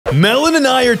Melon and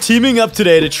I are teaming up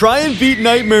today to try and beat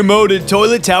Nightmare Mode in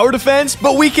Toilet Tower Defense,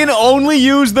 but we can only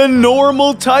use the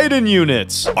normal Titan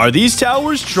units. Are these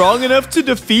towers strong enough to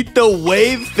defeat the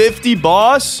Wave 50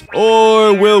 boss?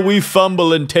 Or will we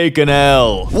fumble and take an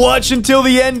L? Watch until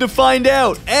the end to find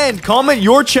out, and comment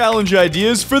your challenge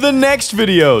ideas for the next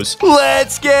videos.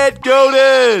 Let's get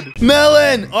goated!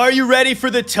 Melon, are you ready for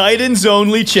the Titans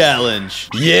Only challenge?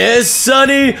 Yes,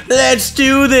 Sonny, let's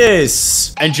do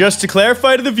this. And just to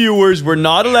clarify to the viewers, we're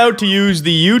not allowed to use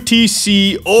the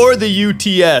UTC or the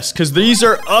UTS, because these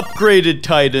are upgraded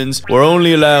Titans. We're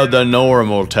only allowed the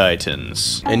normal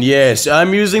Titans. And yes,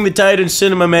 I'm using the Titan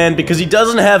Cinema Man because he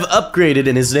doesn't have upgraded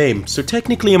in his name, so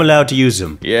technically I'm allowed to use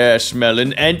him. Yes,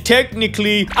 Melon, and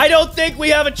technically, I don't think we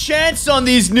have a chance on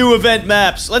these new event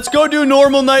maps. Let's go do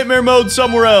normal Nightmare Mode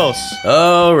somewhere else.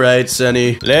 Alright,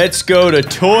 Sonny. Let's go to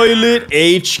Toilet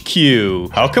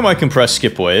HQ. How come I can press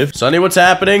skip wave? Sonny, what's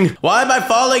happening? Why am I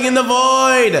falling in the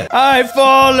void? I've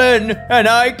fallen, and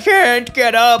I can't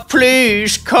get up.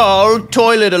 Please call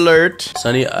Toilet Alert.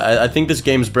 Sonny, I think this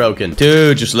game's broken.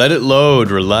 Dude, just let it load.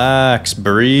 Relax.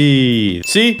 Breathe.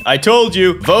 See? I told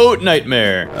you. Vote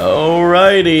Nightmare.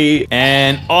 Alrighty.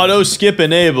 And auto skip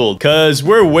enabled, because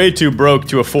we're way too broke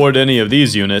to afford any of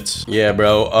these units. Yeah,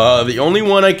 bro. The only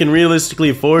one I can realistically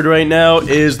afford right now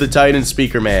is the Titan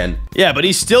Speaker Man. Yeah, but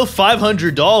he's still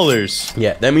 $500.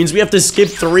 Yeah, that means we have to skip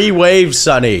 3 waves,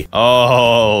 Sonny.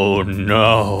 Oh,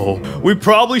 no. We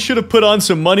probably should have put on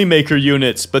some moneymaker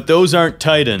units, but those aren't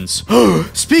Titans.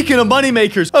 Speaking of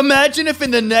moneymakers, imagine if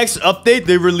in the next update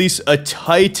they release a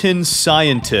Titan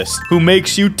scientist who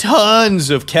makes you tons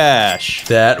of cash.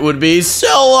 That would be so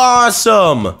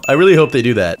awesome. I really hope they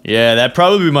do that. Yeah, that'd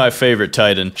probably be my favorite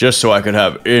Titan, just so I could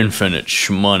have infinite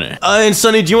shmoney. And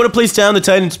Sonny, do you want to place down the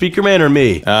Titan Speaker Man or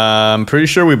me? I'm pretty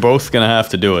sure we're both gonna have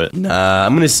to do it. Nah,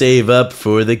 I'm gonna save up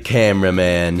for the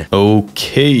cameraman.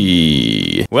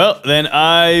 Okay. Well, then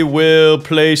I will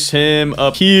place him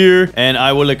up here, and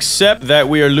I will accept that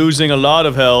we are losing a lot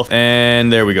of health.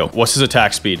 And there we go. What's his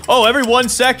attack speed? Oh, every 1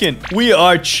 second. We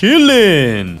are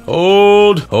chilling.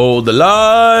 Hold the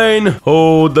line,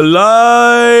 hold the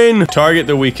line. Target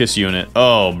the weakest unit.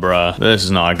 Oh, bruh. This is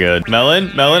not good.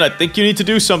 Melon, I think you need to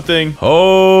do something.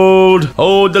 Hold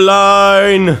the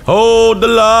line, hold the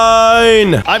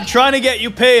line. I'm trying to get you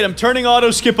paid. I'm turning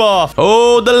auto skip off.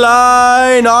 Hold the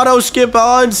line, auto skip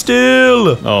on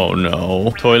still. Oh,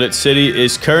 no. Toilet City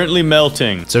is currently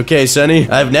melting. It's okay, Sonny.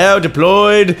 I've now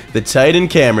deployed the Titan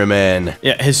cameraman.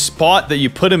 Yeah, his spot that you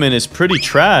put him in is pretty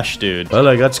trash, dude. Well,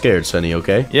 I got scared, Sonny,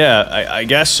 okay? Yeah, I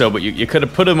guess so, but you could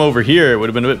have put him over here. It would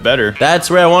have been a bit better. That's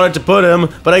where I wanted to put him,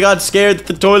 but I got scared that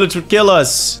the toilets would kill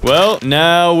us. Well,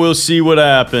 now we'll see what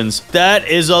happens. That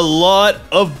is a lot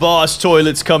of boss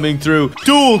toilets coming through.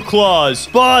 Dual claws,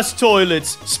 boss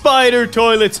toilets, spider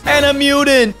toilets, and a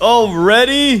mutant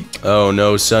already. Oh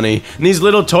no, Sonny. These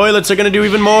little toilets are gonna do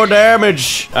even more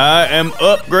damage. I am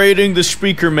upgrading the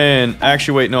speaker man.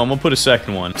 Actually, wait, no, I'm gonna put a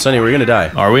second one. Sonny, we're gonna die.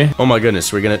 Are we? Oh my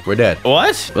goodness, we're dead.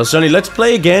 What? Well, Sonny, let's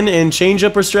play again and change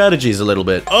up our strategies a little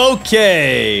bit.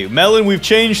 Okay, Melon, we've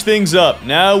changed things up.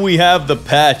 Now we have the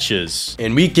patches.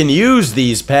 And we can use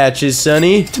these patches,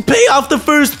 Sonny, to pay off the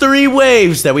first 3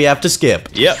 waves that we have to skip.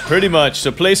 Yep, pretty much.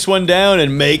 So place one down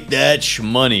and make that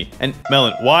money. And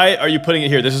Melon, why are you putting it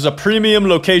here? This is a premium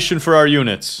location for our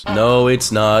units. No,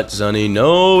 it's not, Sonny.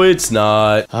 No, it's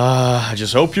not. I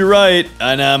just hope you're right.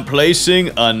 And I'm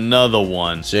placing another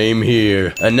one. Same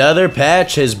here. Another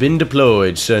patch has been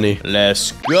deployed, Sonny.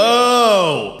 Let's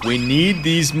go. We need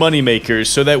these moneymakers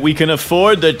so that we can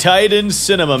afford the Titan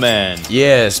Cinema Man.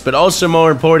 Yes, but also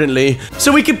more importantly,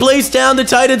 so we can place down the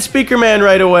Titan Speaker Man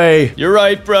right away. You're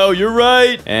right, bro. You're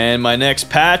right. And my next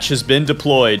patch has been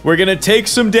deployed. We're gonna take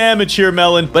some damage here,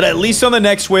 Melon, but at least on the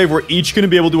next wave, we're each gonna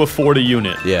be able to afford a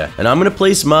unit. Yeah, and I'm gonna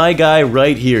place my guy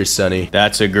right here, Sonny.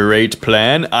 That's a great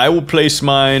plan. I will place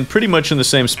mine pretty much in the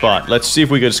same spot. Let's see if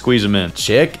we can squeeze him in.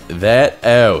 Check that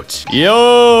out.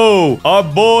 Yo, our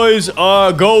boys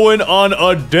are going on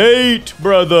a date,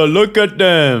 brother. Look at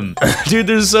them. Dude,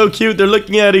 they're so cute. They're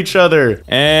looking at each other.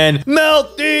 And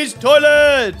melt these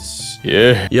toilets.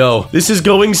 Yeah. Yo, this is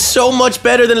going so much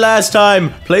better than last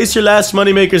time. Place your last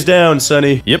moneymakers down,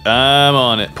 Sonny. Yep, I'm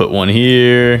on it. Put one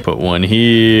here. Put one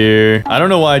here. I don't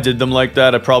know why I did them like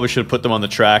that. I probably should have put them on the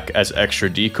track as extra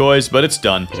decoys, but it's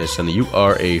done. Yeah, Sonny, you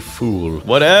are a fool.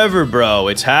 Whatever, bro.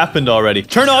 It's happened already.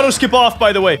 Turn auto skip off,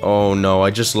 by the way. Oh, no. I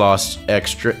just lost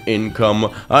extra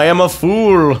income. I am a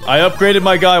fool. I upgraded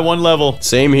my guy 1 level.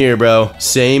 Same here, bro.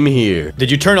 Same here.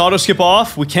 Did you turn auto skip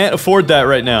off? We can't afford that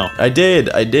right now. I did.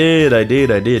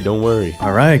 Don't worry.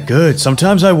 All right, good.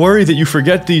 Sometimes I worry that you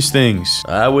forget these things.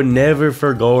 I would never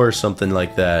forgo or something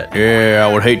like that. Yeah,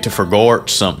 I would hate to forget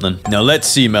something. Now, let's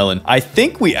see, Melon. I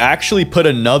think we actually put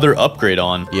another upgrade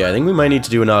on. Yeah, I think we might need to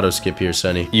do an auto skip here,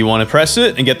 Sonny. You want to press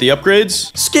it and get the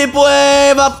upgrades? Skip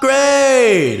wave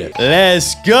upgrade!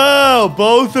 Let's go!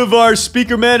 Both of our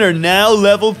speaker men are now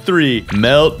level 3.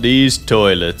 Melt these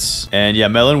toilets. And yeah,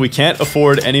 Melon, we can't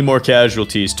afford any more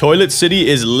casualties. Toilet City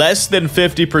is less than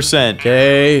 50%.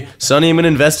 Okay, Sonny, I'm gonna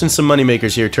invest in some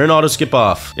moneymakers here. Turn auto skip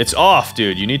off. It's off,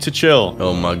 dude. You need to chill.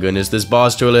 Oh my goodness, this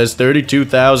boss toilet has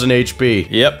 32,000 HP.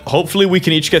 Yep, hopefully we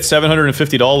can each get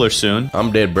 $750 soon.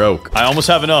 I'm dead broke. I almost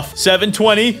have enough.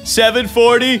 720,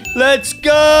 740, let's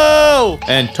go!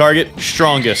 And target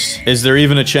strongest. Is there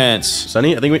even a chance?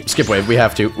 Sonny, I think we skip wave. We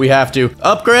have to. We have to.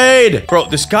 Upgrade! Bro,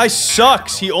 this guy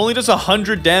sucks. He only does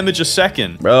 100 damage a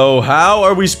second. Bro, how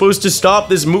are we supposed to stop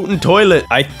this mutant toilet?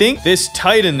 I think this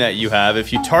Titan that you have,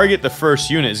 if you target the first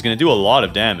unit, is going to do a lot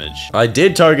of damage. I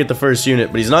did target the first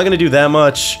unit, but he's not gonna do that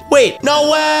much. Wait,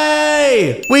 no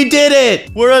way! We did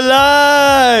it! We're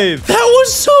alive! That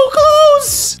was so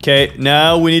close! Okay,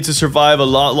 now we need to survive a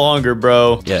lot longer,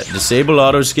 bro. Yeah, disable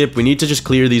auto skip. We need to just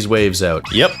clear these waves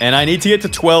out. Yep, and I need to get to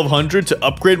 1200 to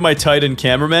upgrade my Titan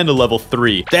cameraman to level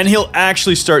 3. Then he'll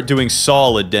actually start doing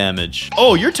solid damage.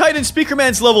 Oh, your Titan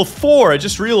speakerman's level 4. I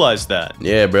just realized that.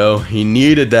 Yeah, bro, he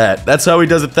needed that. That's how he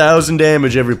does 1,000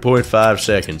 damage every 0.5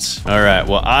 seconds. All right,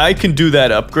 well, I can do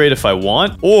that upgrade if I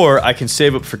want, or I can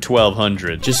save up for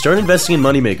 1200. Just start investing in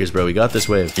moneymakers, bro. We got this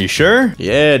wave. You sure?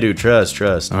 Yeah, dude, trust.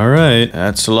 All right,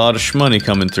 that's a lot of shmoney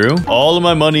coming through. All of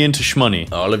my money into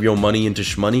shmoney. All of your money into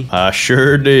shmoney? I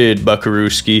sure did,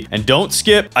 buckarooski. And don't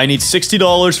skip. I need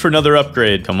 $60 for another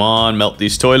upgrade. Come on, melt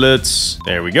these toilets.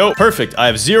 There we go. Perfect. I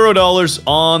have $0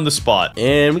 on the spot.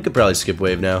 And we could probably skip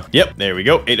wave now. Yep, there we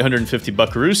go. 850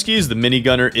 buckarooskis. The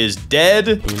minigunner is dead.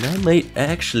 And I might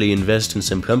actually invest in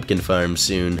some pumpkin farms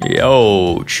soon.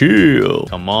 Yo, chill.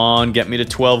 Come on, get me to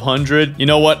 1200. You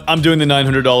know what? I'm doing the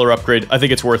 $900 upgrade. I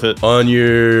think it's worth it. On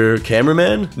your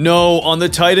cameraman? No, on the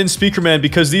Titan Speakerman,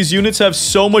 because these units have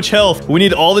so much health. We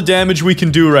need all the damage we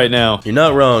can do right now. You're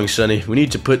not wrong, Sonny. We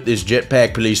need to put this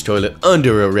jetpack police toilet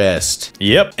under arrest.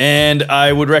 Yep, and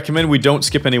I would recommend we don't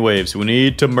skip any waves. We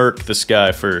need to murk this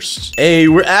guy first. Hey,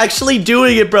 we're actually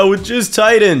doing it, bro, with just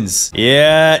Titans.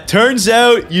 Yeah, turns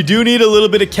out you do need a little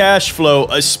bit of cash flow,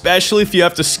 especially if you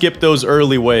have to skip those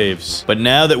early waves. But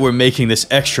now that we're making this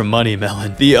extra money,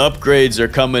 Melon, the upgrades are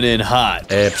coming in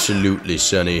hot. Absolutely,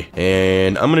 Sonny.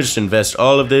 And I'm gonna just invest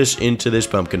all of this into this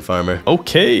pumpkin farmer.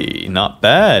 Okay, not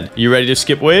bad. You ready to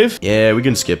skip wave? Yeah, we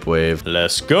can skip wave.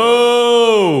 Let's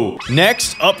go!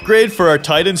 Next upgrade for our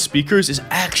Titan speakers is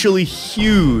actually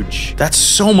huge. That's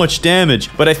so much damage,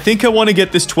 but I think I want to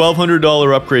get this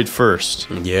 $1,200 upgrade first.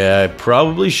 Yeah, I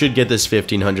probably should get this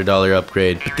 $1,500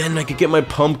 upgrade, but then I could get my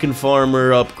pumpkin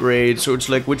farmer upgrade, so it's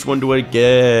like, which one do I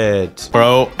get?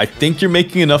 Bro, I think you're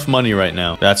making enough money right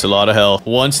now. That's a lot of health.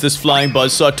 Once this flying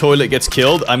buzzsaw toilet gets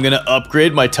killed, I'm gonna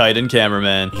upgrade my Titan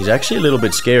cameraman. He's actually a little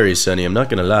bit scary, Sonny, I'm not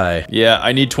gonna lie. Yeah,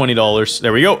 I need $20.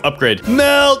 There we go, upgrade.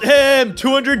 Melt him!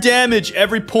 200 damage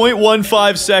every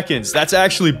 0.15 seconds. That's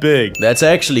actually big. That's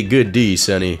actually good D,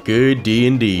 Sonny. Good D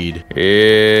indeed.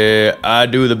 Yeah, I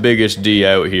do the biggest D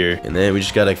out here. And then we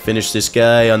just gotta finish this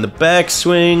guy on the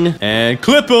backswing. And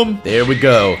clip him. There we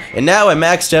go. And now I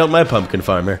maxed out my pumpkin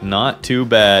farmer. Not too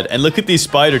bad. And look at these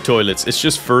spider toilets. It's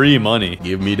just free money.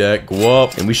 Give me that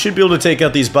guap. And we should be able to take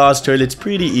out these boss toilets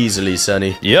pretty easily,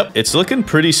 Sonny. Yep, it's looking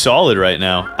pretty solid right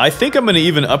now. I think I'm gonna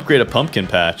even upgrade a pumpkin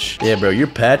patch. Yeah, bro, your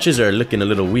patches are looking a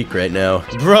little weak right now.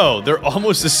 Bro, they're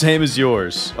almost the same as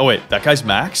yours. Oh wait, that guy's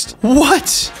maxed? What?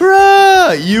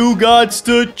 Bruh, you got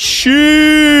to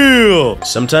chill.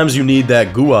 Sometimes you need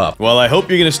that guap. Well, I hope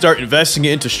you're gonna start investing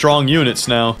it into strong units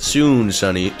now. Soon,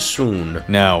 Sonny, soon.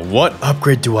 Now, what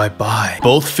upgrade do I buy?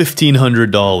 Both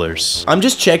 $1,500. I'm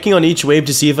just checking on each wave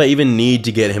to see if I even need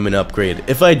to get him an upgrade.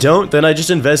 If I don't, then I just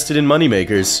invested in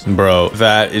moneymakers. Bro,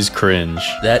 that is cringe.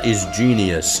 That is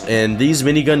genius. And these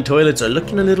minigun toilets are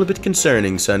looking a little bit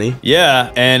concerning, Sonny.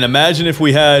 Yeah, and imagine if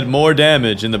we had more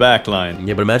damage in the backline.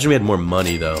 Yeah, but imagine we had more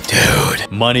money, though.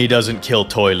 Dude, money doesn't kill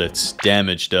toilets.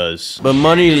 Damage does. But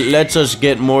money lets us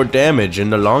get more damage in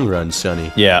the long run,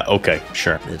 Sonny. Yeah, okay,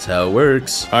 sure. That's how it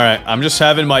works. All right, I'm just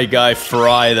having my guy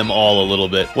fry them all a little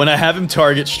bit. When I have him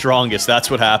target strongest, that's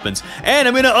what happens. And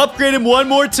I'm gonna upgrade him one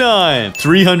more time.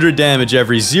 300 damage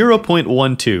every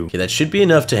 0.12. Okay, that should be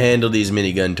enough to handle these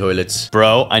minigun toilets.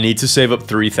 Bro, I need to save up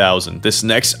 3,000. This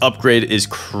next upgrade is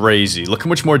crazy. Look how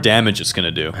much more damage it's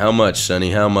gonna do. How much,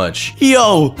 Sonny? How much?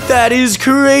 Yo, that is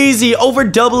crazy. Over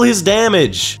double his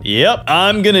damage. Yep,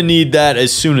 I'm gonna need that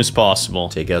as soon as possible.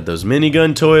 Take out those minigun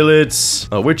gun toilets.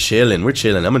 Oh, we're chilling. We're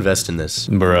chilling. I'm investing this.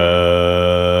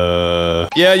 Bruh.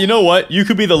 Yeah, you know what? You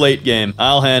could be the late game.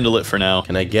 I'll handle it for now.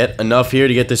 Can I get enough here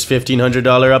to get this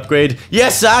 $1,500 upgrade?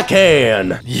 Yes, I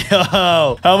can.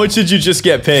 Yo, how much did you just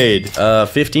get paid?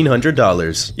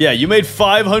 $1,500. Yeah, you made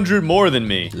 500 more than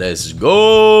me. Let's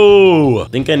go.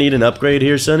 Think I need an upgrade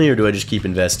here, Sonny, or do I just keep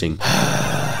investing?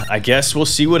 I guess we'll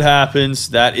see what happens.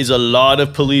 That is a lot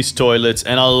of police toilets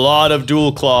and a lot of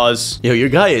dual claws. Yo, your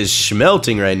guy is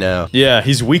schmelting right now. Yeah,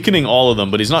 he's weakening all of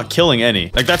them, but he's not killing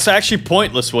any. Like, that's actually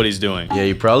pointless what he's doing. Yeah,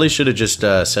 you probably should have just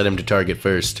set him to target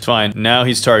first. It's fine. Now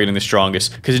he's targeting the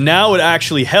strongest. Because now it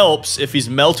actually helps if he's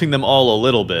melting them all a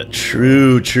little bit.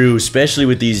 True, true. Especially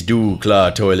with these dual claw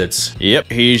toilets. Yep,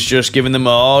 he's just giving them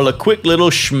all a quick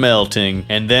little schmelting.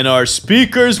 And then our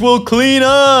speakers will clean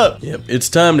up. Yep, it's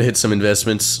time to hit some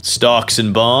investments. Stocks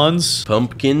and bonds.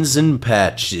 Pumpkins and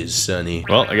patches, Sonny.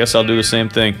 Well, I guess I'll do the same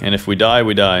thing. And if we die,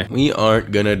 we die. We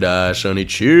aren't gonna die, Sonny.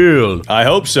 Chill. I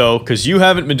hope so, because you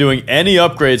haven't been doing any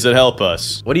upgrades that help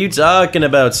us. What are you talking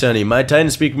about, Sonny? My Titan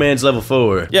Speak Man's level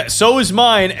 4. Yeah, so is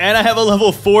mine, and I have a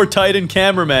level 4 Titan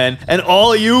cameraman, and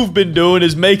all you've been doing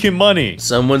is making money.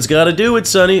 Someone's gotta do it,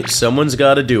 Sonny. Someone's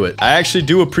gotta do it. I actually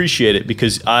do appreciate it,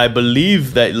 because I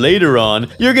believe that later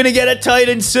on, you're gonna get a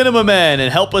Titan Cinema Man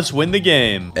and help us win the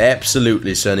game.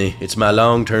 Absolutely, Sonny. It's my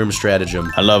long-term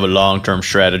stratagem. I love a long-term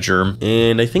stratagem.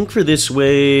 And I think for this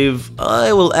wave,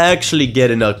 I will actually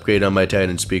get an upgrade on my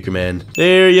Titan Speaker Man.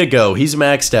 There you go. He's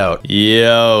maxed out.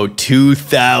 Yo,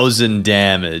 2,000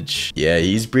 damage. Yeah,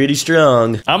 he's pretty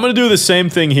strong. I'm gonna do the same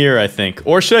thing here, I think.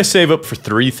 Or should I save up for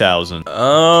 3,000?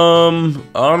 I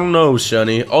don't know,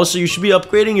 Sonny. Also, you should be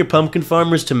upgrading your pumpkin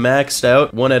farmers to maxed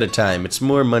out one at a time. It's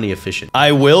more money efficient.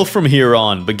 I will from here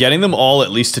on, but getting them all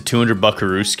at least to 200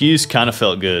 buckarooskies kind of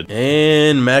felt good.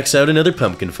 And max out another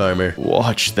pumpkin farmer.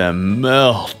 Watch them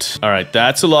melt. All right,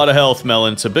 that's a lot of health,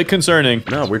 Melon. It's a bit concerning.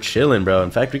 No, we're chilling, bro. In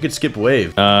fact, we could skip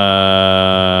wave.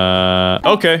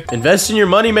 Okay. Invest in your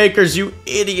money makers, you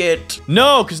idiot.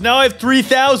 No, because now I have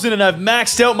 3,000 and I've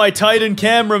maxed out my Titan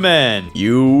cameraman.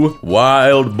 You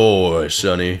wild boy,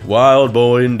 Sonny. Wild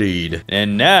boy indeed.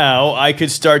 And now I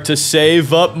could start to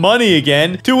save up money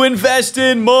again to invest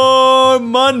in more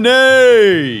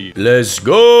money. Let's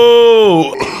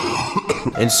go.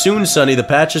 And soon, Sonny, the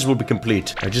patches will be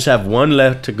complete. I just have one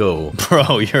left to go.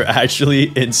 Bro, you're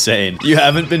actually insane. You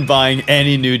haven't been buying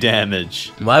any new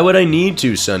damage. Why would I need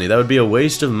to, Sonny? That would be a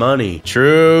waste of money.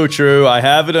 True, true. I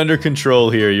have it under control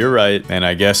here. You're right. And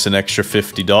I guess an extra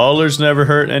 $50 never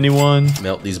hurt anyone.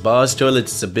 Melt these boss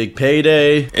toilets. It's a big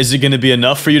payday. Is it going to be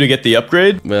enough for you to get the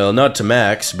upgrade? Well, not to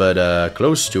max, but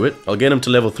close to it. I'll get him to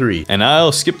level 3. And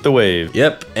I'll skip the wave.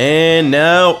 Yep. And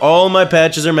now all my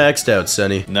patches are maxed out,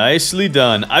 Sonny. Nicely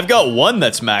done. I've got one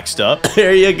that's maxed up.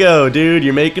 There you go, dude.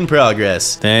 You're making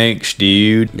progress. Thanks,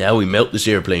 dude. Now we melt this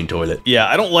airplane toilet. Yeah,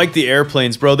 I don't like the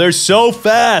airplanes, bro. They're so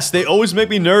fast. They always make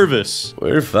me nervous.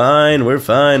 We're fine. We're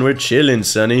fine. We're chilling,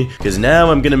 Sonny. Because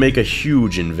now I'm going to make a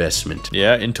huge investment.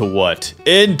 Yeah, into what?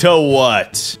 Into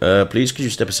what? Please, could you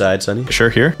step aside, Sonny? Sure,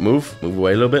 here. Move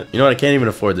away a little bit. You know what? I can't even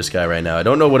afford this guy right now. I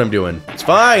don't know what I'm doing. It's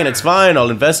fine. It's fine. I'll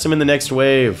invest him in the next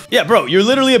wave. Yeah, bro, you're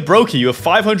literally a brokey. You have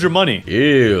 500 money.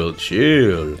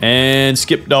 Chill. And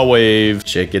skip the wave.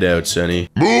 Check it out, Sonny.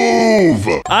 Move!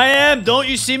 I am. Don't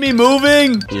you see me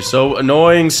moving? You're so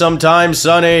annoying sometimes,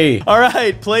 Sonny. All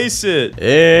right, place it.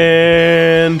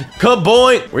 And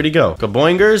kaboing. Where'd he go?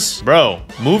 Kaboingers? Bro,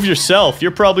 move yourself.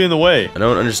 You're probably in the way. I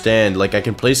don't understand. Like, I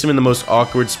can place him in the most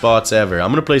awkward spots ever.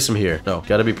 I'm gonna place him here. No,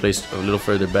 gotta be placed a little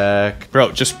further back.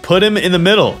 Bro, just put him in the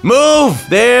middle. Move!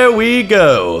 There we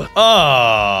go.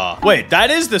 Ah. Wait, that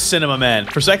is the Cinema Man.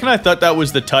 For a second, I thought that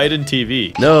was the Titan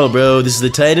TV. No, bro, this is the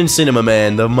Titan Cinema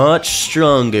Man, the much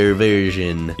stronger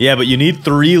version. Yeah, but you need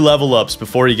 3 level ups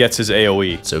before he gets his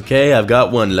AoE. It's okay, I've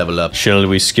got 1 level up. Shall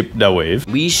we skip the wave?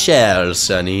 We shall,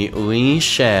 Sonny, we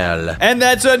shall. And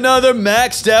that's another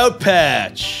maxed out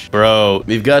patch. Bro.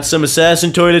 We've got some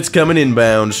assassin toilets coming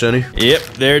inbound, Sonny. Yep,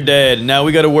 they're dead. Now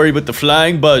we gotta worry about the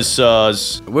flying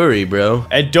buzzsaws. Worry, bro.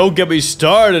 And don't get me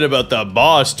started about the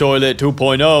boss toilet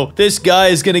 2.0. This guy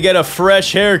is gonna get a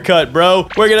fresh haircut, bro.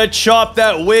 We're gonna chop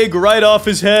that wig right off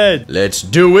his head. Let's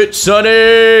do it,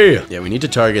 Sonny! Yeah, we need to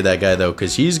target that guy, though,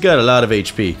 because he's got a lot of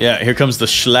HP. Yeah, here comes the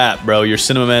schlap, bro. Your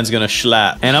Cinema Man's gonna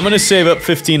schlap. And I'm gonna save up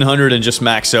 1,500 and just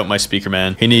max out out my speaker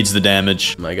man. He needs the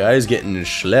damage. My guy's getting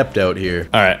schlepped out here.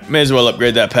 All right, may as well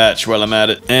upgrade that patch while I'm at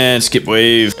it. And skip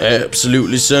wave.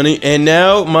 Absolutely, Sonny. And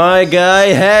now my guy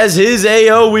has his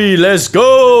AoE. Let's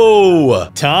go.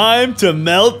 Time to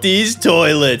melt these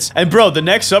toilets. And bro, the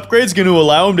next upgrade's gonna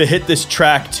allow him to hit this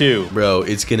track too. Bro,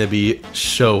 it's gonna be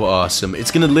so awesome.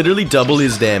 It's gonna literally double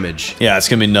his damage. Yeah, it's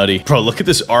gonna be nutty. Bro, look at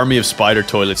this army of spider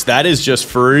toilets. That is just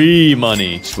free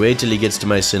money. Just wait till he gets to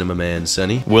my cinema man,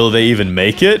 Sonny. Will they even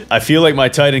make it? I feel like my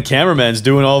Titan cameraman's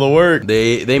doing all the work.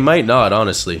 They might not,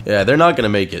 honestly. Yeah, they're not gonna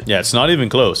make it. Yeah, it's not even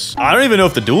close. I don't even know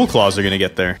if the dual claws are gonna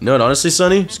get there. No, honestly,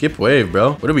 Sonny, skip wave,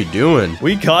 bro. What are we doing?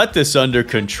 We got this under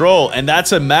control, and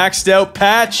that's a maxed out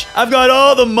patch. I've got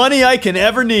all the money I can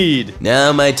ever need.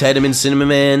 Now my Titan Cinema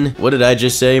Man. What did I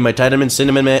just say? My Titan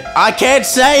Cinema Man. I can't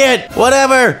say it!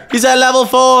 Whatever! He's at level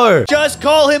 4! Just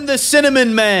call him the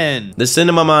Cinnamon Man. The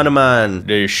Cinema Man.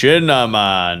 The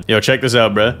Cinnamon. Yo, check this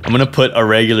out, bruh. I'm gonna put a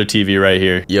regular TV right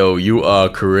here. Yo, you are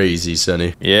crazy,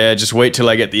 Sonny. Yeah, just wait till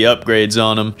I get the upgrades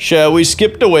on him. Shall we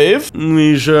skip the wave?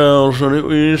 We shall, Sonny,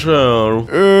 we shall.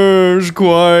 It's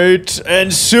quite.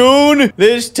 And soon,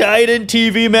 this Titan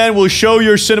TV man will show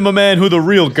your Cinema Man who the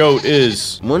real GOAT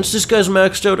is. Once this guy's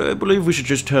maxed out, I believe we should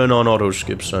just turn on auto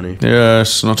skip, Sonny.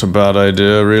 Yes, not a bad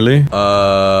idea, really.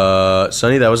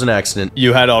 Sonny, that was an accident.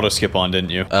 You had auto skip on,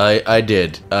 didn't you? I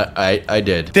did. I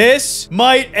did. This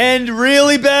might end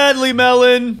really badly,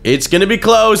 Melon. It's gonna be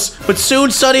close, but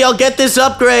soon, Sonny, I'll get this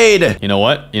upgrade. You know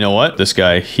what? You know what? This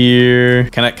guy here.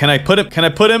 Can I put him? Can I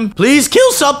put him? Please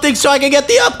kill something so I can get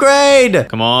the upgrade.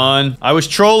 Come on. I was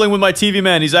trolling with my TV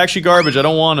man. He's actually garbage. I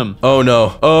don't want him. Oh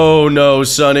no. Oh no,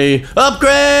 Sonny.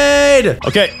 Upgrade!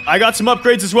 Okay, I got some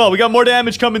upgrades as well. We got more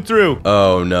damage coming through.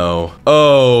 Oh no.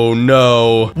 Oh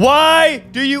no. Why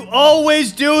do you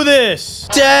always do this?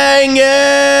 Dang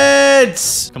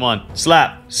it! Come on.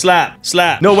 Slap. Slap.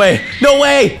 Slap. No way. No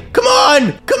way. Come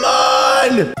on. Come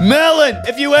on. Melon,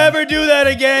 if you ever do that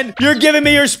again, you're giving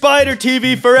me your spider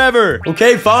TV forever.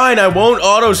 Okay, fine. I won't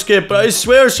auto skip, but I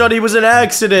swear, Sonny, was an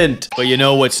accident. But you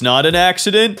know what's not an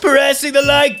accident? Pressing the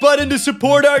like button to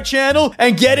support our channel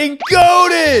and getting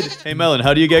goated. Hey, Melon,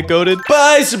 how do you get goated?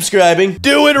 By subscribing.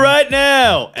 Do it right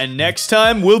now. And next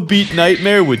time, we'll beat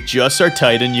Nightmare with just our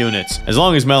Titan units. As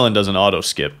long as Melon doesn't auto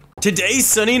skip. Today,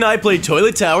 Sonny and I played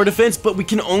Toilet Tower Defense, but we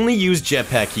can only use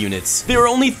jetpack units. There are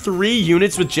only 3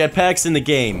 units with jetpacks in the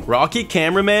game. Rocket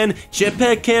Cameraman,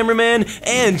 Jetpack Cameraman,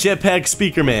 and Jetpack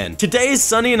Speakerman. Today,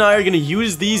 Sonny and I are gonna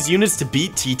use these units to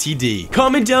beat TTD.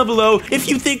 Comment down below if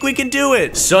you think we can do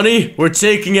it. Sonny, we're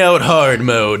taking out hard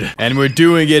mode. And we're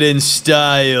doing it in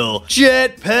style.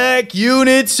 Jetpack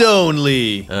units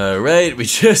only. Alright, we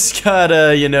just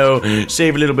gotta, you know,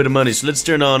 save a little bit of money, so let's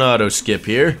turn on auto skip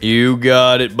here. You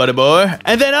got it, buddy boy.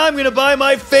 And then I'm gonna buy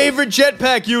my favorite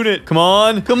jetpack unit. Come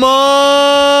on. Come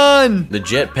on. The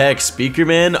Jetpack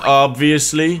Speakerman,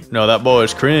 obviously. No, that boy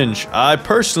is cringe. I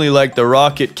personally like the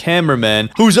Rocket Cameraman,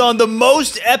 who's on the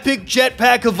most epic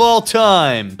jetpack of all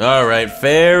time. Alright,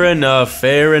 fair enough,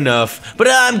 fair enough. But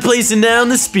I'm placing down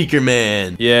the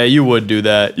Speakerman. Yeah, you would do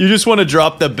that. You just want to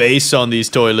drop the base on these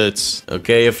toilets.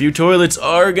 Okay, a few toilets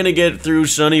are gonna get through,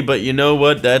 Sonny, but you know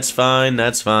what? That's fine,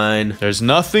 that's fine. There's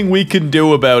nothing we can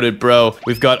do about it, bro.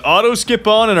 We've got auto skip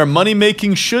on and our money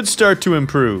making should start to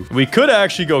improve. We could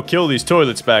actually go kill these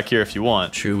toilets back here if you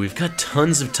want. True, we've got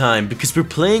tons of time because we're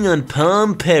playing on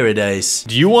Palm Paradise.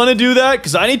 Do you want to do that?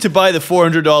 Because I need to buy the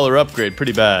 $400 upgrade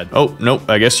pretty bad. Oh, nope.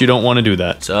 I guess you don't want to do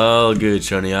that. It's all good,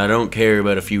 Sonny. I don't care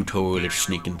about a few toilets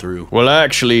sneaking through. Well,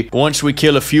 actually, once we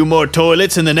kill a few more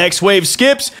toilets and the next wave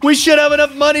skips, we should have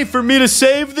enough money for me to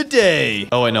save the day.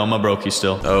 Oh, I know. I'm a brokey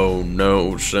still. Oh,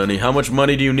 no, Sonny. How much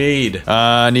money do you need?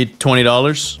 I need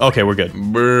 $20. Okay, we're good.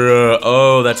 Bruh.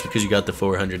 Oh, that's because you got the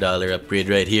 $400 upgrade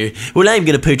right here. Well, I'm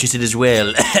gonna purchase it as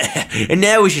well. And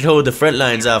now we should hold the front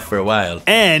lines off for a while.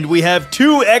 And we have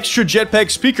 2 extra jetpack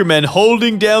speakermen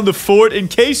holding down the fort in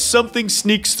case something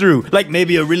sneaks through. Like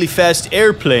maybe a really fast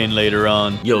airplane later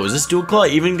on. Yo, is this dual claw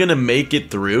even gonna make it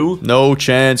through? No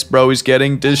chance, bro. He's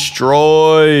getting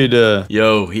destroyed.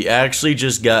 Yo, he actually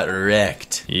just got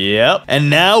wrecked. Yep. And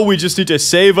now we just need to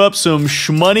save up some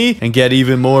shmoney and get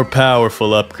even more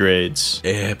powerful upgrades.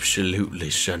 Absolutely,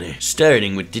 Sonny.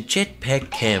 Starting with the Jetpack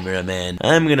Cameraman.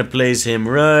 I'm gonna place him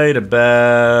right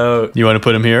about... You want to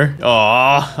put him here?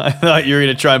 Aw, I thought you were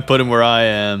gonna try and put him where I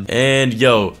am. And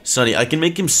yo, Sonny, I can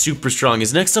make him super strong.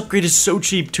 His next upgrade is so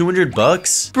cheap, 200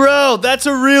 bucks. Bro, that's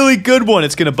a really good one.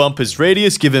 It's gonna bump his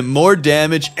radius, give him more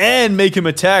damage, and make him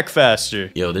attack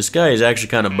faster. Yo, this guy is actually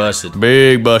kind of busted.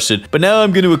 Big busted. But now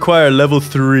I'm gonna acquire level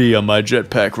 3 on my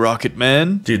jetpack rocket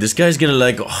man. Dude, this guy's gonna like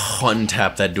like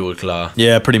untap that dual claw.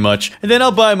 Yeah, pretty much. And then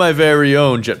I'll buy my very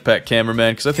own jetpack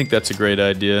cameraman, because I think that's a great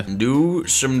idea. Do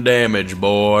some damage,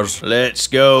 boys. Let's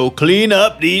go clean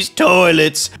up these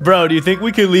toilets. Bro, do you think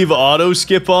we could leave auto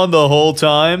skip on the whole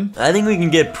time? I think we can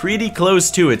get pretty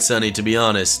close to it, Sonny, to be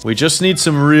honest. We just need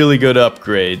some really good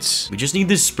upgrades. We just need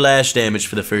this splash damage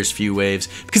for the first few waves,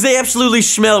 because they absolutely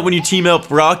smell when you team up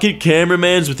rocket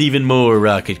cameramans with even more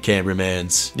rocket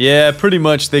cameramans. Yeah, pretty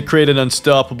much. They create an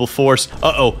unstoppable force.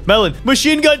 Uh-oh. Melon,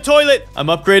 machine gun toilet. I'm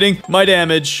upgrading my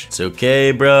damage. It's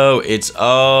okay, bro. It's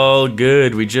all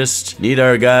good. We just need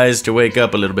our guys to wake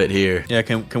up a little bit here. Yeah,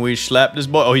 can we slap this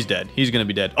boy? Oh, he's dead. He's gonna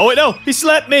be dead. Oh, wait, no. He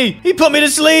slapped me. He put me to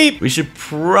sleep. We should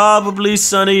probably,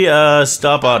 Sonny,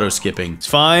 stop auto-skipping. It's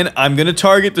fine. I'm gonna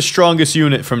target the strongest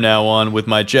unit from now on with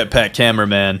my jetpack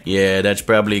cameraman. Yeah, that's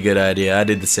probably a good idea. I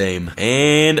did the same.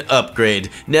 And upgrade.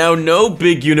 Now, no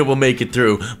big unit will make it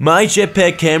through. My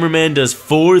jetpack cameraman does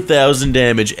 4,000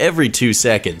 damage every 2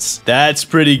 seconds. That's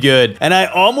pretty good. And I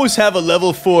almost have a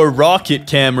level 4 rocket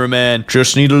cameraman.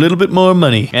 Just need a little bit more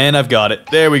money. And I've got it.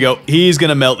 There we go. He's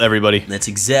gonna melt everybody. That's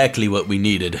exactly what we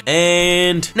needed.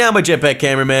 And now my jetpack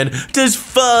cameraman does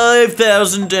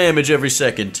 5,000 damage every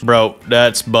second. Bro,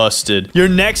 that's busted. Your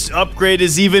next upgrade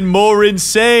is even more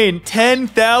insane.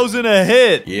 10,000 a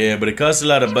hit. Yeah, but it costs a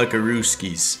lot of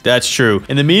buckarooskies. That's true.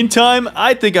 In the meantime,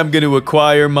 I think I'm going to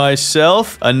acquire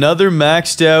myself another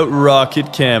maxed out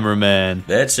rocket cameraman.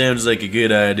 That sounds like a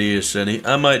good idea, Sonny.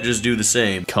 I might just do the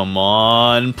same. Come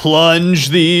on, plunge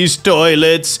these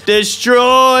toilets.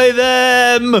 Destroy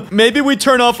them. Maybe we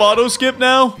turn off auto skip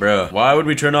now? Bro, why would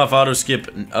we turn off auto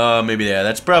skip? Maybe yeah,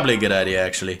 that's probably a good idea,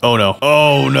 actually. Oh no.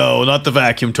 Oh no, not the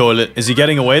vacuum toilet. Is he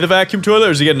getting away, the vacuum toilet,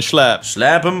 or is he getting slapped?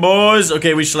 Slap him, boys.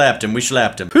 Okay, we slapped him. We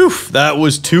slapped him. Whew, that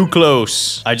was too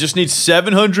close. I just need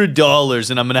 $700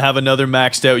 and I'm gonna have another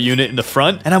maxed out unit in the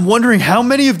front. And I'm wondering how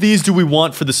many of these do we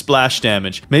want for the splash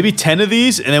damage? Maybe 10 of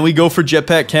these and then we go for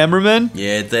jetpack cameraman?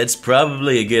 Yeah, that's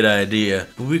probably a good idea.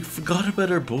 But we forgot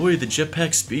about our boy, the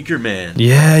jetpack speaker man.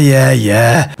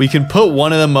 Yeah. We can put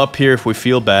one of them up here if we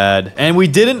feel bad. And we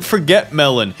didn't forget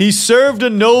Melon. He served a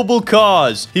noble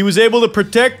cause. He was able to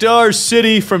protect our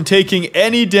city from taking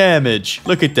any damage.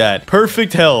 Look at that.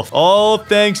 Perfect health. All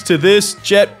thanks to this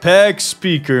jetpack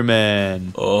speaker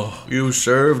man. Oh, you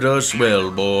served us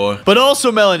well, boy. But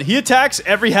also, Melon, he attacks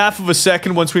every half of a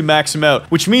second once we max him out,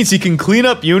 which means he can clean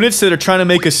up units that are trying to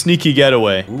make a sneaky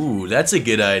getaway. Ooh, that's a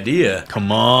good idea.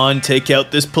 Come on, take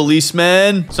out this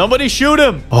policeman. Somebody shoot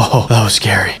him. Oh, that was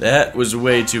scary. That was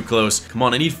way too close. Come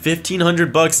on, I need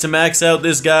 1,500 bucks to max out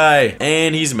this guy.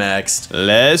 And he's maxed.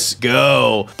 Let's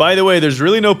go. By the way, there's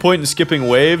really no point in skipping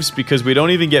waves because we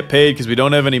don't even get paid because we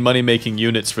don't have any money-making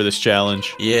units for this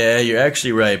challenge. Yeah, you're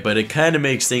actually right, but it kind of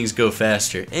makes things go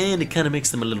faster. And it kind of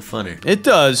makes them a little funner. It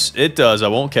does. It does. I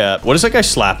won't cap. What is that guy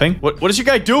slapping? What is your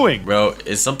guy doing? Bro,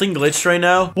 is something glitched right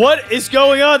now? What is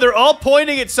going on? They're all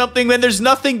pointing at something when there's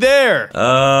nothing there.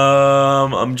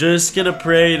 I'm just gonna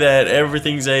pray that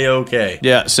everything's a-okay.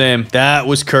 Yeah, same. That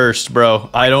was cursed, bro.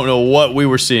 I don't know what we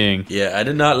were seeing. Yeah, I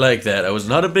did not like that. I was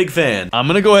not a big fan. I'm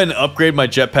gonna go ahead and upgrade my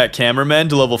jetpack cameraman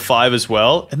to level 5 as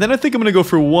well. And then I think I'm gonna go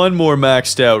for one more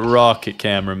maxed out rocket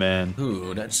cameraman.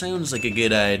 Ooh, that sounds like a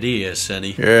good idea,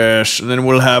 Sonny. Yes, and then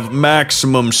we'll have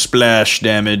maximum splash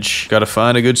damage. Gotta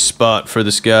find a good spot for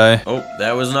this guy. Oh,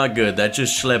 that was not good. That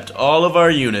just schlepped all of our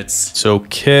units. It's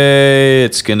okay.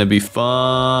 It's gonna be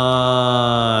fine.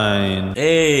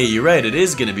 Hey, you're right. It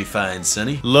is gonna be fine,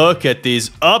 Sonny. Look at these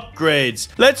upgrades.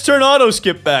 Let's turn auto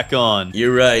skip back on.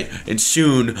 You're right. And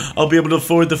soon, I'll be able to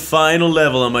afford the final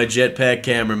level on my jetpack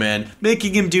cameraman,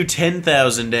 making him do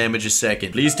 10,000 damage a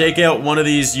second. Please take out one of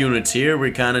these units here.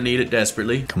 We kind of need it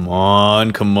desperately. Come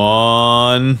on, come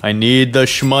on. I need the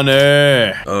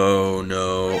shmoney. Oh,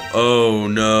 no. Oh,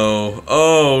 no.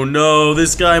 Oh, no.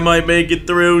 This guy might make it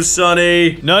through,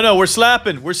 Sonny. No, we're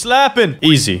slapping. We're slapping.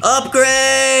 Easy.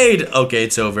 Upgrade! Okay,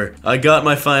 it's over. I got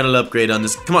my final upgrade on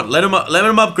this. Come on, let him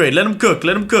upgrade. Let him cook.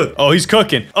 Let him cook. Oh, he's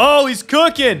cooking. Oh, he's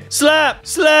cooking. Slap,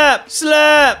 slap,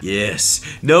 slap. Yes.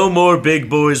 No more big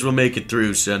boys will make it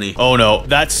through, Sonny. Oh, no.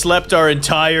 That slept our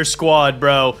entire squad,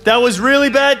 bro. That was really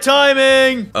bad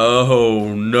timing.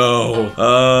 Oh, no.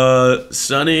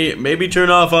 Sonny, maybe turn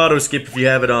off auto skip if you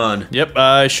have it on. Yep,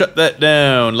 I shut that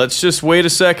down. Let's just wait a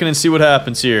second and see what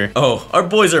happens here. Oh, our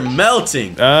boys are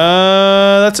melting.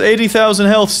 That's 80,000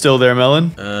 health still there,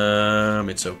 Melon.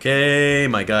 It's okay.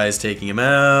 My guy's taking him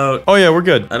out. Oh, yeah, we're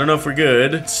good. I don't know if we're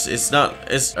good. It's not.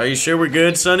 Are you sure we're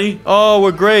good, Sonny? Oh,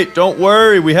 we're great. Don't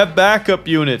worry. We have backup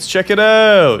units. Check it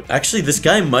out. Actually, this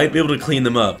guy might be able to clean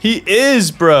them up. He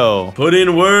is, bro. Put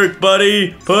in work,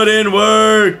 buddy. Put in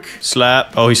work.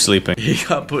 Slap. Oh, he's sleeping. He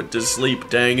got put to sleep,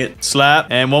 dang it. Slap.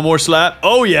 And one more slap.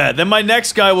 Oh, yeah. Then my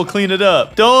next guy will clean it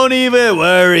up. Don't even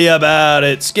worry about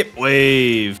it. Skip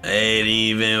wave. I ain't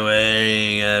even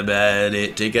worrying about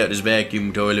it. Take out this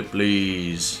vacuum toilet,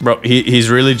 please. Bro, he's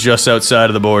really just outside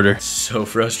of the border. So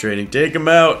frustrating. Take him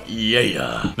out.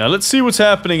 Yeah. Now let's see what's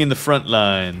happening in the front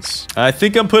lines. I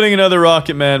think I'm putting another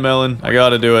Rocket Man, Melon. I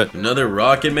gotta do it. Another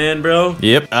Rocket Man, bro?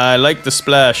 Yep, I like the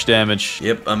splash damage.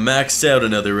 Yep, I'm maxed out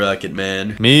another Rocket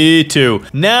Man. Me too.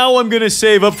 Now I'm gonna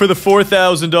save up for the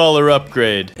 $4,000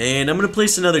 upgrade. And I'm gonna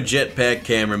place another jetpack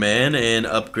cameraman and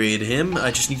upgrade him.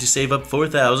 I just need to save up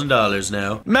 $4,000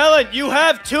 now. Melon, you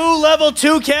have 2 level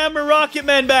 2 camera Rocket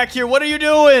Men back here. What are you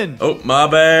doing? Oh, my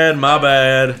bad, my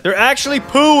bad. They're actually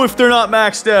poo if they're not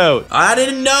maxed out. I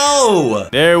didn't know.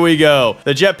 There we go.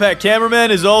 The jetpack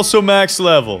cameraman is also max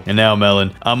level. And now,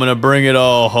 Melon, I'm gonna bring it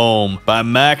all home by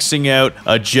maxing out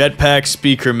a jetpack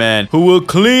speaker man who will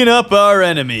clean up our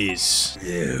enemies.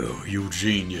 Ew, you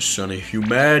genius, Sonny. You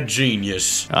mad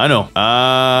genius. I know.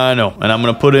 And I'm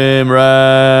gonna put him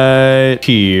right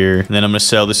here. And then I'm gonna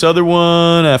sell this other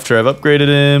one after I've upgraded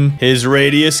him. His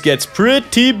radius gets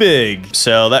pretty big.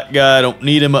 Sell that guy. Don't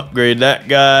need him. Upgrade that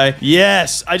guy.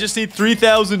 Yes, I just need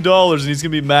 $3,000 and he's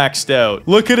gonna be maxed out.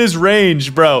 Look at his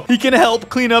range, bro. He can help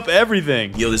clean up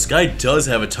everything. Yo, this guy does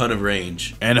have a ton of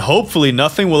range. And hopefully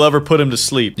nothing will ever put him to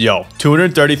sleep. Yo,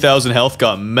 230,000 health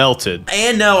got melted.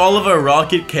 And now all of our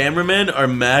rocket cameramen are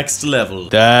maxed level.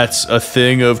 That's a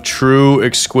thing of true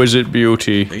exquisite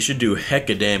beauty. They should do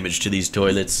hecka damage to these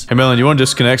toilets. Hey, Melon, you want to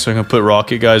disconnect so I can put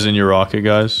rocket guys in your rocket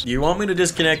guys? You want me to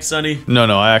disconnect, Sonny? No,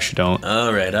 I actually don't.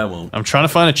 Alright, I won't. I'm trying to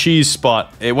find a cheese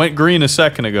spot. It went green a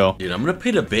second ago. Dude, I'm gonna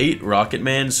pay to bait Rocket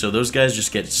Man so those guys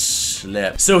just get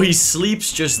slept. So he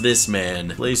sleeps just this man.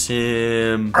 Place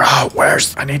him.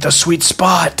 I need the sweet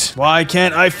spot. Why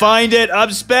can't I find it? I'm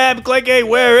spam clicking.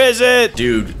 Where is it?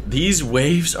 Dude, these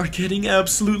waves are getting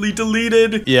absolutely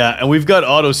deleted. Yeah, and we've got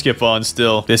auto skip on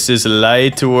still. This is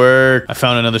light to work. I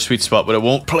found another sweet spot, but it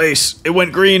won't place. It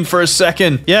went green for a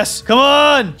second. Yes, come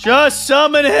on. Just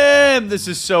summon him. This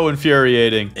is so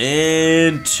infuriating.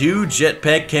 And 2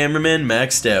 jetpack cameramen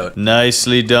maxed out.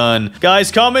 Nicely done.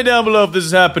 Guys, comment down below if this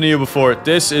has happened to you before.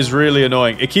 This is really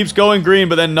annoying. It keeps going green,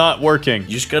 but then not working. You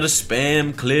just gotta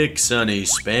spam click, Sonny.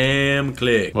 Spam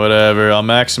click. Whatever. I'll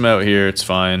max him out here. It's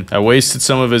fine. I wasted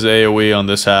some of his AoE on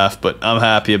this half, but I'm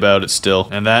happy about it still.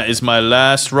 And that is my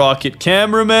last rocket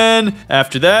cameraman.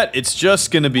 After that, it's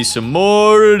just gonna be some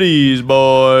more of these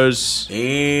boys.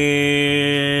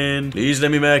 And please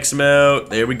let me max him out.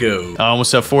 There we go. I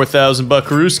almost have 4,000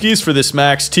 buckarooskies for this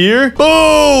max tier.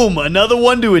 Boom! Another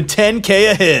one doing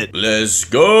 10k a hit. Let's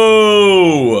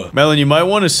go! Melon, you might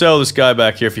want to sell this guy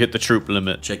back here if you hit the troop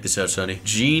limit. Check this out, Sonny.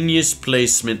 Genius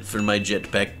placement for my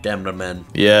jetpack cameraman.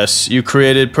 Yes, you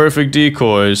created perfect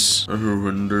decoys.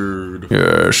 Indeed.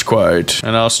 Yes, quite.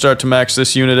 And I'll start to max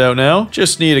this unit out now.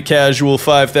 Just need a casual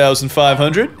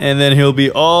 5,500, and then he'll be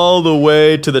all the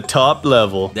way to the top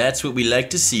level. That's what we like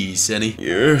to see, Sonny.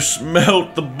 Yes,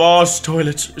 melt the boss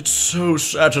toilets. It's so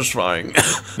satisfying.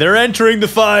 They're entering the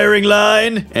firing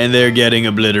line, and they're getting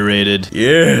obliterated.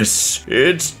 Yes,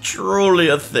 it's truly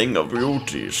a thing of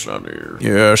beauty, Sonny.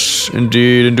 Yes,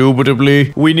 indeed,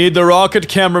 indubitably. We need the rocket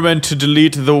cameraman to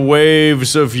delete the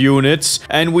waves of units,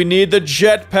 and we need the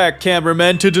jetpack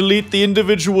cameraman to delete the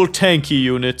individual tanky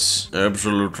units.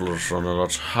 Absolutely, Sonny.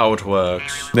 That's how it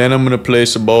works. Then I'm gonna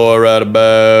place a boy right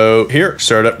about here.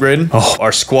 Start upgrading. Oh,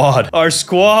 our squad. Our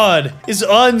squad is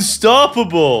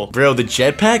unstoppable. Bro, the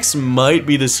jetpacks might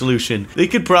be the solution. They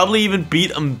could probably even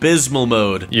beat Abysmal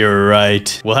mode. You're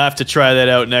right. We'll have to try that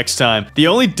out next time. The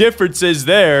only difference is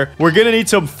we're gonna need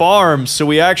some farms so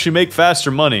we actually make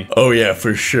faster money. Oh yeah,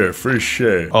 for sure, for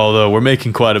sure. Although we're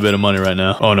making quite a bit of money right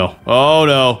now. Oh no. Oh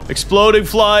no. Exploding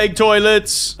flying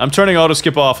toilets. I'm turning auto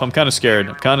skip off. I'm kind of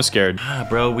scared. Ah,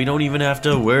 bro, we don't even have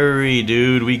to worry,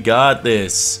 dude. We got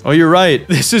this. Oh, you're right.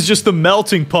 This is just the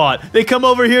melting pot. They come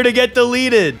over here to get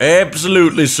deleted.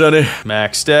 Absolutely, Sonny.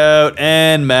 Maxed out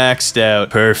and maxed out.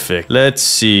 Perfect. Let's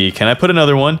see. Can I put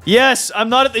another one? Yes, I'm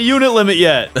not not at the unit limit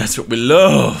yet. That's what we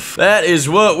love. That is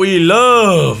what we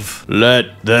love.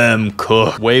 Let them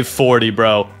cook. Wave 40,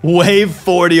 bro. Wave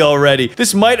 40 already.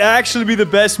 This might actually be the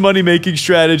best money-making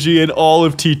strategy in all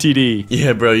of TTD.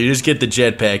 Yeah, bro, you just get the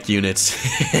jetpack units.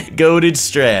 Goated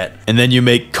strat. And then you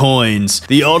make coins.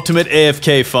 The ultimate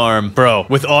AFK farm. Bro,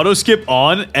 with auto skip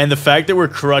on and the fact that we're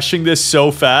crushing this so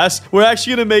fast, we're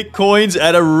actually gonna make coins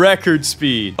at a record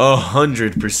speed.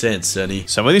 100%, Sonny.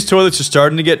 Some of these toilets are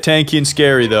starting to get tanky and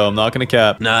scary, though. I'm not gonna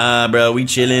cap. Nah, bro, we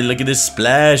chillin'. Look at this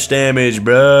splash damage,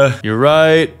 bro. You're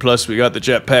right. Plus, we got the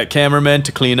jetpack cameraman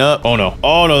to clean up. Oh, no.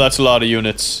 Oh, no, that's a lot of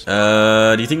units.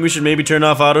 Do you think we should maybe turn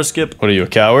off auto skip? What are you, a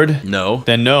coward? No.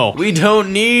 Then no. We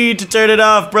don't need to turn it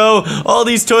off, bro. All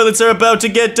these toilets are about to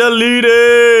get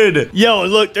deleted. Yo,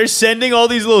 look, they're sending all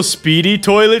these little speedy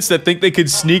toilets that think they could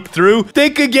sneak through.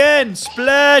 Think again.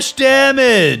 Splash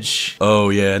damage. Oh,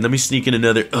 yeah. And let me sneak in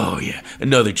another. Oh, yeah.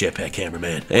 Another jetpack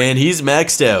cameraman. And he's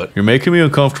maxed out. You're making me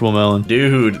uncomfortable, Melon.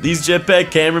 Dude, these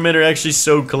jetpack cameramen are actually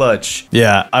so clutch.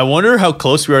 Yeah, I wonder how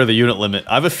close we are to the unit limit.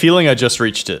 I have a feeling I just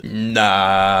reached it.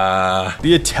 Nah.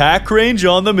 The attack range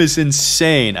on them is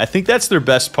insane. I think that's their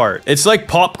best part. It's like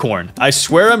popcorn. I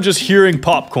swear I'm just hearing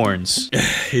popcorns.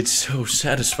 It's so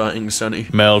satisfying, Sonny.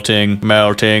 Melting,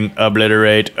 melting,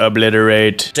 obliterate,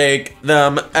 obliterate. Take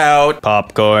them out.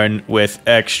 Popcorn with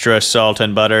extra salt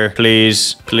and butter.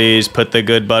 Please, please put the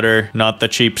good butter, not the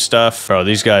cheap stuff. Bro,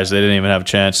 these guys, they didn't even have a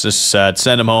chance. This is sad.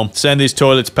 Send them home. Send these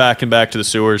toilets packing back to the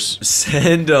sewers.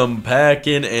 Send them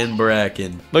packing and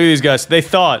bracking. Look at these guys. They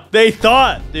thought,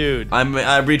 dude.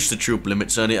 I've reached the troop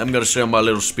limit, Sonny. I'm gonna show my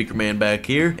little speaker man back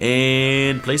here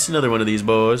and place another one of these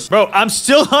boys. Bro, I'm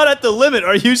still not at the limit.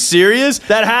 Are you serious?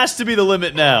 That has to be the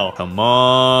limit now. Come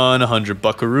on, 100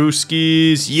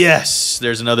 buckarooskies. Yes,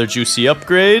 there's another juicy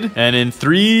upgrade. And in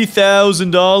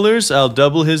 $3,000, I'll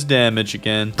double his damage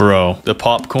again. Bro, the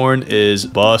popcorn is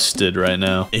busted right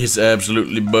now. It's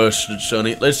absolutely busted,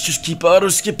 Sonny. Let's just keep auto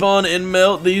skip on and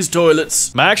melt these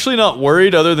toilets. I'm actually not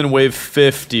worried other than wave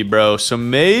 50, bro. So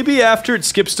maybe after it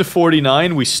skips to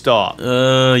 49, we stop.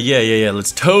 Yeah.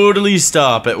 Let's totally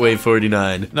stop at wave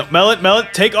 49. No, Melon,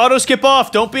 take auto skip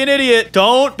off. Don't be an idiot.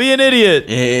 Don't be an idiot.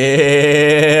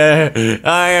 Yeah,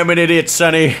 I am an idiot,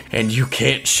 Sonny, and you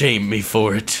can't shame me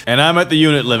for it. And I'm at the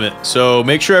unit limit, so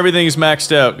make sure everything's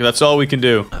maxed out. That's all we can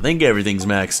do. I think everything's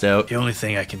maxed out. The only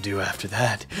thing I can do after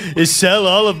that is sell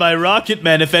all of my rocket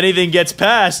men if anything gets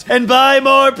past and buy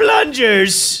more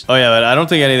plungers. Oh yeah, but I don't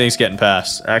think anything's getting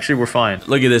past. Actually, we're fine.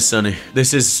 Look at this, Sonny.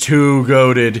 This is too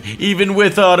goated. Even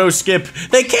with auto skip,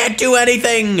 they can't do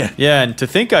anything. Yeah, and to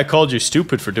think I called you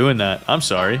stupid for doing that. I'm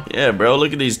sorry. Yeah, bro,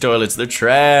 look at these toilets. They're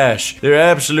trash. They're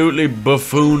absolutely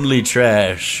buffoonly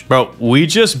trash. Bro, we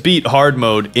just beat hard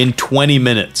mode in 20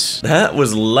 minutes. That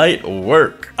was light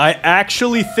work. I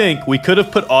actually think we could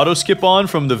have put auto skip on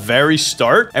from the very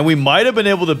start, and we might have been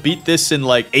able to beat this in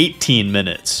like 18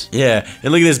 minutes. Yeah,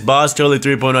 and look at this boss toilet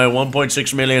 3.0,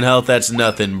 1.6 million health. That's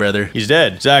nothing, brother. He's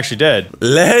dead. He's actually dead.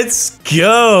 Let's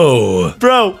go.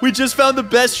 Bro, we just found the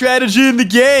best strategy in the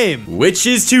game. Which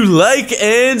is to like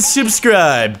and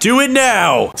subscribe. Do it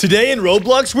now. Today in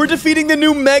Roblox, we're defeating the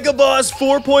new Mega Boss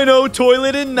 4.0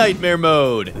 toilet in Nightmare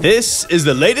mode. This is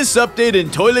the latest update in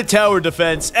toilet tower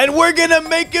defense, and we're gonna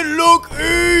make it look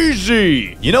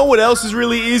easy. You know what else is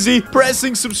really easy?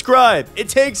 Pressing subscribe. It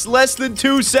takes less than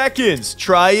 2 seconds.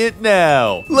 Try it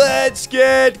now. Let's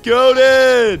get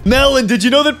goated. Melon, did you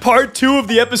know that part 2 of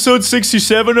the episode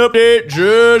 67 update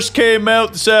just came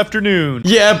out this afternoon?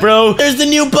 Yeah, bro. There's the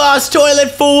new boss toilet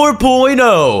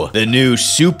 4.0. The new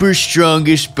super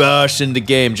strongest boss in the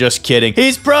game. Just kidding.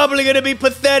 He's probably gonna be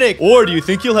pathetic. Or do you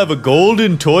think you'll have a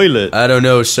golden toilet? I don't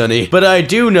know, Sonny. But I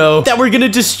do know that we're gonna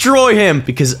destroy him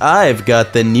because I've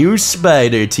got the new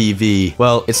spider TV.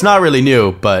 Well, it's not really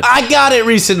new, but I got it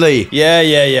recently. Yeah.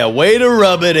 Way to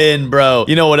rub it in, bro.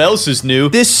 You know what else is new?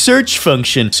 This search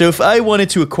function. So if I wanted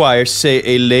to acquire, say,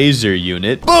 a laser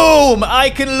unit, boom, I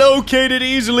can locate it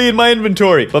easily in my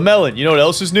inventory. But Melon, you know what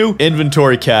else is new?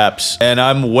 Inventory caps. And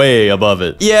I'm way above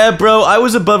it. Yeah, bro, I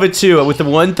was above it too with the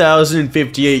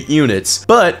 1,058 units.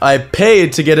 But I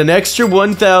paid to get an extra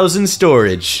 1,000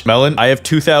 storage. Melon, I have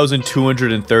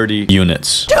 2,230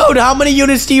 units. Dude, how many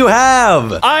units do you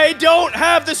have? I don't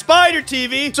have the spider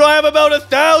TV, so I have about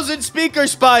 1,000 speaker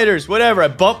spiders. Whatever, I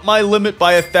bumped my limit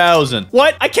by 1,000.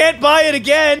 What? I can't buy it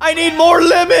again. I need more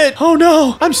limit. Oh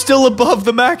no, I'm still above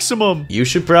the maximum. You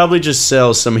should probably just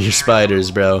sell some of your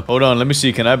spiders, bro. Hold on, let me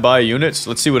see. Can I buy units?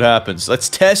 Let's see what happens. Let's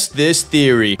test this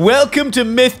theory. Welcome to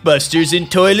Mythbusters in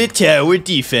Toilet Tower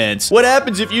Defense. What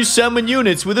happens if you summon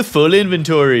units with a full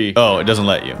inventory? Oh, it doesn't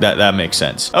let you. That makes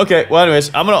sense. Okay, well anyways,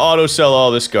 I'm gonna auto sell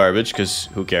all this garbage because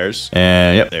who cares? And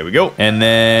And yep, there we go. And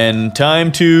then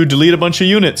time to delete a bunch of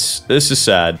units. This is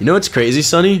sad. You know what's crazy,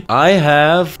 Sonny? I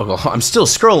have... Oh, I'm still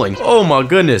scrolling. Oh my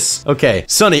goodness. Okay,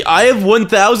 Sonny, I have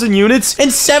 1,000 units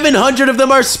and 700 of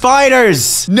them are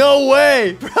spiders. No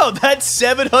way! Bro, that's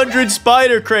 700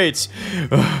 spider crates.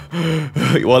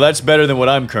 Well, that's better than what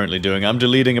I'm currently doing. I'm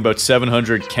deleting about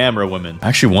 700 camera women. I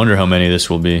actually wonder how many this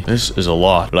will be. This is a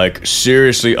lot. Like,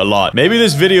 seriously, a lot. Maybe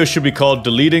this video should be called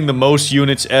Deleting the Most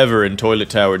Units Ever in Toilet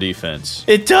Tower Defense.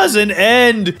 It doesn't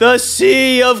end! The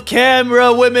sea of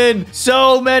camera women!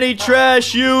 So many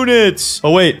trash units!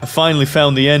 Oh, wait. I finally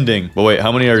found the ending. But wait,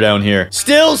 how many are down here?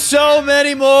 Still so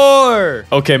many more!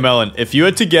 Okay, Melon, if you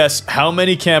had to guess how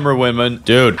many camera women...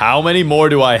 Dude, how many more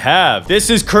do I have? This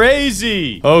is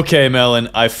crazy! Okay, Melon,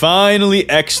 I finally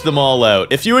X'd them all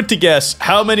out. If you had to guess,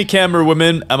 how many camera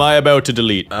women am I about to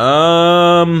delete?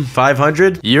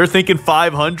 500? You're thinking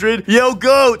 500? Yo,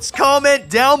 goats, comment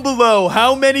down below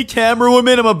how many camera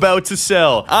women I'm about to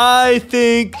sell. I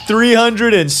think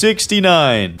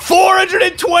 369.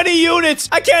 420 units!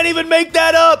 I can't even make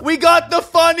that up! We got the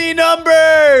funny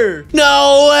number!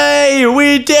 No way!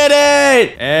 We did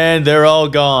it! And they're all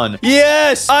gone.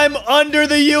 Yes! I'm under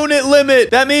the unit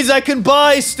limit! That means I can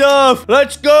buy stuff!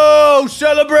 Let's go!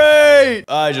 Celebrate!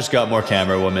 I just got more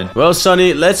camera women. Well,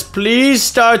 Sonny, let's please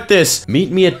start this.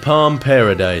 Meet me at Palm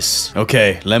Paradise.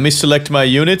 Okay, let me select my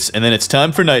units, and then it's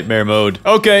time for nightmare mode.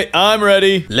 Okay, I'm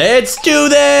ready. Let's do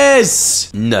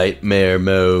this! Nightmare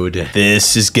mode.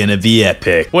 This is gonna be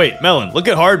epic. Wait, Melon, look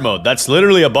at hard mode. That's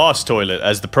literally a boss toilet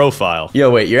as the profile. Yo,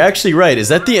 wait, you're actually right. Is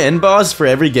that the end boss for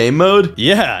every game mode?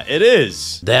 Yeah, it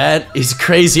is. That is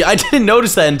crazy. I didn't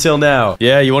notice that until now.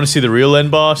 Yeah, you want to see the real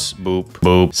end boss? Boop,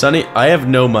 boop. Sonny, I have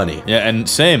no money. Yeah, and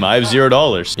same, I have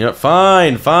 $0. You know,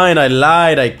 fine, I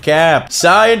lied, I capped.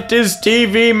 Scientist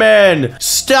TV man,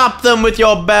 stop them with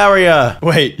your barrier.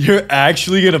 Wait, you're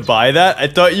actually gonna buy that? I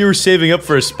thought you were saving up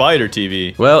for a spider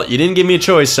TV. Well, you didn't give me a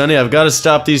choice, Sonny. I've got to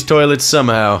stop these toilets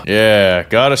somehow. Yeah,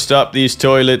 gotta stop these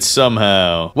toilets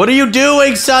somehow. What are you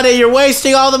doing, Sonny? You're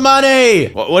wasting all the money.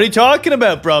 What are you talking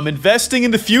about, bro? I'm investing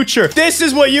in the future. This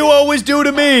is what you always do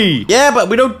to me. Yeah, but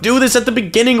we don't do this at the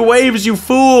beginning waves, you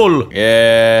fool.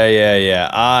 Yeah.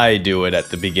 I do it at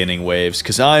the beginning waves,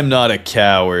 because I'm not a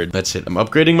coward. That's it. I'm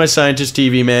upgrading my scientist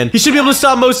TV, man. He should be able to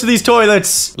stop most of these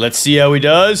toilets. Let's see how he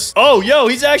does. Oh, yo,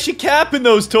 he's actually capping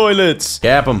those toilets.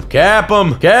 Cap him. Cap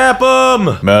him. Cap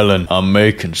him. Melon, I'm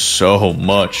making so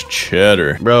much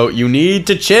cheddar. Bro, you need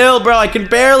to chill, bro. I can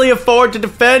barely afford to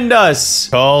defend us.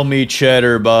 Call me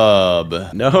Cheddar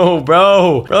Bob. No,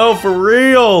 bro. Bro, for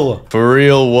real. For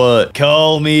real what?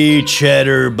 Call me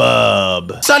Cheddar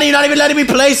Bob. Sonny, you're not even letting me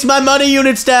place my money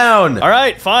units down. All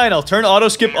right, fine. I'll turn auto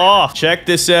skip off. Check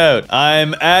this out.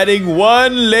 I'm adding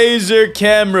one laser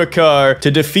camera car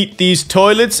to defeat these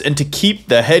toilets and to keep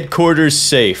the headquarters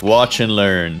safe. Watch and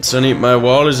learn. Sonny, my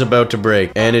wall is about to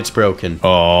break, and it's broken.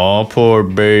 Aw, poor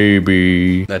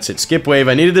baby. That's it. Skip wave.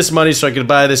 I needed this money so I could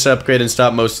buy this upgrade and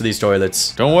stop most of these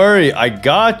toilets. Don't worry. I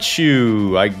got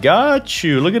you. I got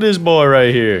you. Look at this boy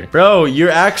right here. Bro, you're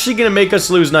actually gonna make us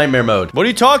lose nightmare mode. What are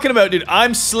you talking about, dude?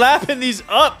 I'm slapping these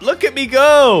up. Look at me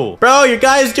go. Bro, your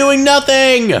guy is doing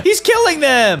nothing. He's killing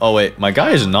them. Oh, wait. My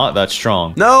guy is not that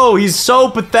strong. No, he's so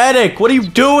pathetic. What are you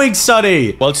doing,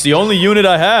 Sonny? Well, it's the only unit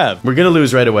I have. We're gonna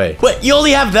lose right away. What? You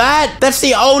only have that? That's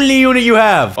the only unit you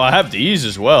have. Well, I have these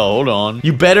as well. Hold on.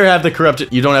 You better have the corrupted...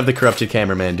 You don't have the corrupted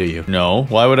cameraman, do you? No.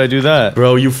 Why would I do that?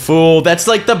 Bro, you fool. That's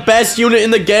like the best unit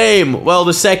in the game. Well,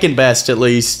 the second best, at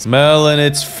least. Melon,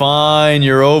 it's fine.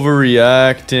 You're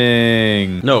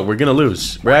overreacting. No, we're gonna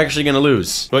lose. We're actually gonna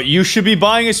lose. But you should be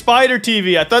buying a spider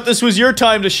TV. I thought this was your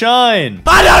time to shine.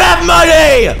 I don't have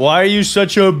money! Why are you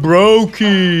such a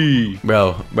brokey?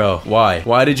 Bro, why?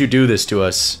 Why did you do this to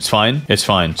us? It's fine. It's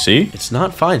fine. See? It's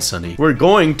not fine, Sonny. We're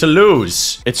going to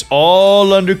lose. It's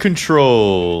all under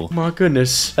control. Oh my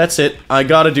goodness. That's it. I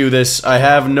gotta do this. I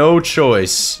have no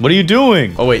choice. What are you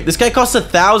doing? Oh wait, this guy costs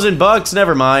 $1,000.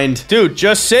 Never mind. Dude,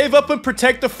 just save up and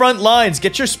protect the front lines.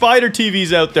 Get your spider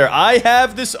TVs out there. I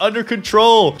have this under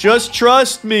control. Just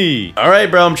trust me. All right,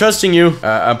 bro. I'm trusting you.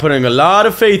 I'm putting a lot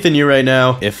of faith in you right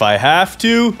now. If I have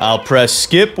to, I'll press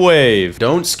skip wave.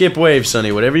 Don't skip wave,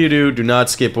 Sonny. Whatever you do, do not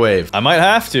skip wave. I might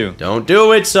have to. Don't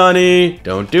do it, Sonny.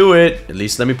 Don't do it. At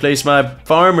least let me place my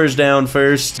farmers down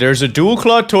first. There's a dual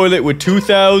claw toilet with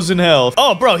 2,000 health.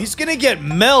 Oh, bro, he's gonna get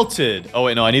melted. Oh,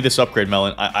 wait, no, I need this upgrade,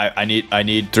 Melon. I need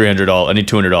 $300. I need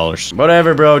 $200.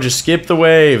 Whatever, bro. Just skip the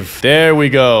wave. There we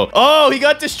go. Oh, he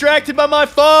got distracted by my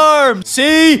farm.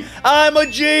 See? I'm a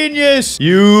genius!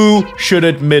 You should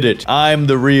admit it. I'm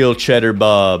the real Cheddar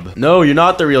Bob. No, you're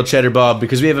not the real Cheddar Bob,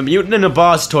 because we have a mutant and a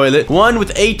boss toilet, one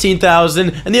with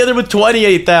 18,000 and the other with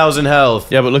 28,000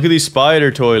 health. Yeah, but look at these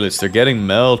spider toilets. They're getting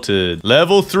melted.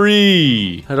 Level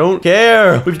 3. I don't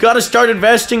care. We've got to start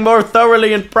investing more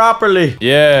thoroughly and properly.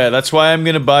 Yeah, that's why I'm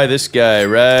gonna buy this guy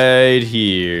right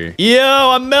here.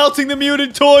 Yo, I'm melting the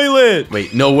mutant toilet.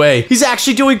 Wait, no way. He's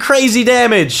actually doing crazy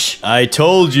damage. I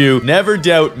told you, never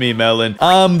doubt me, Melon.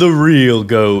 I'm the real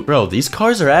GOAT. Bro, these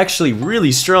cars are actually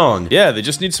really strong. Yeah, they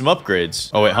just need some upgrades.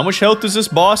 Oh, wait, how much health does this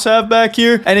boss have back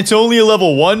here? And it's only a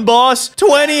level 1 boss?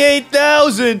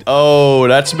 28,000! Oh,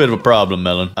 that's a bit of a problem,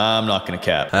 Melon. I'm not gonna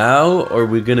cap. How are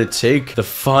we gonna take the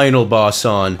final boss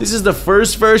on? This is the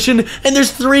first version, and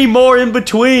there's 3 more in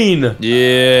between.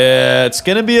 Yeah, it's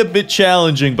gonna be a bit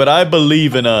challenging, but I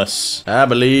believe in us. I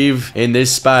believe in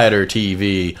this spider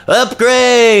TV.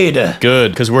 Upgrade!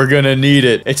 Good, because we're gonna need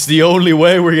it. It's the only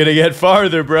way we're gonna get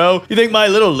farther, bro. You think my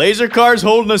little laser car's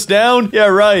holding us down? Yeah,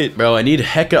 right. Bro, I need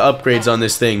hecka upgrades on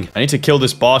this thing. I need to kill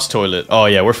this boss toilet. Oh,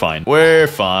 yeah, we're fine. We're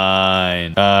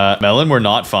fine. Melon, we're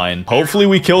not fine. Hopefully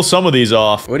we kill some of these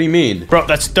off. What do you mean? Bro,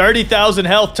 that's 30,000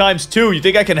 health times 2. You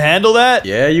think I can handle that?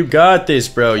 Yeah, you got this,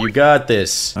 bro. You got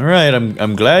this. All right,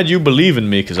 I'm glad you believe in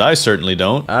me, because I certainly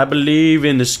don't. I believe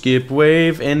in the skip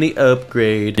wave and the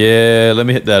upgrade. Yeah, let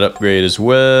me hit that upgrade as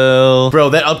well. Bro,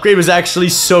 that upgrade was actually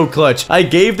so clutch. I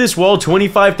gave this wall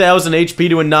 25,000 HP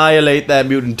to annihilate that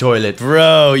mutant toilet.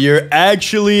 Bro, you're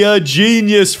actually a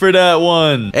genius for that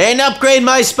one. And upgrade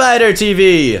my spider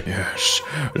TV. Yes,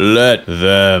 let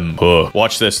them.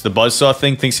 Watch this. The buzzsaw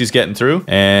thing thinks he's getting through,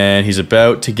 and he's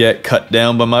about to get cut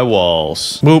down by my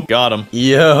walls. Boop, got him.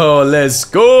 Yo, let's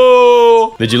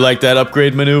go. Did you like that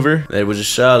upgrade maneuver? That was a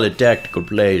solid tactical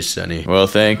play, Sonny. Well,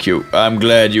 thank you. I'm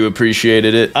glad you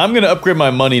appreciated it. I'm gonna upgrade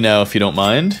my money now, if you don't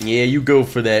mind. Yeah, you go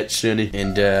for that, Sonny.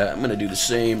 And I'm gonna do the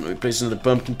same. Let me place another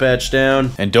pumpkin patch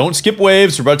down. And don't skip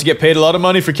waves. We're about to get paid a lot of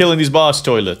money for killing these boss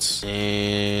toilets.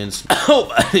 And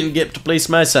oh, I didn't get to place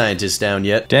my scientist down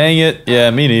yet. Dang it. Yeah,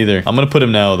 me neither. I'm gonna put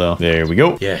him now, though. There we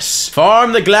go. Yes.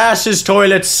 Farm the glasses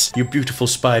toilets, you beautiful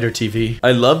spider TV.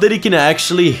 I love that he can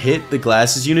actually hit the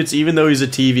glasses units even though he's a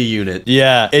TV unit.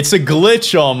 Yeah, it's a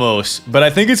glitch almost, but I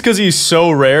think it's because he's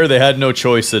so rare they had no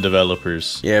choice, the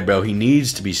developers. Yeah, bro, he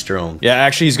needs to be strong. Yeah,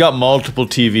 actually, he's got multiple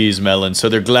TVs, Melon, so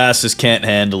their glasses can't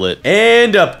handle it.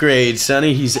 And upgrade,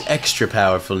 Sonny. He's extra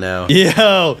powerful now.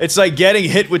 Yo, it's like getting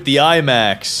hit with the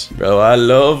IMAX. Bro, I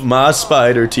love my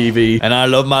spider TV. And I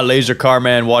love my laser car,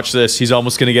 man. Watch this. He's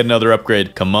almost gonna get another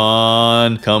upgrade. Come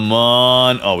on. Come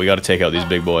on. Oh, we gotta take out these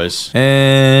big boys.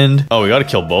 And... oh, we gotta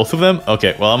kill both of them?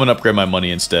 Okay, well, I'm gonna upgrade my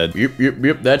money instead.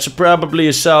 Yep. That's probably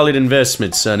a solid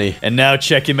investment, Sonny. And now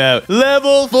check him out.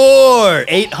 Level 4!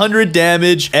 800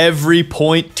 damage every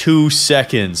 0.2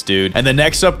 seconds, dude. And the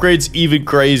next upgrade's even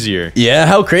crazier. Yeah,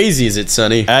 how crazy is it,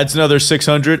 Sonny? Adds another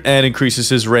 600 and increases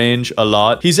his range a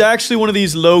lot. He's actually one of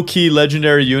these low-key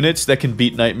legendary units that can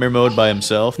beat Nightmare Mode by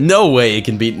himself. No way he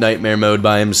can beat Nightmare Mode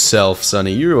by himself,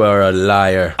 Sonny. You are a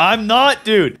liar. I'm not,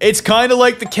 dude. It's kind of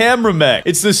like the camera mech.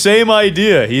 It's the same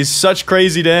idea. He's such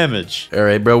crazy damage. All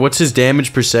right, bro. What's his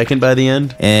damage per second by the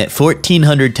end?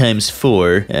 1,400 times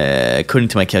 4, according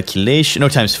to my calculation, no,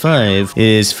 times 5,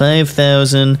 is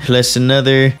 5,000 plus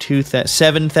another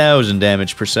 7,000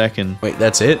 damage per second. Wait,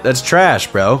 that's it? That's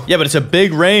trash, bro. Yeah, but it's a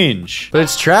big range. But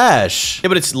it's trash. Yeah,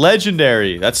 but it's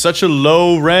legendary. That's such a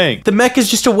low rank. The mech is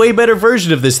just a way better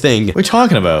version of this thing. What are you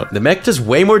talking about? The mech does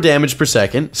way more damage per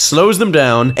second, slows them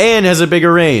down, and has a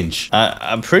bigger range.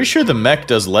 I'm pretty sure the mech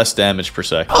does less damage per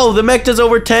second. Oh, the mech does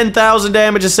over 10,000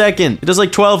 damage a second. It does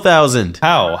like 12,000.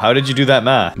 How? How did you do that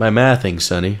math? By mathing,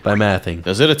 Sonny. By mathing.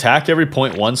 Does it attack every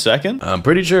 0.1 second? I'm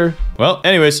pretty sure. Well,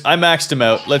 anyways, I maxed him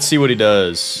out. Let's see what he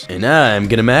does. And I'm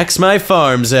gonna max my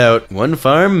farms out. One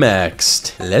farm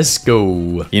maxed. Let's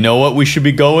go. You know what we should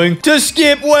be going? To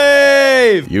skip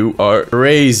wave! You are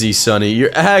crazy, Sonny.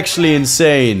 You're actually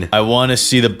insane. I want to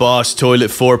see the boss toilet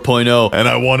 4.0. And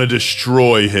I want to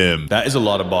destroy him. That is a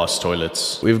lot of boss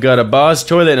toilets. We've got a boss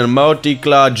toilet and a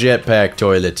multi-claw jetpack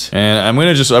toilet. And I'm going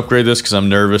to just upgrade this because I'm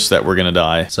nervous that we're going to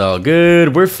die. It's all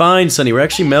good. We're fine, Sonny. We're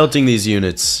actually melting these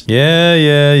units.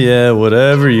 Yeah,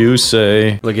 whatever you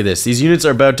say. Look at this. These units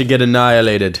are about to get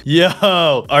annihilated.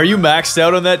 Yo, are you maxed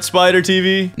out on that spider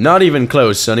TV? Not even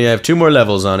close, Sonny. I have 2 more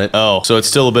levels on it. Oh, so it's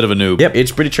still a bit of a noob. Yep,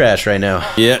 it's pretty trash right now.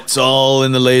 Yeah, it's all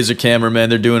in the laser camera, man.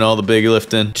 They're doing all the big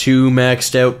lifting. 2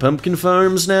 maxed out pumpkin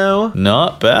farms now.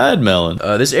 Not bad, Melon.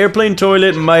 This airplane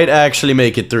toilet might actually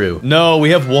make it through. No,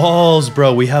 we have walls,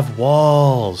 bro. We have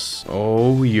walls.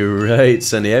 Oh, you're right,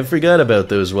 Sonny. I forgot about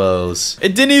those walls.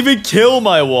 It didn't even kill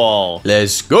my wall.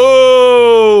 Let's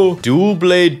go! Dual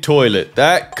blade toilet.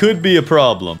 That could be a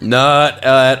problem. Not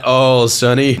at all,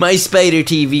 Sonny. My spider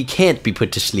TV can't be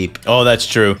put to sleep. Oh, that's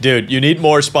true. Dude, you need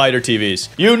more spider TVs.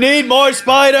 You need more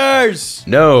spiders!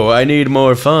 No, I need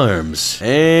more farms.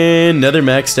 And another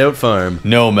maxed out farm.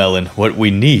 No, Melon. What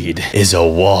we need is a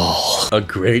wall. A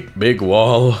great big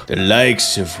wall. The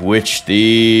likes of which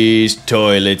these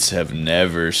toilets have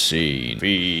never seen.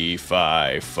 Fee,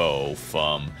 fi, fo,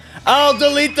 fum. I'll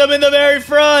delete them in the very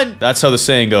front! That's how the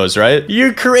saying goes, right?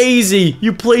 You're crazy!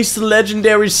 You placed the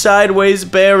legendary sideways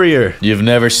barrier. You've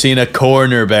never seen a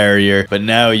corner barrier, but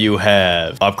now you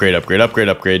have. Upgrade, upgrade, upgrade,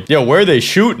 upgrade. Yo, where are they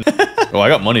shooting? Oh, I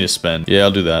got money to spend. Yeah,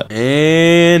 I'll do that.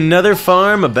 And another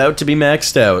farm about to be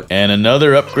maxed out. And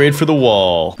another upgrade for the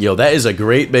wall. Yo, that is a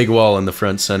great big wall in the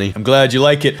front, Sonny. I'm glad you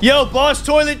like it. Yo, Boss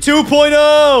Toilet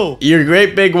 2.0! Your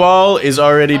great big wall is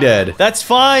already dead. That's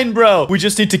fine, bro. We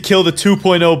just need to kill the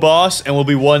 2.0 boss, and we'll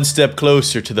be one step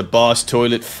closer to the Boss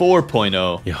Toilet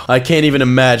 4.0. Yo, I can't even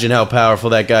imagine how powerful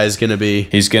that guy is gonna be.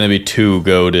 He's gonna be too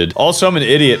goated. Also, I'm an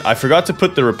idiot. I forgot to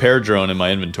put the repair drone in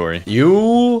my inventory.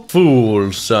 You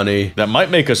fool, Sonny. That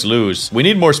might make us lose. We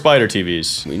need more spider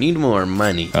TVs. We need more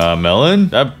money. Melon?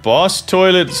 That Boss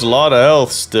Toilet's a lot of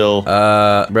health still.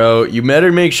 Bro, you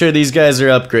better make sure these guys are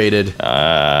upgraded.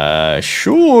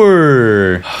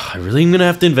 Sure. I really am gonna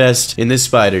have to invest in this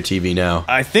spider TV now.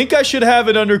 I think I should have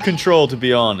it under control, to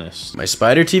be honest. My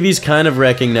spider TV's kind of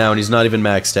wrecking now, and he's not even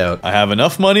maxed out. I have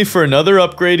enough money for another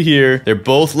upgrade here. They're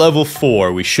both level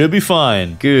 4. We should be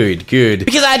fine. Good, good.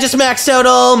 Because I just maxed out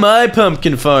all my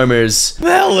pumpkin farmers.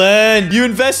 Melon, you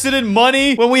invested in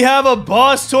money when we have a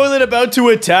Boss Toilet about to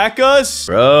attack us?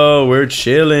 Bro, we're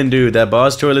chilling, dude. That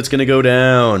boss toilet's gonna go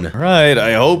down. Right,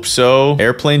 I hope so.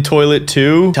 Airplane Toilet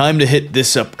 2. Time to hit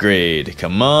this upgrade.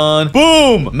 Come on.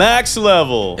 Boom! Max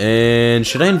level. And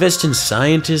should I invest in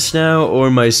scientists now or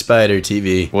my spider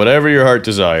TV? Whatever your heart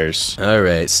desires.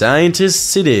 Alright,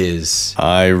 scientists it is.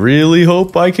 I really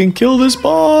hope I can kill this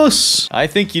boss. I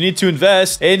think you need to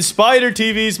invest in spider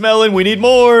TVs, Melon. We need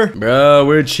more. Bro,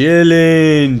 we're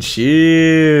chilling.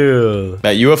 Chill.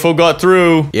 That UFO got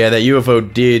through. Yeah, that UFO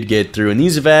did get through. And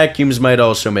these vacuums might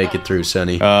also make it through,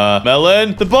 Sonny.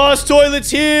 Melon, the boss toilet's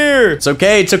here. It's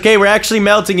okay, it's okay. We're actually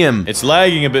melting him. It's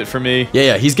lagging a bit for me.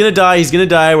 Yeah, he's gonna die. He's gonna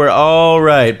die. We're all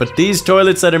right. But these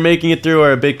toilets that are making it through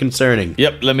are a bit concerning.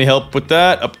 Yep, let me help with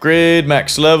that. Upgrade,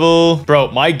 max level.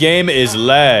 Bro, my game is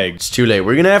lagged. It's too late.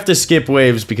 We're gonna have to skip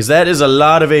waves because that is a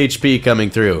lot of HP coming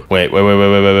through. Wait.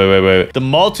 The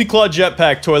multi-claw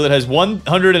jetpack toilet has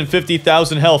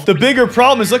 150,000 health. The bigger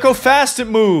problem is look how fast it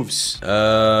moves.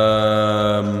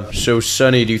 So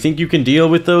Sonny, do you think you can deal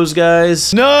with those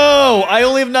guys? No, I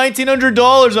only have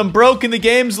 $1,900. I'm broke and the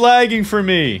game's lagging for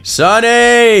me.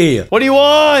 Sonny! What do you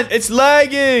want? It's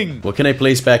lagging. What can I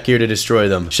place back here to destroy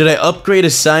them? Should I upgrade a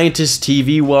scientist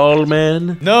TV wall,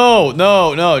 man? No.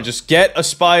 Just get a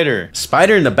spider.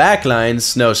 Spider in the back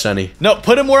lines? No, Sonny. No,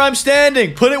 put him where I'm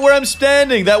standing. Put it where I'm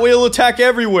standing. That way he'll attack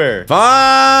everywhere.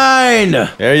 Fine!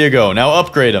 There you go. Now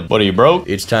upgrade him. What, are you broke?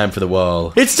 It's time for the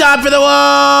wall. It's time for the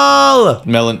wall!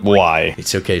 Melon, why?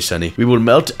 It's okay, Sonny. We will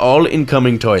melt all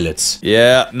incoming toilets.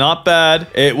 Yeah, not bad.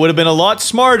 It would have been a lot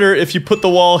smarter if you put the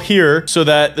wall here so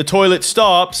that the toilet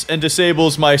stops and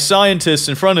disables my scientists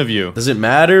in front of you. Does it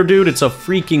matter, dude? It's a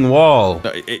freaking wall.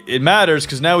 It matters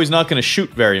because now he's not going to shoot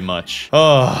very much.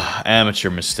 Oh, amateur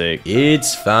mistake.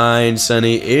 It's fine,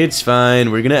 Sonny. It's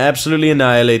fine. We're gonna absolutely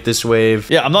annihilate this wave.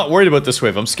 Yeah, I'm not worried about this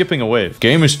wave. I'm skipping a wave.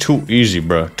 Game is too easy,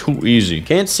 bro. Too easy.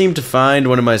 Can't seem to find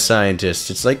one of my scientists.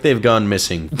 It's like they've gone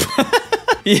missing.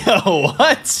 Yo,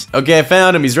 what? Okay, I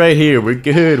found him. He's right here. We're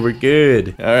good. We're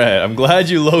good. All right, I'm glad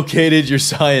you located your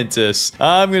scientist.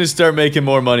 I'm gonna start making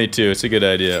more money too. It's a good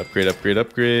idea. Upgrade, upgrade,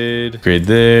 upgrade. Upgrade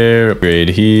there, upgrade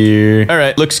here. All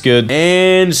right, looks good.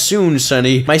 And soon,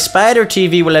 Sonny, my spider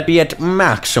TV will be at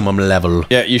maximum level.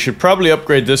 Yeah, you should probably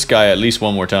upgrade this guy at least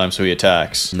one more time so he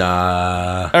attacks.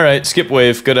 Nah. All right, skip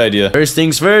wave. Good idea. First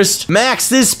things first, max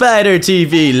this spider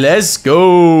TV. Let's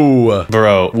go.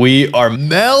 Bro, we are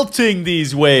melting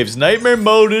these waves. Nightmare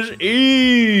mode is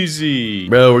easy.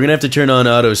 Bro, we're gonna have to turn on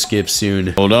auto skip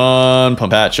soon. Hold on.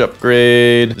 Pump patch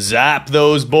upgrade. Zap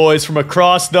those boys from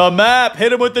across the map. Hit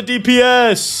them with the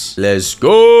DPS. Let's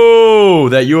go.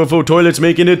 That UFO toilet's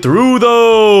making it through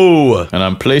though. And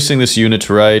I'm placing this unit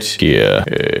right here.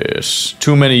 Yes.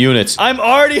 Too many units. I'm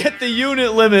already at the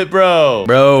unit limit, bro.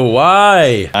 Bro,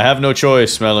 why? I have no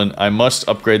choice, Melon. I must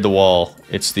upgrade the wall.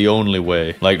 It's the only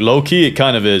way. Like, low-key, it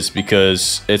kind of is,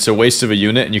 because it's a waste of a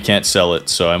unit and you can't sell it,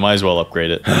 so I might as well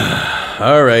upgrade it.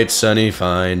 Alright, Sonny,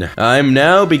 fine. I'm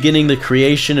now beginning the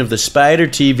creation of the Spider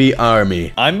TV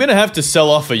army. I'm gonna have to sell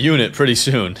off a unit pretty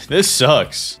soon. This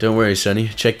sucks. Don't worry, Sonny.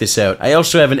 Check this out. I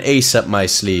also have an ace up my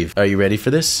sleeve. Are you ready for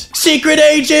this? Secret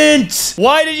Agent!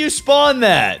 Why did you spawn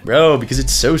that? Bro, because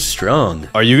it's so strong.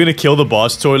 Are you gonna kill the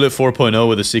boss toilet 4.0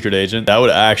 with a secret agent? That would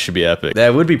actually be epic.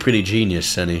 That would be pretty genius,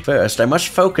 Sonny. First, I must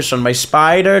focus on my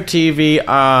Spider TV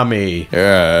army.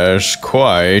 Yes,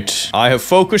 quite. I have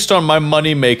focused on my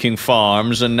money-making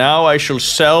farms, and now I shall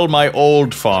sell my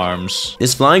old farms.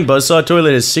 This flying buzzsaw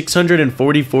toilet has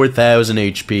 644,000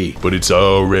 HP. But it's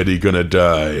already gonna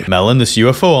die. Melon, this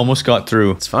UFO almost got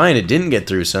through. It's fine, it didn't get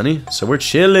through, Sonny. So we're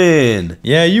chilling.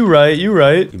 Yeah, you right, you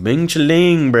right. We bing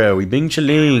chilling, bro. We bing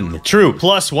chilling. True.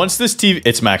 Plus, once this TV...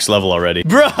 It's max level already.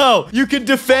 Bro, you can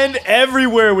defend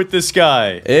everywhere with this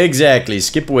guy. Exactly.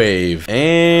 Skip wave.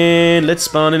 And let's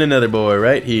spawn in another boy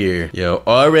right here. Yo,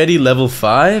 already level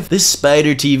 5? This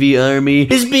Spider TV army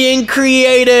is being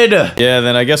created. Yeah,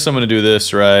 then I guess I'm gonna do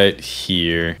this right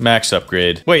here. Max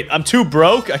upgrade. Wait, I'm too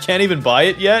broke? I can't even buy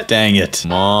it yet? Dang it.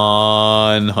 Come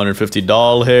on. 150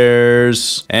 doll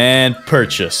hairs. And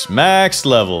purchase. Max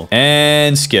level.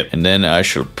 And skip. And then I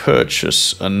shall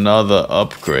purchase another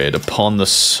upgrade upon the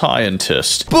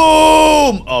scientist.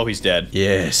 Boom! Oh, he's dead.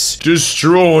 Yes.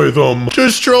 Destroy them.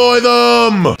 Destroy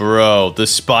them. Bro, the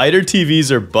Spider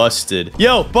TVs are busted.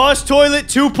 Yo, Boss Toilet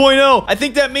 2.0. I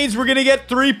think that means we're gonna get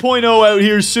 3.0 out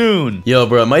here soon. Yo,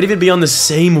 bro, it might even be on the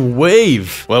same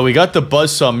wave. Well, we got the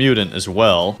Buzzsaw Mutant as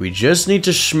well. We just need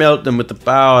to smelt them with the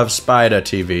power of Spider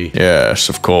TV. Yes,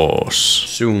 of course.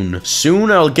 Soon.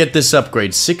 Soon I'll get this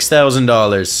upgrade.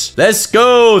 $6,000. Let's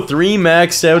go! 3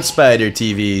 maxed out Spider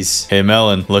TVs. Hey,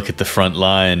 Melon, look at the front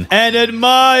line. And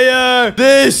admire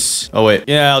this! Oh, wait.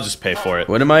 Yeah, I'll just pay for it.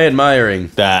 What am I admiring?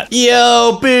 That.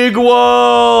 Yo, big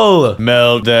wall!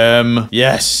 Meld them.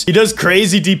 Yes. He does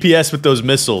crazy DPS with those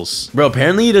missiles. Bro,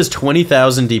 apparently he does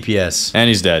 20,000 DPS. And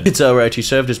he's dead. It's alright, he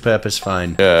served his purpose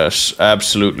fine. Yes,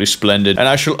 absolutely splendid. And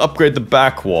I shall upgrade the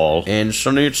back wall. And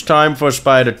Sonny, it's time for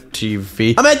Spider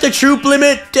TV. I'm at the troop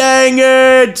limit, dang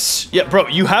it! Yeah, bro,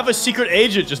 you have a secret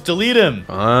agent. Just delete him.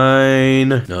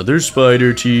 Fine. Another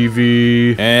Spider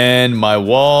TV. And my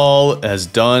wall has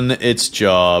done its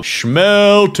job.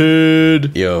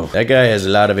 Schmelted. Yo, that guy has a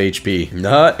lot of HP.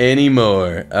 Not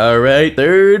anymore. Alright,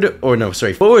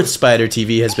 fourth Spider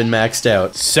TV has been maxed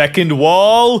out. Second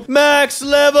wall, max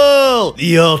level.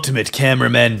 The ultimate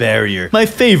cameraman barrier. My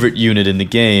favorite unit in the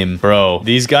game. Bro,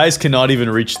 these guys cannot even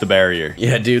reach the barrier.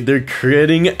 Yeah, dude, they're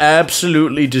critting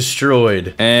absolutely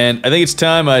destroyed. And I think it's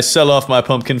time I sell off my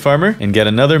pumpkin farmer and get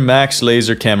another max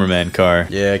laser cameraman car.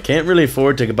 Yeah, I can't really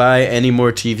afford to buy any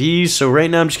more TVs, so right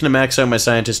now I'm just gonna max out my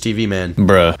scientist TV, man.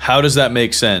 Bruh, how does that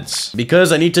make sense?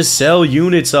 Because I need to sell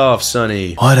units off,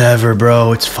 Sonny. Whatever,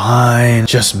 bro, it's fine.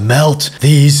 Just melt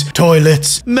these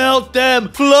toilets. Melt them.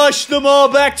 Flush them all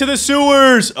back to the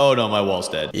sewers. Oh no, my wall's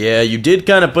dead. Yeah, you did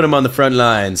kind of put him on the front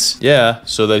lines. Yeah,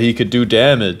 so that he could do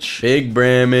damage. Big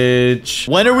bramage.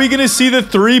 When are we gonna see the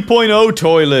 3.0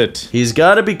 toilet? He's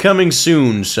gotta be coming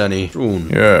soon, Sonny. Soon.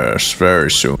 Yes,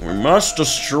 very soon. We must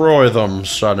destroy them,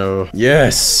 Sonny.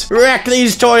 Yes. Wreck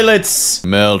these toilets.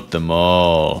 Melt them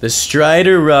all. The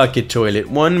Strider rocket toilet,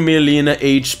 1 million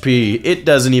HP. It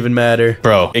doesn't even matter.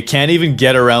 Bro, it can't even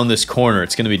get around this corner.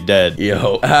 It's gonna be dead.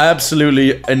 Yo,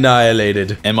 absolutely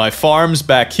annihilated. And my farms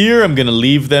back here, I'm gonna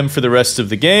leave them for the rest of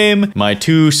the game. My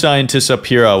 2 scientists up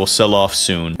here, I will sell off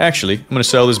soon. Actually, I'm gonna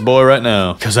sell this boy right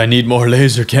now. Because I need more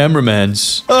laser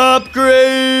cameramans.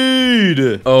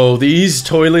 Upgrade! Oh, these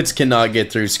toilets cannot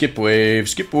get through. Skip wave,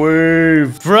 skip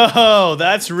wave. Bro,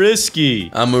 that's risky.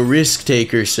 I'm a risk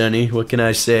taker, Sonny. What can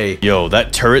I say? Yo,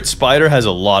 that turret spider has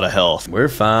a lot of health. We're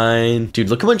fine. Dude,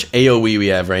 look how much AoE we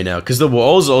have right now. Because the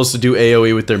walls also do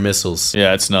AoE with their missiles.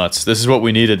 Yeah, it's nuts. This is what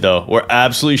we needed, though. We're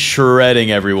absolutely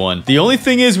shredding everyone. The only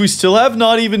thing is we still have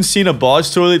not even seen a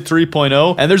boss toilet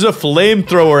 3.0. And there's a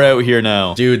flamethrower out here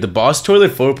now. Dude, the boss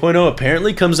toilet 4.0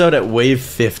 apparently comes out at wave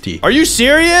 50. Are you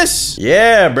serious?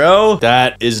 Yeah, bro.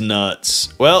 That is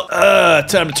nuts. Well,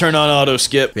 time to turn on auto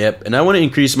skip. Yep, and I want to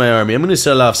increase my army. I'm going to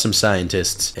sell off some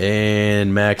scientists.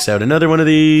 And max out another one of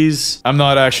these. I'm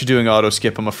not actually doing auto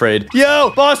skip, I'm afraid.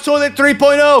 Yo, boss toilet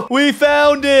 3.0. We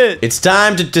found it. It's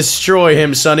time to destroy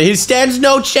him, Sonny. He stands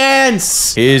no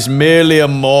chance. He is merely a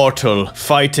mortal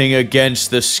fighting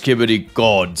against the Skibidi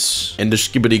gods. And the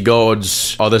Skibidi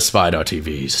gods are the Spider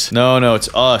TVs. No, it's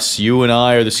us. You and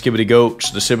I are the Skibidi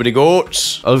goats. The Skibidi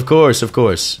goats. Of course. course, of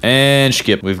course. And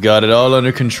skip. We've got it all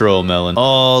under control, Melon.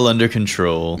 All under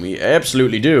control. We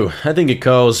absolutely do. I think it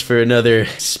calls for another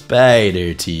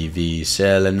Spider TV.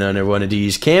 Sell another one of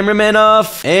these cameramen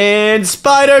off. And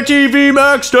Spider TV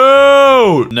maxed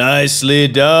out! Nicely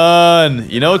done.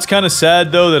 You know, it's kind of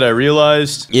sad, though, that I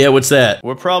realized. Yeah, what's that?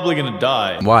 We're probably gonna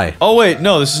die. Why? Oh, wait,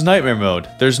 no, this is nightmare mode.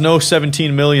 There's no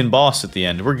 17 million boss at the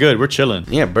end. We're good. We're chilling.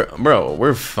 Yeah, bro,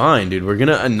 we're fine, dude. We're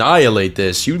gonna annihilate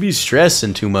this. You'd be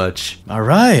stressing too much. All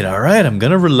right. I'm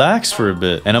gonna relax for a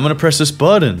bit. And I'm gonna press this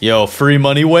button. Yo, free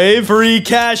money wave. Free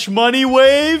cash money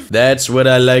wave. That's what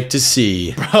I like to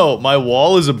see. Bro, my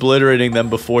wall is obliterating them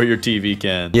before your TV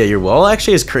can. Yeah, your wall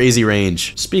actually has crazy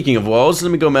range. Speaking of walls,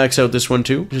 let me go max out this one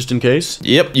too, just in case.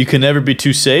 Yep, you can never be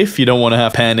too safe. You don't want to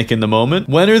have panic in the moment.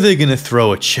 When are they gonna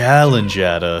throw a challenge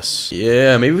at us?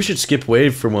 Yeah, maybe we should skip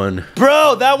wave for one.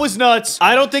 Bro, that was nuts.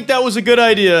 I don't think that was a good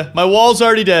idea. My wall's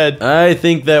already dead. I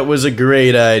think that was a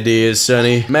great idea,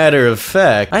 Sonny. Matter of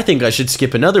fact, I think I should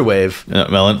skip another wave.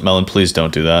 Melon, please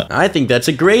don't do that. I think that's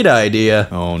a great idea.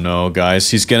 Oh no, guys,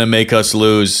 he's gonna make us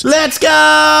lose. Let's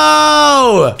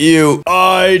go! You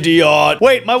idiot.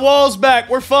 Wait, my wall's back.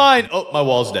 We're fine. Oh, my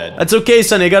wall's dead. That's okay,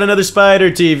 Sonny. I got another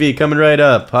Spider TV coming right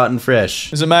up, hot and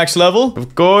fresh. Is it max level?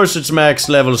 Of course it's max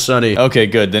level, Sonny. Okay,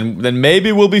 good. Then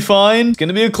maybe we'll be fine. It's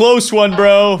gonna be a close one,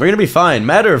 bro. We're gonna be fine.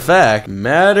 Matter of fact,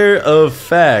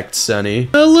 Sonny.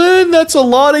 Melon, that's a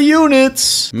lot of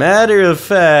units. Matter of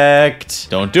fact.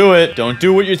 Don't do it. Don't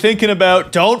do what you're thinking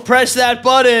about. Don't press that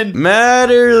button.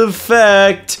 Matter of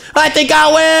fact, I think I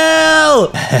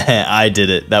will! I did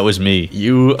it. That was me.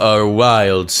 You are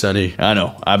wild, Sonny. I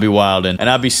know. I'll be wildin'. And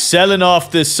I'll be selling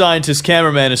off this scientist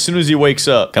cameraman as soon as he wakes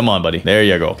up. Come on, buddy. There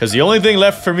you go. Because the only thing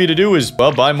left for me to do is,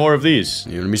 well, buy more of these.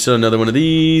 Let me sell another one of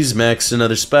these, max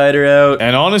another spider out.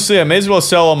 And honestly, I may as well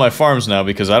sell all my farms now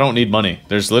because I don't need money.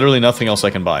 There's literally nothing else I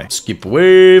can buy. Skip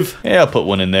wave. Yeah, I'll put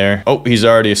one in there. Oh, he's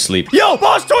already asleep. Yo,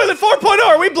 Boss Toilet 4.0,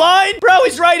 are we blind? Bro,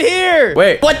 he's right here.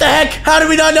 Wait, what the heck? How did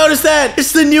we not notice that?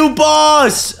 It's the new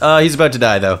boss. He's about to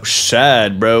die, though.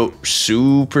 Sad, bro.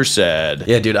 Super sad.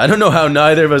 Yeah, dude, I don't know how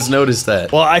neither of us noticed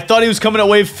that. Well, I thought he was coming at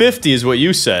wave 50 is what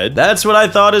you said. That's what I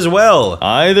thought as well.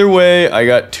 Either way, I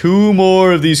got 2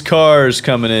 more of these cars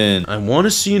coming in. I want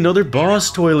to see another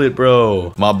boss toilet,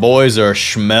 bro. My boys are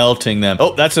schmelting them.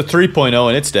 Oh, that's a 3.0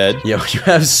 and it's dead. Yo, you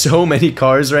have so many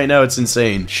cars right now, it's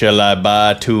insane. Shall I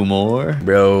buy 2 more?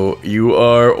 Bro, you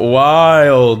are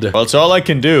wild. Well, it's all I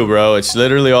can do, bro. It's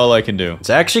literally all I can do. It's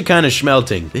actually kind of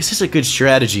schmelting. This is a good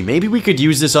strategy. Maybe we could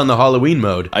use this on the Halloween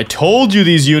mode. I told you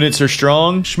these units are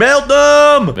strong. Smelt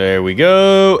them! There we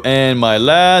go. And my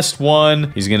last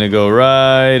one, he's gonna go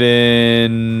right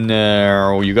in.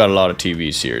 Oh, you got a lot of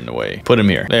TVs here in the way. Put him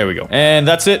here. There we go. And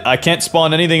that's it. I can't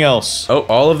spawn anything else. Oh,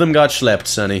 all of them got schlepped,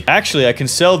 Sonny. Actually, I can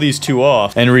sell these 2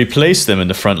 off and replace them in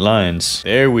the front lines.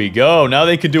 There we go. Now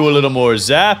they could do a little more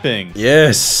zapping.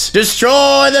 Yes.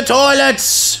 Destroy the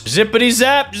toilets! Zippity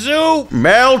zap zoo!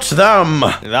 Melt them!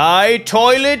 Thy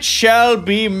toilet shall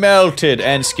be melted.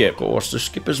 And skip. Of course, the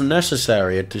skip is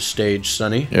necessary at this stage,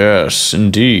 Sonny. Yes,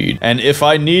 indeed. And if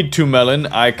I need to, Melon,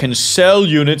 I can sell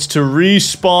units to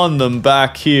respawn them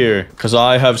back here. Because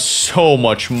I have so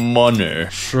much money.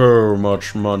 So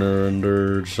much money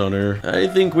indeed, Sonny. I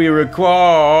think we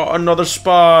require another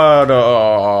spider.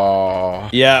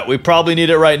 Yeah, we probably need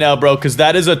it right now, bro, because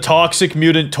that is a toxic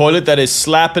mutant toilet that is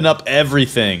slapping up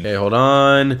everything. Okay, hold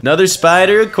on. Another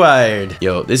spider acquired.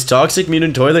 Yo, this toxic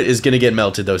mutant toilet is gonna get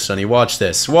melted though, Sonny. Watch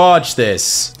this. Watch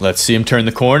this. Let's see him turn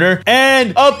the corner.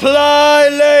 And apply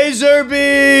laser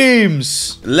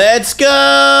beams! Let's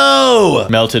go!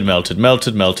 Melted, melted,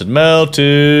 melted, melted,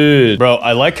 melted. Bro,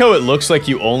 I like how it looks like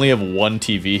you only have 1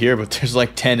 TV here, but there's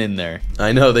like 10 in there.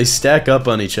 I know, they stack up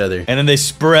on each other. And then they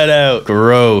spread out.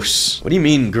 Gross. What do you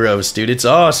mean gross, dude? It's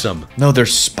awesome. No, they're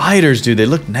spiders, dude. They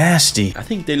look nasty. I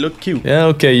think they look cute. Yeah,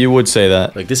 okay, you would say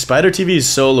that. Like, this spider TV is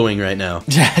soloing right now.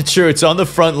 Yeah, true. It's on the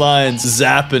front lines,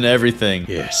 zapping everything.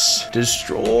 Yes.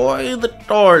 Destroy the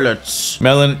toilets.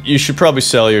 Melon, you should probably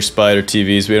sell your spider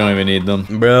TVs. We don't even need them.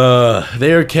 Bruh,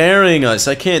 they are carrying us.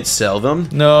 I can't sell them.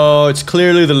 No, it's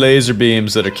clearly the laser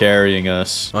beams that are carrying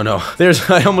us. Oh no,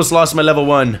 I almost lost my level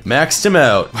 1. Maxed him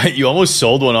out. Wait, you almost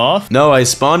sold one off? No, I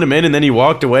spawned him in and then he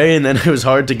walked away and then it was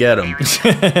hard to get him.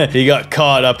 He got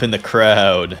caught up in the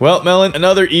crowd. Well, Melon,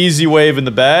 another easy wave in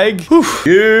the bag. Whew.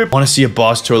 Yep. Want to see a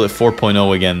boss toilet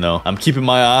 4.0 again, though. I'm keeping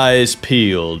my eyes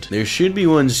peeled. There should be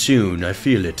one soon. I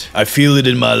feel it. I feel it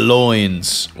in my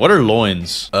loins. What are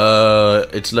loins?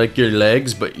 It's like your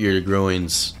legs, but your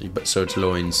groins. So it's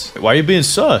loins. Why are you being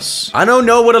sus? I don't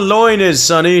know what a loin is,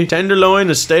 Sonny. Tenderloin,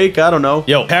 a steak, I don't know.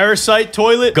 Yo, parasite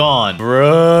toilet gone.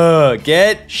 Bruh,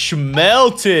 get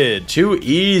schmelted. Too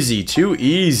easy, too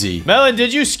easy. Melon,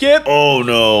 did you skip? Oh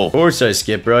no. Of course I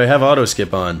skip, bro. I have auto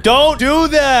skip on. Don't do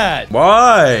that.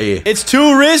 Why? It's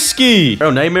too risky.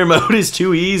 Bro, nightmare mode is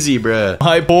too easy, bruh.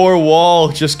 My poor wall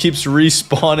just keeps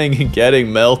respawning and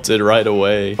getting melted right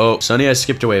away. Oh, Sonny, I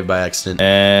skipped a wave by accident.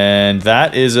 And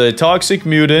that is a toxic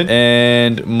mutant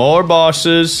and more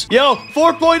bosses. Yo,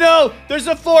 4.0. There's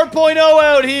a 4.0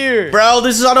 out here. Bro,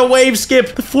 this is on a wave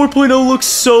skip. The 4.0 looks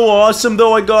so awesome,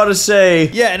 though, I gotta say.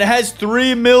 Yeah, and it has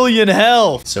 3 million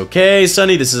health. It's okay,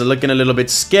 Sonny. This is looking a little bit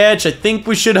sketch. I think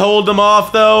we should hold them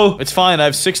off, though. It's fine. I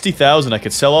have 60,000. I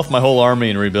could sell off my whole army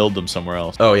and rebuild them somewhere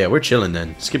else. Oh, yeah, we're chilling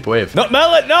then. Skip wave. No,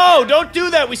 Melon, no, don't do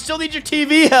that. We still need your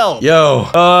TV help. Yo,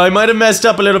 I might have messed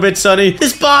up a little bit, Sonny.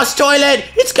 This boss toilet,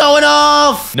 it's going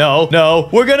off. No,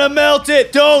 we're gonna melt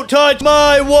it. Don't touch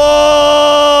my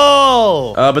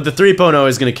wall. But the 3.0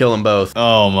 is gonna kill them both.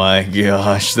 Oh my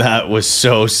gosh, that was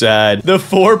so sad. The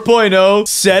 4.0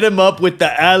 set him up with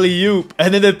the alley-oop,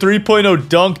 and then the 3.0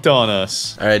 dunked on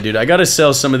us. All right, dude, I gotta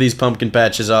sell some of these pumpkin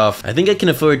patches off. I think I can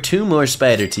afford 2 more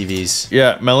spider TVs.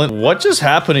 Yeah, Melon, what just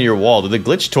happened to your wall? Did the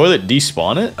glitch toilet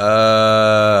despawn it?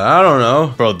 I don't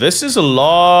know. Bro, this is a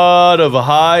lot of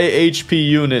high HP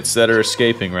units that are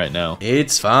escaping right now.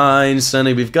 It's fine,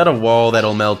 Sonny. We've got a wall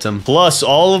that'll melt them. Plus,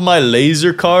 all of my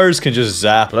laser cars can just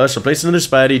zap. Plus, I'll place another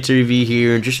Spidey TV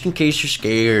here, just in case you're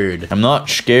scared. I'm not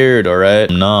scared, alright?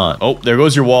 I'm not. Oh, there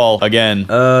goes your wall again.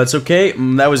 It's okay.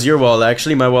 That was your wall,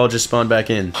 actually. My wall just spawned back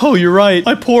in. Oh, you're right.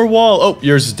 My poor wall. Oh,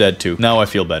 yours is dead too. Now I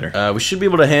feel better. We should be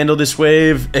able to handle this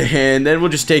wave, and then we'll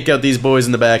just take out these boys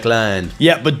in the back line.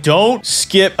 Yeah, but don't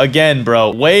skip again,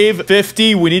 bro. Wave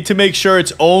 50, we need to make sure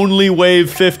it's only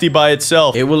wave 50 by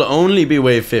itself. It will only be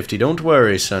wave 50. Don't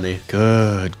worry, Sonny.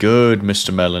 Good,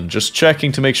 Mr. Melon. Just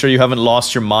checking to make sure you haven't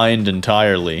lost your mind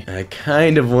entirely. I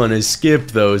kind of want to skip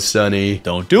though, Sonny.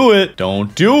 Don't do it.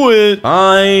 Don't do it.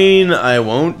 Fine. I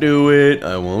won't do it.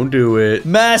 I won't do it.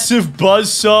 Massive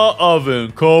buzzsaw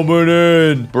oven coming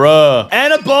in. Bruh.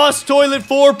 And a boss toilet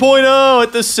 4.0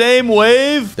 at the same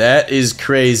wave? That is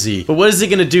crazy. But what is it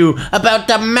gonna do about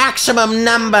the maximum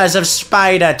numbers of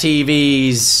spider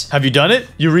TVs? Have you done it?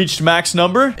 You reached max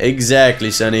number?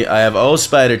 Exactly, Sonny. I have all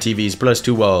spider TVs plus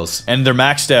 2 walls. And they're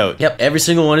maxed out. Yep, every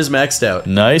single one is maxed out.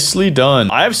 Nicely done.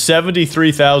 I have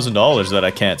 $73,000 that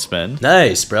I can't spend.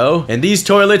 Nice, bro. And these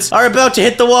toilets are about to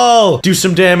hit the wall. Do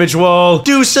some damage, wall.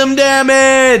 Do some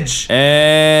damage.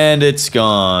 And it's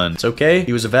gone. It's okay.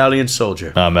 He was a valiant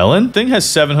soldier. Melon? Thing has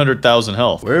 700,000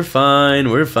 health. We're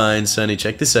fine, Sonny.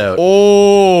 Check this out.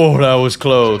 Oh, that was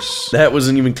close. That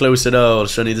wasn't even close at all,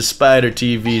 Sonny. The spider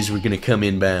TVs were gonna come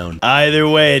inbound. Either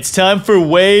way, it's time for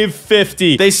wave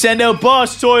 50. They send out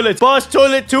boss toilets. Boss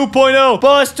toilet 2.0.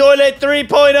 Boss toilet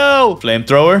 3.0.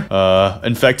 Flamethrower.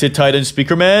 Infected Titan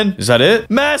Speaker Man. Is that it?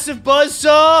 Massive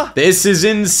buzzsaw. This is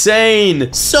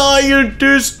insane.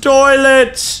 Scientist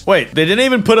toilet. Wait, they didn't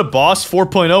even put a boss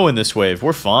 4.0 in this wave.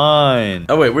 We're fine.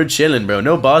 Oh, wait, we're chilling, bro.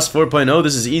 No boss 4.0.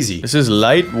 This is easy. This is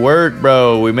light work,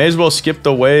 bro. We may as well skip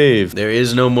the wave. There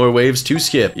is no more waves to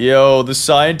skip. Yo, the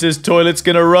scientist toilet's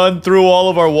gonna run through all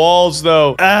of our walls,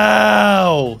 though.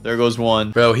 Ow! There goes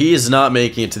one. Bro, he is not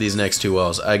making it to these next 2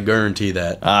 walls. I guarantee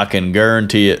that. I can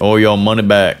guarantee it. Oh, yo, money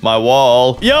back. My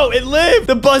wall. Yo, it lived!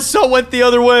 The buzzsaw went the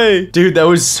other way. Dude, that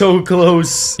was so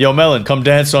close. Yo, Melon, come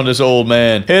dance on this old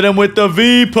man. Hit him with the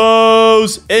V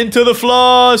pose. Into the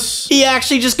floss. He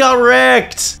actually just got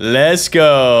wrecked. Let's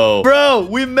go. Bro,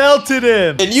 we melted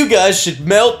him. And you guys should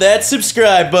melt that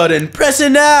subscribe button. Press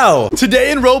it now.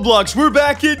 Today in Roblox, we're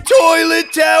back in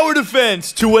Toilet Tower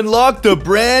Defense to unlock the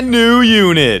brand new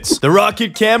units. The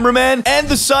Rocket Cameraman and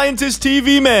the Scientist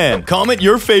TV Man. Comment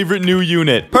your favorite new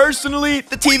unit. Personally,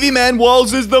 the TV Man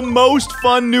Walls is the most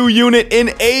fun new unit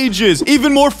in ages.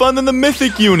 Even more fun than the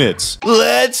Mythic units.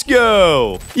 Let's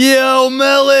go. Yo,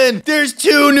 Melon, there's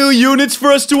 2 new units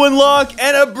for us to unlock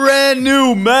and a brand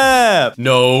new map.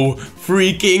 No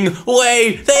freaking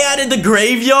way. They added the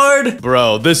graveyard?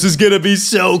 Bro, this is gonna be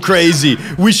so crazy.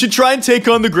 We should try and take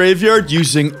on the graveyard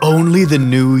using only the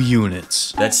new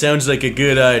units. That sounds like a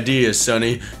good idea,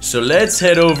 Sonny. So let's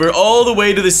head over all the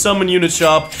way to the summon unit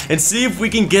shop and see if we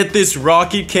can get this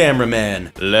Rocket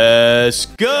Cameraman. Let's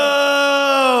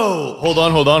go! go! Hold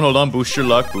on. Boost your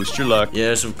luck.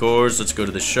 Yes, of course. Let's go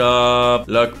to the shop.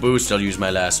 Luck boost. I'll use my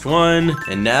last one.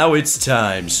 And now it's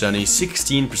time, Sonny.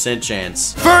 16%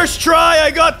 chance. First try,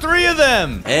 I got 3 of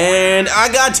them. And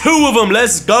I got 2 of them.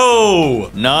 Let's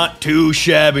go. Not too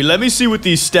shabby. Let me see what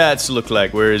these stats look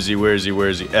like. Where is he?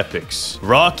 Epics.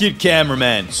 Rocket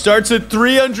Cameraman starts at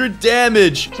 300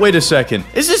 damage. Wait a second.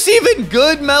 Is this even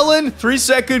good, Melon?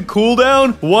 3-second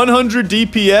cooldown, 100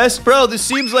 DPS. Bro, this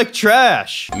seems like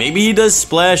trash. Maybe he does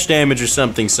splash damage or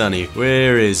something, Sonny.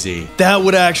 Where is he? That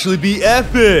would actually be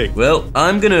epic. Well,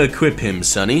 I'm gonna equip him,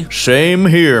 Sonny. Same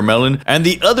here, Melon. And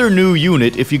the other new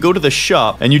unit, if you go to the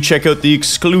shop and you check out the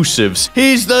exclusives,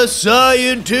 he's the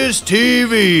Scientist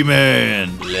TV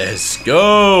Man. Let's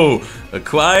go.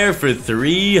 Acquire for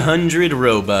 300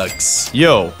 Robux.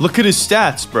 Yo, look at his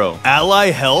stats, bro. Ally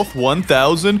health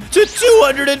 1,000 to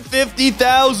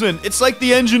 250,000. It's like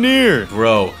the engineer.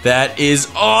 Bro, that is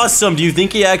awesome. Do you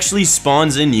think he actually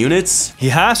spawns in units? He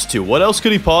has to. What else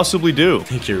could he possibly do? I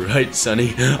think you're right,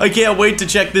 Sonny. I can't wait to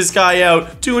check this guy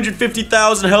out.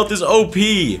 250,000 health is OP.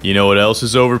 You know what else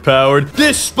is overpowered?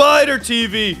 This spider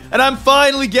TV. And I'm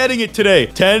finally getting it today.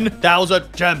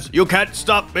 10,000 gems. You can't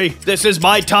stop me. This is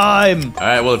my time.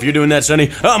 Alright, well, if you're doing that, Sonny,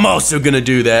 I'm also gonna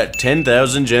do that.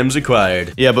 10,000 gems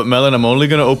acquired. Yeah, but Melon, I'm only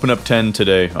gonna open up 10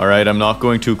 today, alright? I'm not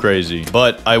going too crazy.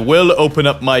 But I will open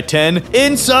up my 10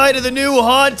 inside of the new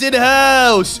haunted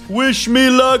house. Wish me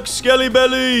luck, Skelly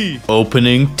Belly.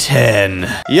 Opening 10.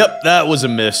 Yep, that was a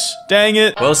miss. Dang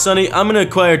it. Well, Sonny, I'm gonna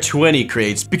acquire 20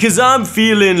 crates because I'm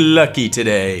feeling lucky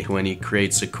today. 20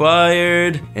 crates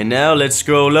acquired. And now let's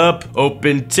scroll up.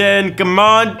 Open 10. Come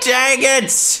on, dang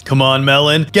it! Come on,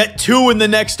 Melon. Get 2 in the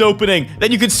next opening.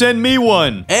 Then you can send me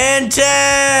one. And 10!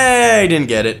 I didn't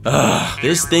get it. Ugh,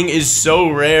 this thing is so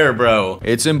rare, bro.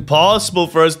 It's impossible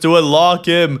for us to unlock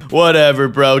him. Whatever,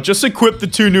 bro. Just equip the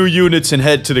 2 new units and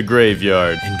head to the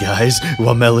graveyard. And guys,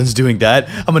 while Melon's doing that,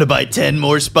 I'm gonna buy 10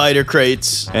 more spider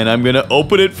crates. And I'm gonna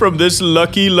open it from this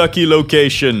lucky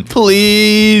location.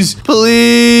 Please.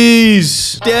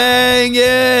 Dang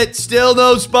it. Still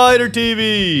no spider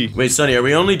TV. Wait, Sonny, are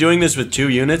we only doing this with 2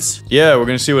 units? Yeah, we're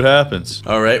gonna see what happens.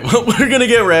 Alright, well, we're gonna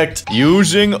get wrecked.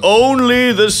 Using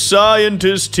only the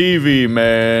Scientist TV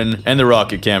Man and the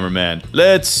Rocket Cameraman.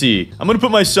 Let's see. I'm gonna put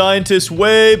my scientist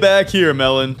way back here,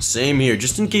 Melon. Same here,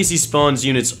 just in case he spawns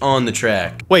units on the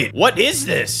track. Wait, what is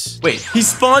this? Wait, he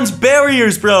spawns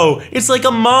barriers, bro! It's like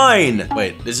a mine!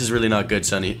 Wait, this is really not good,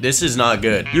 Sonny. This is not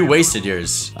good. You wasted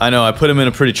yours. I know, I put him in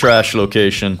a pretty trash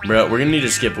location. Bro, we're gonna need to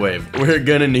skip wave. We're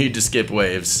gonna need to skip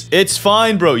waves. It's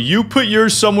fine, bro. You put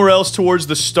yours somewhere else towards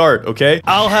the start, okay?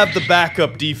 I'll have the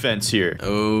backup defense here.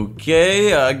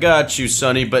 Okay, I got you,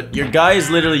 Sonny, but your guy is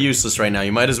literally useless right now.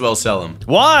 You might as well sell him.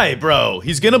 Why, bro?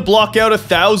 He's gonna block out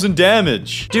 1,000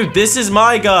 damage. Dude, this is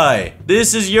my guy.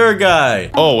 This is your guy.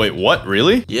 Oh, wait, what?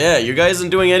 Really? Yeah, your guy isn't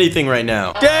doing anything right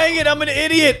now. Dang it, I'm an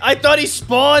idiot. I thought he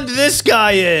spawned this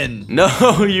guy in.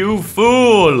 No, you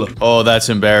fool. Oh, that's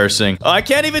embarrassing. Oh, I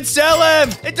can't even sell him.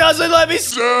 It doesn't let me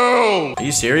sell. Are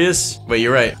you serious? Wait,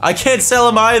 you're right. I can't sell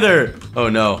him either. Oh,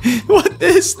 no. What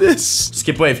is this?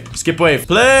 Skip wave. Skip wave.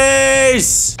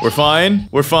 Place! We're fine.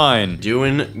 We're fine.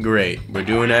 Doing great. We're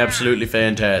doing absolutely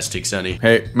fantastic, Sonny.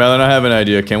 Hey, Melon, I have an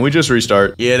idea. Can we just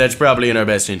restart? Yeah, that's probably in our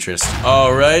best interest.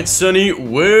 All right, Sonny,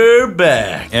 we're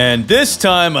back. And this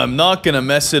time, I'm not gonna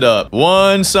mess it up.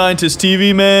 One Scientist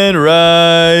TV Man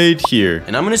right here.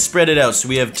 And I'm gonna spread it out so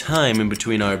we have time in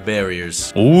between our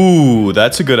barriers. Ooh,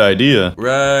 that's a good idea.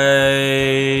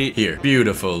 Right here.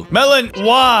 Beautiful. Melon,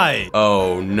 why?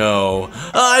 Oh, no.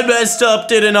 I messed up,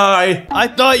 didn't I? I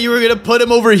thought you were gonna put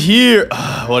him over here.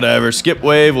 Whatever, skip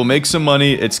wave, we'll make some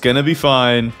money. It's gonna be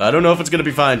fine. I don't know if it's gonna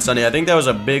be fine, Sonny. I think that was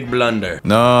a big blunder.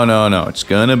 No. It's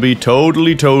gonna be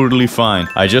totally fine.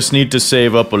 I just need to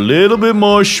save up a little bit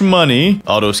more shmoney.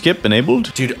 Auto skip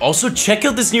enabled. Dude, also check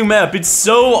out this new map. It's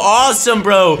so awesome,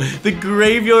 bro. The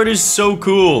graveyard is so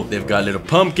cool. They've got little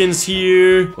pumpkins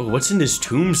here. Oh, what's in this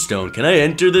tombstone? Can I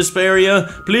enter this area?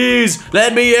 Please,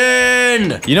 let me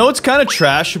in. You know what's kind of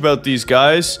trash about these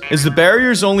guys? Is the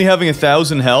barrier's only having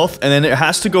 1,000 health, and then it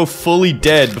has to go fully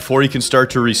dead before he can start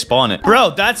to respawn it.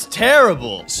 Bro, that's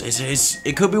terrible.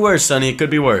 It could be worse, Sonny. It could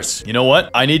be worse. You know what?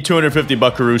 I need 250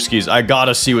 buckarooskies. I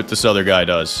gotta see what this other guy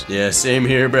does. Yeah, same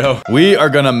here, bro. We are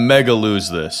gonna mega lose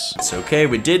this. It's okay.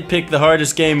 We did pick the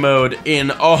hardest game mode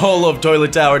in all of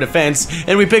Toilet Tower Defense,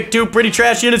 and we picked 2 pretty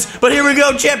trash units, but here we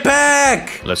go,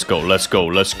 jetpack! Let's go.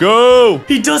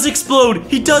 He does explode.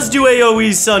 He does do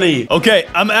AoE, Sonny. Okay,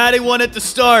 I'm adding one at the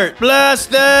start.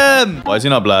 Blast them! Why is he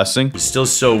not blasting? He's still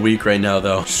is so weak right now,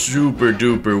 though. Super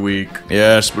duper weak.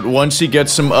 Yes, but once he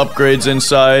gets some upgrades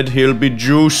inside, he'll be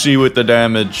juicy with the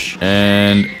damage.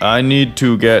 And I need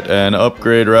to get an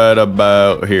upgrade right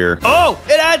about here. Oh,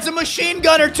 it adds a machine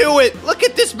gunner to it. Look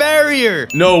at this barrier.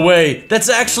 No way. That's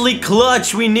actually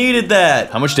clutch. We needed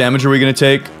that. How much damage are we gonna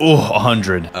take? Oh,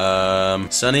 100.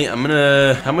 Sonny,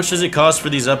 how much does it cost for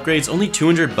these upgrades? Only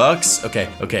 200 bucks? Okay.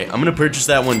 I'm gonna purchase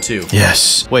that one too.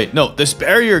 Yes. Wait, no, this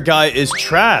barrier guy is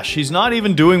trash. He's not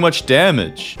even doing much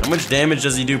damage. How much damage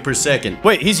does he do per second?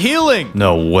 Wait, he's healing.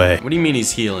 No way. What do you mean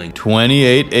he's healing?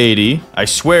 2880. I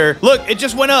swear. Look, it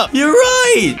just went up. You're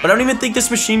right. But I don't even think this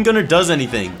machine gunner does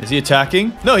anything. Is he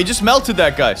attacking? No, he just melted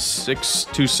that guy.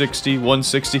 260,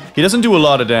 160. He doesn't do a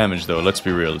lot of damage though. Let's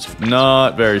be real. It's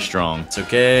not very strong. It's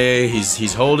okay.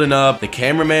 He's holding up. The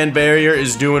cameraman barrier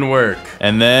is doing work.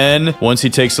 And then once he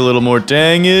takes a little more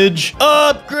damage,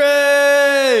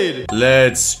 upgrade.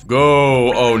 Let's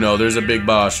go. Oh no, there's a big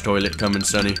Bosch toilet coming,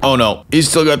 Sonny. Oh no, he's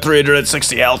still got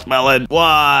 360 health, Melon.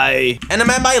 Why? And I'm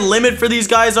at my limit for these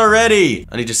guys already.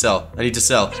 I need to sell.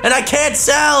 And I can't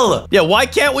sell. Yeah, why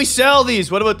can't we sell these?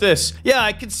 What about this? Yeah,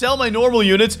 I can sell my normal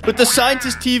units, but the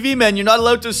scientist TV man, you're not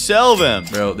allowed to sell them.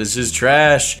 Bro, this is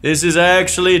trash. This is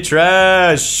actually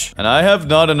trash. And I have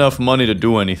not enough money to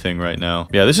do anything right now.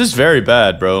 Yeah, this is very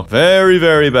bad, bro. Very,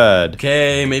 very bad.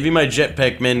 Okay, maybe my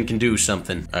jetpack men can do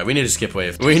something. All right, we need to skip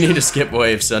wave. We need to skip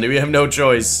wave, Sonny. We have no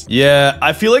choice. Yeah,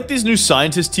 I feel like these new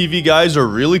scientist TV guys are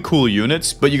really cool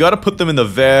units, but you gotta put them in the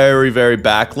very, very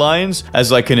back lines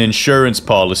as like an insurance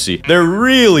policy. They're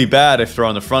really bad if they're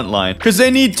on the front line, because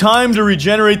they need time to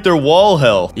regenerate their wall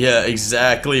health. Yeah,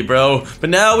 exactly, bro. But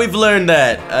now we've learned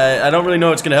that. I don't really know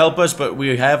what's gonna help us, but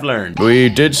we have learned. We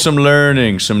did some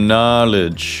learning, some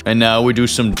knowledge, and now we do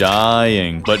some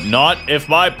dying. But not if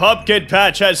my pumpkin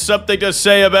patch has something to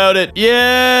say about it.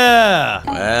 Yeah!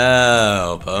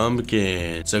 Wow,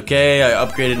 pumpkin. It's okay, I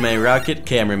upgraded my rocket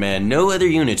cameraman. No other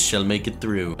units shall make it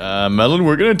through. Melon,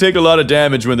 we're gonna take a lot of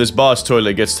damage when this boss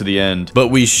toilet gets to the end. But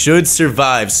we should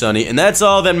survive, Sonny, and that's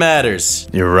all that matters.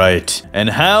 You're right. And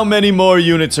how many more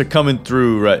units are coming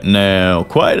through right now?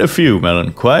 Quite a few,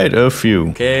 Melon. Quite a few.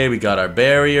 Okay, we got our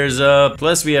barriers up.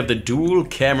 Plus, we have the dual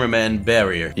cameraman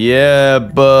barrier. Yeah,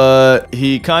 but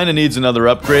he kind of needs another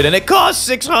upgrade, and it costs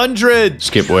 600.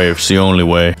 Skip wave. It's the only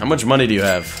way. How much money do you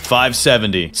have?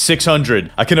 570.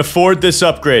 600. I can afford this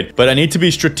upgrade, but I need to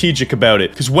be strategic about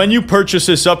it. Because when you purchase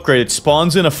this upgrade, it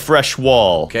spawns in a fresh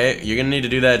wall. Okay, you're gonna need to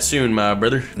do that soon, my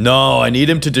brother. No, I need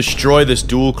him to destroy this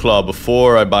dual claw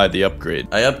before I buy the upgrade.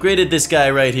 I upgraded this guy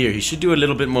right here. He should do a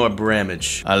little bit more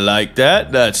damage. I like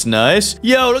that. That's nice.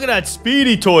 Yo, look at that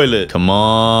speedy toilet. Come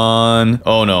on.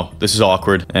 Oh no, this is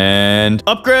awkward. And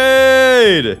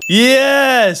upgrade.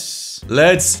 Yes.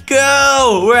 Let's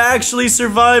go! We're actually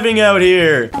surviving out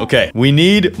here. Okay, we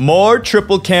need more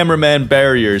triple cameraman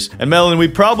barriers. And Melon, we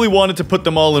probably wanted to put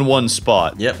them all in one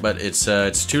spot. Yep, but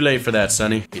it's too late for that,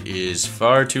 Sonny. It is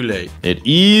far too late. It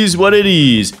is what it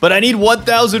is. But I need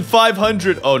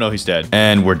 1,500. Oh no, he's dead.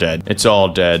 And we're dead. It's all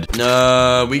dead.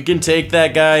 We can take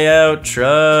that guy out.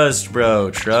 Trust,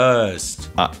 bro. Trust.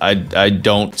 I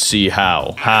don't see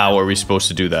how. How are we supposed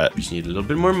to do that? We just need a little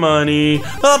bit more money.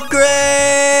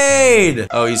 Upgrade!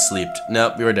 Oh, he sleeped.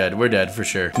 Nope, we're dead. We're dead for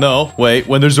sure. No, wait.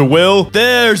 When there's a will,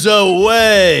 there's a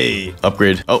way.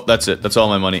 Upgrade. Oh, that's it. That's all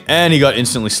my money. And he got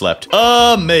instantly slept.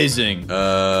 Amazing.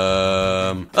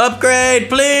 Upgrade,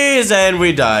 please. And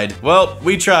we died. Well,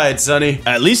 we tried, Sonny.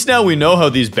 At least now we know how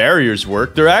these barriers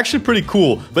work. They're actually pretty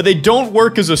cool, but they don't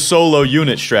work as a solo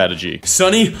unit strategy.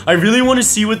 Sonny, I really want to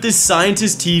see what this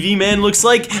scientist TV man looks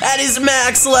like at his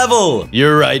max level.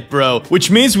 You're right, bro. Which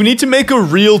means we need to make a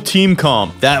real team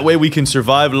comp. That way we can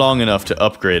survive long enough to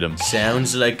upgrade him.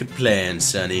 Sounds like a plan,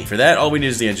 Sonny. For that, all we need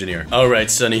is the engineer. All right,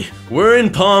 Sonny. We're in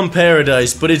Palm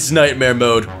Paradise, but it's nightmare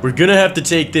mode. We're gonna have to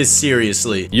take this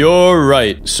seriously. You're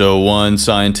right. So one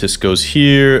scientist goes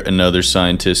here, another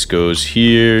scientist goes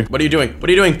here. What are you doing? What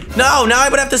are you doing? No, now I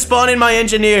would have to spawn in my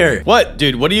engineer. What,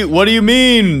 dude? What do you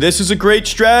mean? This is a great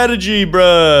strategy,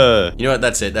 bruh. You know what?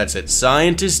 That's it. That's it.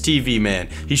 Scientist TV man.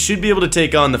 He should be able to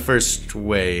take on the first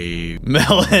wave.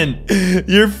 Melon,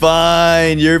 you're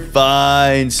fine. You're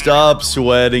fine. Stop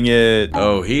sweating it.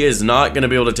 Oh, he is not gonna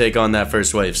be able to take on that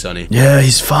first wave, Sonny. Yeah,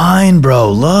 he's fine,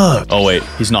 bro. Look. Oh, wait.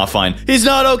 He's not fine. He's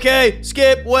not okay.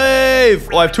 Skip wave.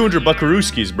 Oh, I have 200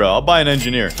 buckarooskies, bro. I'll buy an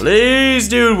engineer. Please,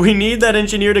 dude. We need that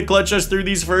engineer to clutch us through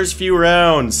these first few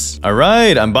rounds. All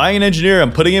right. I'm buying an engineer.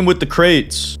 I'm putting him with the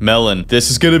crates. Melon,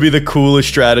 this is gonna be the coolest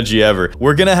strategy ever.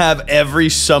 We're gonna have every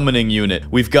summoning unit.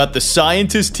 We've got the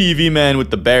scientist TV man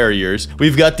with the barriers.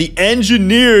 We've got the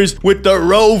engineer engineers with the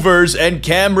rovers and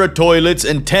camera toilets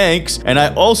and tanks. And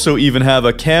I also even have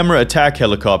a camera attack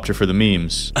helicopter for the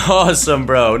memes. Awesome,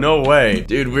 bro. No way.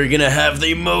 Dude, we're gonna have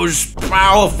the most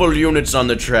powerful units on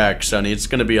the track, Sonny. It's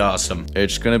gonna be awesome.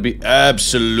 It's gonna be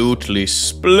absolutely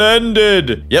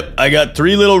splendid. Yep, I got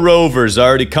 3 little rovers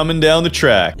already coming down the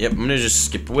track. Yep, I'm gonna just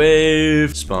skip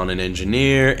wave, spawn an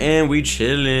engineer, and we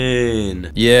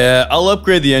chillin'. Yeah, I'll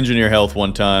upgrade the engineer health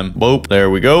one time. Boop, there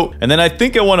we go. And then I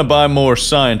think I want to buy more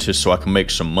scientists so I can make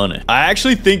some money. I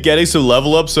actually think getting some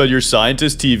level ups on your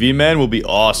scientist TV man will be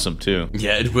awesome too.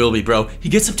 Yeah, it will be, bro. He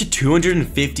gets up to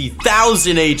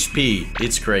 250,000 HP.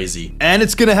 It's crazy. And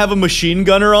it's gonna have a machine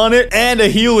gunner on it and a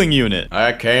healing unit.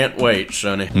 I can't wait,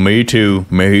 Sonny. Me too,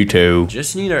 me too.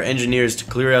 Just need our engineers to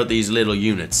clear out these little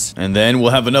units. And then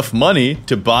we'll have enough money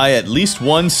to buy at least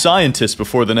 1 scientist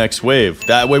before the next wave.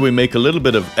 That way we make a little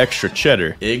bit of extra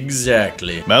cheddar.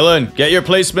 Exactly. Melon, get your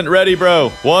placement ready,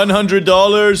 bro.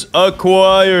 $100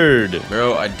 acquired.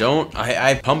 Bro,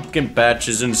 I pumpkin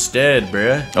patches instead,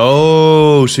 bruh.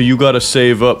 Oh, so you gotta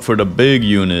save up for the big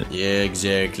unit. Yeah,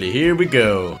 exactly. Here we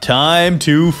go. Time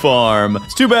to farm.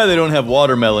 It's too bad they don't have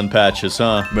watermelon patches,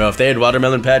 huh? Bro, if they had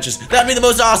watermelon patches, that'd be the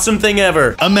most awesome thing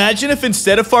ever. Imagine if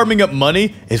instead of farming up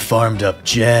money, it farmed up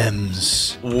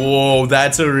gems. Whoa,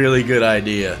 that's a really good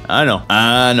idea. I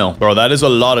know. Bro, that is a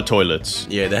lot of toilets.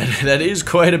 Yeah, that is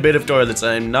quite a bit of toilets.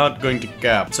 I'm not going to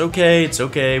cap. It's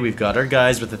okay. We've got our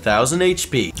guys with 1,000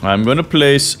 HP. I'm gonna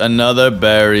place another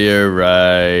barrier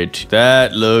right.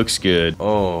 That looks good.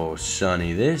 Oh,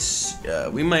 Sonny, this...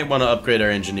 we might want to upgrade our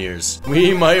engineers.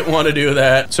 We might want to do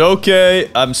that. It's okay.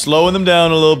 I'm slowing them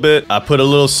down a little bit. I put a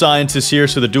little scientist here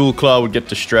so the dual claw would get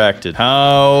distracted.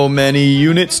 How many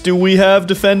units do we have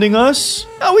defending us?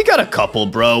 Oh, we got a couple,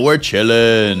 bro. We're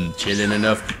chilling. Chilling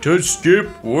enough to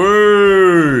skip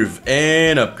wave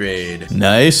and upgrade.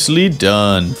 Nicely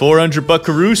done. 400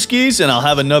 buckarooskies, and I'll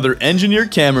have another engineer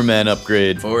cameraman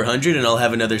upgrade. 400, and I'll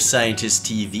have another scientist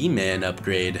TV man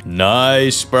upgrade.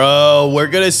 Nice, bro. We're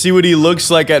gonna see what he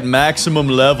looks like at maximum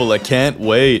level. I can't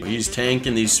wait. He's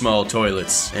tanking these small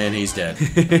toilets, and he's dead.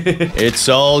 It's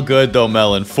all good, though,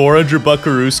 Melon. 400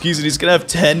 buckarooskies, and he's gonna have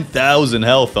 10,000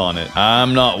 health on it.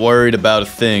 I'm not worried about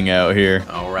a thing out here.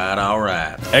 All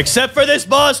right. Except for this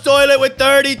boss toilet with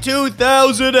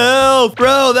 32,000 health.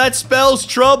 Bro, that spells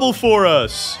trouble for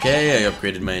us. Okay, I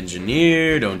upgraded my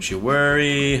engineer. Don't you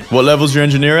worry. What level's your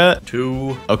engineer at?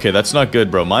 2. Okay, that's not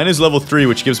good, bro. Mine is level 3,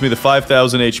 which gives me the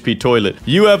 5,000 HP toilet.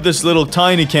 You have this little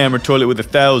tiny camera toilet with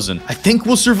 1,000. I think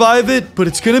we'll survive it, but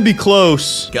it's gonna be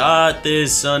close. Got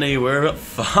this, Sonny. We're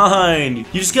fine.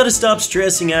 You just gotta stop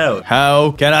stressing out.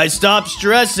 How can I stop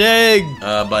stressing?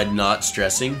 By not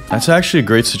stressing. That's actually a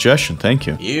great suggestion. Thank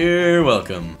you. You're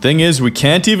welcome. Thing is, we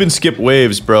can't even skip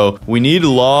waves, bro. We need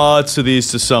lots of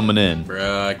these to summon in.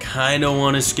 Bruh, I kinda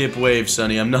wanna skip waves,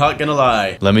 Sonny. I'm not gonna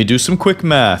lie. Let me do some quick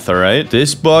math, alright?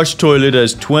 This boss toilet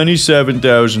has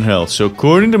 27,000 health, so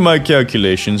according to my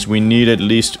calculations, we need at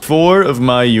least 4 of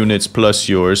my units plus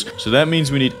yours. So that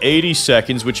means we need 80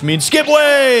 seconds, which means skip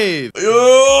wave!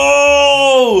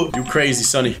 Yo! You crazy,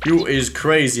 Sonny. You is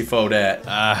crazy for that.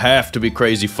 I have to be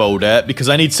crazy for that, because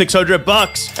I need 600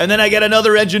 bucks, and then I get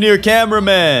another engineer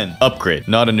cameraman. Upgrade.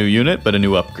 Not a new unit, but a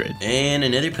new upgrade. And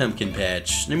another pumpkin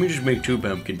patch. Let me just make 2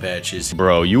 pumpkin patches.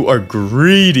 Bro, you are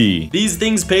greedy. These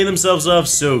things pay themselves off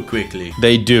so quickly.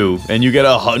 They do, and you get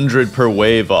 100 per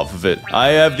wave off of it. I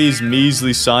have these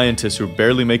measly scientists who are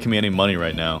barely making me any money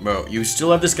right now. Bro, you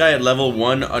still have this guy at level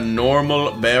 1, a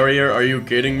normal barrier? Are you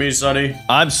kidding me, Sonny?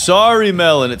 I'm sorry,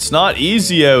 Melon. It's not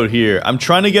easy out here. I'm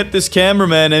trying to get this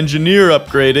cameraman engineer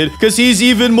upgraded because he's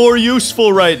even more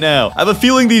useful right now. I have a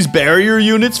feeling these barrier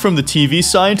units from the TV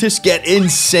scientists get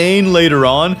insane later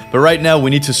on, but right now we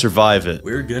need to survive it.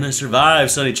 We're gonna survive,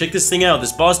 Sonny. Check this thing out.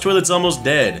 This boss toilet's almost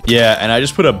dead. Yeah, and I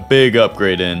just put a big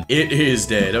upgrade in. It is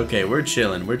dead. Okay, we're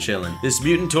chilling. This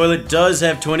mutant toilet does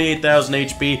have 28,000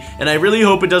 HP, and I really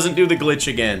hope it doesn't do the glitch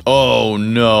again. Oh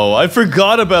no, I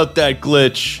forgot about that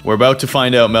glitch. We're about to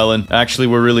find out, Melon. Actually,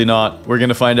 we're really not. We're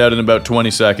gonna find out in about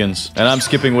 20 seconds. And I'm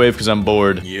skipping wave because I'm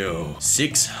bored. Yo,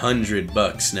 600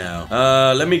 bucks now.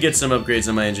 Let me get some upgrades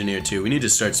on my engineer too. We need to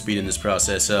start speeding this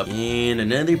process up. And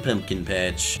another pumpkin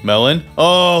patch. Melon?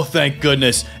 Oh, thank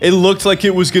goodness. It looked like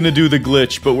it was gonna do the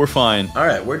glitch, but we're fine.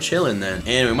 Alright, we're chilling then.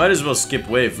 And we might as well skip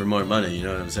wave for more money, you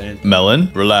know what I'm saying?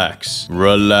 Melon, relax.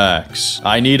 Relax.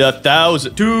 I need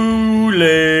 1,000. Too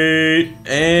late.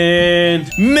 And...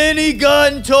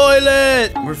 minigun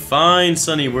toilet! we're fine,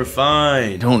 Sonny. we're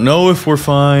fine. Don't know if we're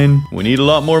fine. We need a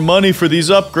lot more money for these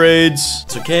upgrades.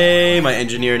 It's okay. My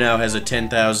engineer now has a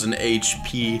 10,000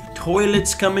 HP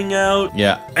toilets coming out.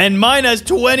 Yeah, and mine has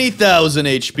 20,000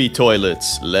 HP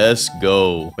toilets. Let's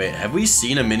go. Wait, have we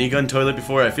seen a minigun toilet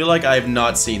before? I feel like I have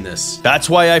not seen this. That's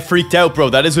why I freaked out, bro.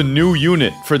 That is a new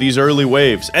unit for these early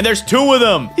waves. And there's 2 of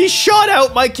them. He shot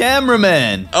out my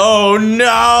cameraman. Oh,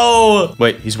 no.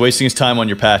 Wait, he's wasting his time on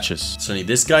your patches. Sonny,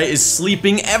 this guy is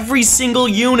sleeping every single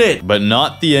unit. But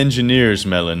not the engineers,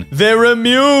 Melon. They're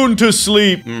immune to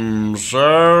sleep.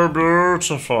 So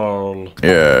beautiful.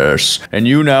 Yes. And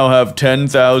you now have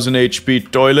 10,000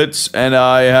 HP toilets, and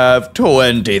I have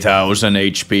 20,000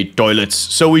 HP toilets.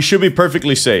 So we should be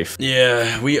perfectly safe.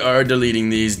 Yeah, we are deleting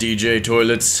these DJ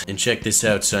toilets. And check this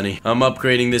out, Sonny. I'm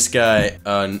upgrading this guy.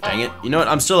 Dang it. You know what?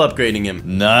 I'm still upgrading him.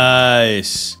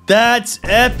 Nice. That's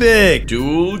epic.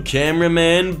 Dual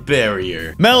cameraman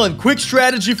barrier. Melon, quick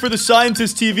strategy for the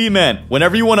scientist TV man.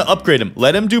 Whenever you want to upgrade him,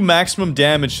 let him do maximum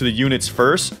damage to the units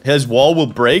first. His wall will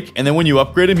break, and then when you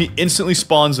upgrade him, he instantly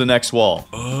spawns the next wall.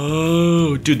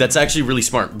 Oh, dude, that's actually really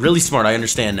smart. Really smart. I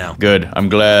understand now. Good. I'm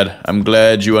glad. I'm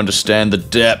glad you understand the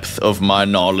depth of my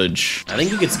knowledge. I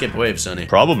think we could skip wave, Sonny.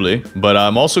 Probably, but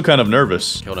I'm also kind of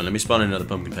nervous. Hold on, let me spawn another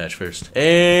pumpkin patch first.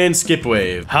 And skip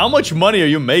wave. How much money are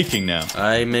you making now?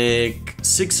 I make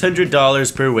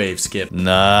 $600 per wave, Skip.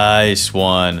 Nice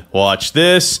one. Watch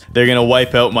this. They're gonna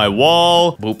wipe out my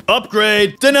wall. Boop.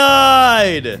 Upgrade.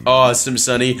 Denied. Awesome,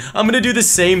 Sonny. I'm gonna do the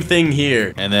same thing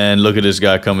here. And then look at this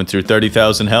guy coming through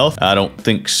 30,000 health. I don't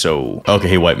think so. Okay,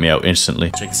 he wiped me out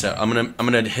instantly. Check this out. I'm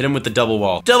gonna hit him with the double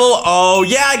wall. Oh,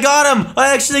 yeah, I got him.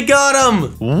 I actually got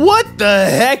him. What the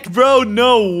heck, bro?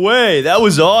 No way. That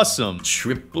was awesome.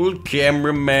 Triple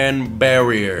cameraman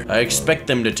barrier. I expect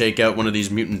them to take out one of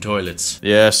these mutant toilets.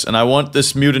 Yes, and I want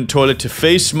this mutant toilet to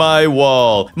face my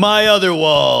wall. My other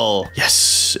wall.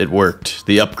 Yes, it worked.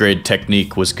 The upgrade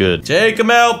technique was good. Take him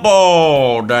out,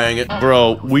 ball. Dang it.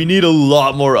 Bro, we need a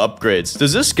lot more upgrades.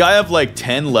 Does this guy have like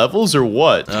 10 levels or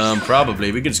what?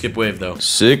 Probably. We can skip wave though.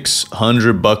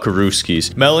 600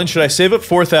 buckarooskies. Melon, should I save up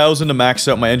 4,000 to max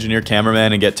out my engineer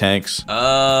cameraman and get tanks?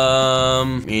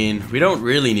 I mean, we don't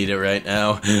really need it right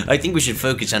now. I think we should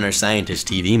focus on our scientist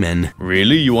TV men.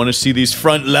 Really? You want to see these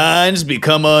front lines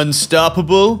become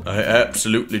unstoppable? I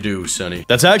absolutely do, Sonny.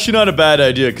 That's actually not a bad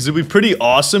idea, because it'd be pretty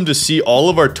awesome to see all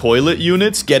of our toilet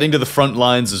units getting to the front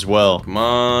lines as well. Come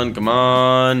on, come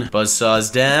on. Buzzsaw's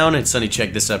down, and Sonny,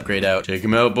 check this upgrade out. Take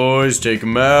him out, boys. Take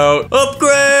him out.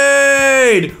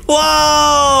 Upgrade!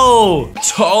 Whoa!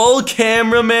 Tall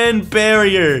cameraman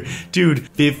barrier. Dude,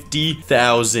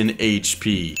 50,000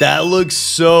 HP. That looks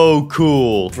so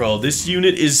cool. Bro, this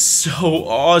unit is so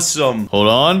awesome. Hold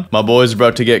on. My boy's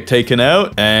about to get taken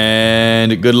out,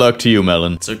 and good luck to you,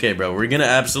 Melon. It's okay, bro. We're gonna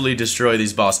absolutely destroy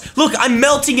these boss. Look, I'm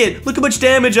melting it. Look how much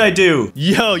damage I do.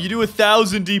 Yo, you do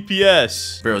 1,000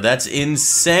 DPS. Bro, that's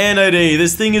insanity.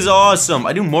 This thing is awesome.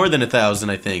 I do more than 1,000,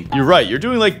 I think. You're right. You're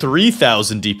doing like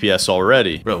 3,000 DPS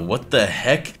already. Bro, what the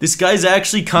heck? This guy's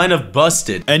actually kind of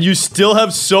busted. And you still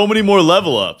have so many more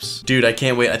level ups. Dude, I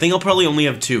can't wait. I think I'll probably only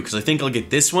have 2, because I think I'll get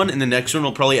this one, and the next one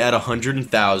will probably add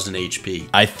 100,000 HP.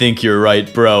 I think you're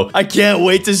right, bro. I can't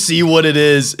wait to see what it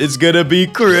is. It's gonna be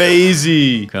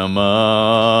crazy. Come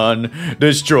on.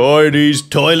 Destroy these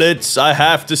toilets. I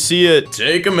have to see it.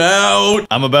 Take him out.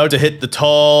 I'm about to hit the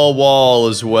tall wall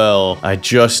as well. I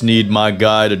just need my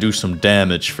guy to do some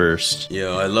damage first.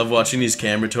 Yo, I love watching these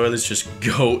camera toilets just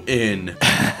go in.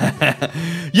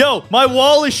 Yo, my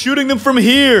wall is shooting them from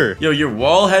here. Yo, your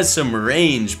wall has some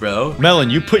range, bro. Melon,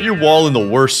 you put your wall in the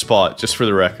worst spot, just for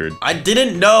the record. I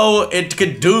didn't know it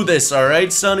could do this,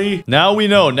 alright, Sonny? Now we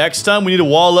know. Next time we need to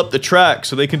wall up the track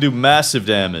so they can do massive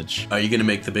damage. Are you gonna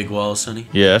make the big wall, Sonny?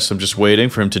 Yes, I'm just waiting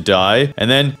for him to die. And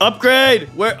then upgrade!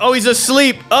 Where? Oh, he's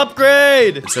asleep!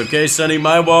 Upgrade! It's okay, Sonny.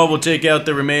 My wall will take out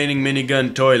the remaining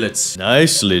minigun toilets.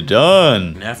 Nicely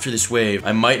done. And after this wave,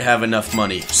 I might have enough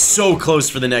money. So close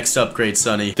for the next upgrade,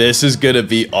 Sonny. This is gonna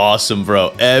be awesome,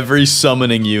 bro. Every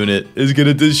summoning unit is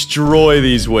gonna destroy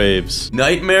these waves.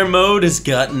 Nightmare mode has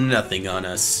got nothing on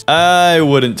us. I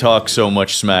wouldn't talk so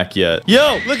much smack yet.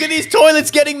 Yo, look at these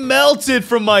toilets getting melted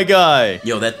from my guy.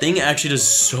 Yo, that thing actually does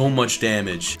so much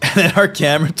damage. And then our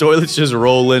camera toilets just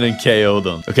roll in and KO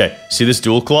them. Okay, see this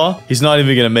dual claw? He's not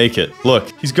even gonna make it.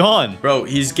 Look, he's gone. Bro,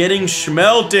 he's getting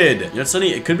schmelted. You know,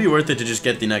 Sonny, it could be worth it to just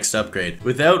get the next upgrade.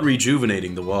 Without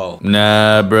rejuvenating the wall.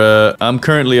 Nah, bruh. I'm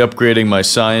currently upgrading my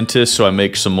scientist so I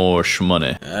make some more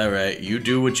money. Alright, you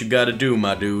do what you gotta do,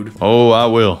 my dude. Oh, I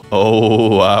will.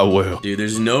 Oh, I will. Dude,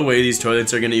 there's no way these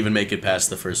toilets are gonna even make it past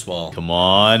the first wall. Come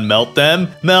on, melt them.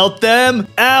 Melt them.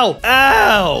 Ow,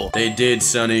 ow. They did,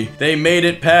 Sonny. They made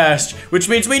it past, which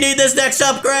means we need this next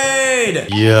upgrade!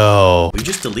 Yo. We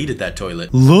just deleted that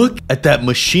toilet. Look at that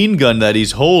machine gun that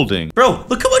he's holding. Bro,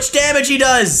 look how much damage he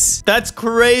does! That's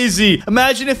crazy.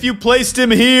 Imagine if you placed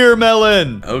him here,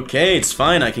 Melon. Okay, it's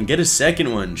fine. I can get a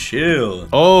second one. Chill.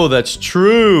 Oh, that's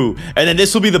true. And then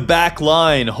this will be the back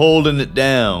line holding it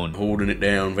down. Holding it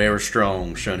down very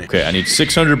strong, Sonny. Okay, I need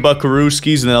 600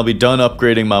 buckarooskies and then I'll be done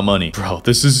upgrading my money. Bro,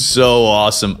 this is so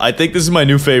awesome. I think this is my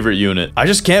new favorite unit. I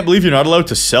just can't believe you're not allowed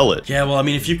to sell it. Yeah, well, I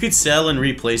mean, if you could sell and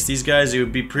replace these guys, it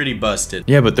would be pretty busted.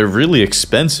 Yeah, but they're really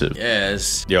expensive.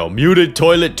 Yes. Yo, muted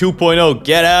toilet 2.0,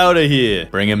 get out of here.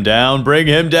 Bring him down,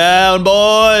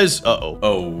 boys. Uh-oh.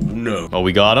 Oh, no. Oh,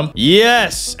 we got him?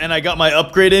 Yes! And I got my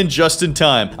upgrade in just in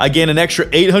time. I gain an extra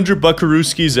 800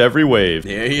 buckarooskies every wave.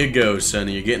 There you go,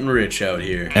 Sonny. You're getting rich out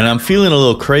here. And I'm feeling a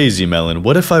little crazy, Melon.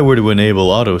 What if I were to enable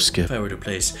auto skip? If I were to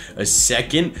place a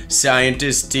second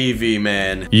scientist TV,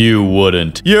 man. You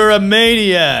wouldn't. You're a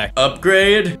maniac.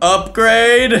 Upgrade,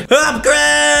 upgrade,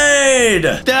 upgrade!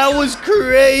 That was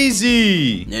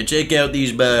crazy. Now check out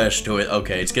these bash toys.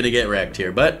 Okay, it's gonna get wrecked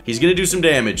here, but he's gonna do some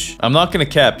damage. I'm not gonna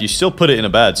cap. You still put it in a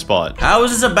bad spot. How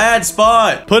is this a bad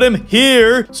spot? Put him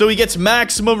here so he gets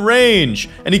maximum range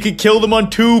and he can kill them on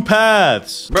 2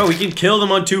 paths. Bro, we can kill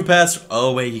them on 2 paths.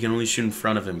 Oh, wait, he can only shoot in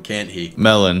front of him, can't he?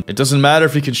 Melon, it doesn't matter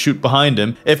if he can shoot behind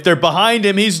him. If they're behind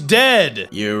him, he's dead.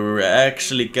 You're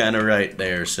actually kind of right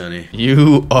there, Sonny.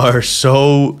 You are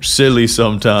so silly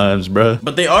sometimes, bruh.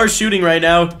 But they are shooting right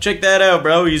now. Check that out,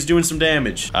 bro. He's doing some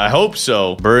damage. I hope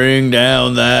so. Bring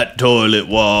down that toilet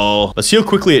wall. Let's heal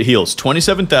quickly at heals.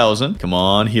 27,000. Come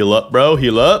on, heal up, bro.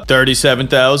 Heal up.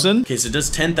 37,000. Okay, so it does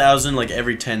 10,000 like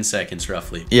every 10 seconds,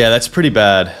 roughly. Yeah, that's pretty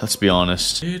bad. Let's be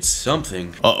honest. It's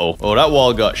something. Uh-oh. Oh, that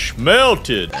wall got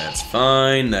schmelted. That's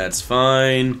fine. That's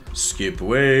fine. Skip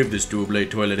wave. This dual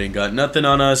blade toilet ain't got nothing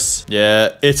on us. Yeah,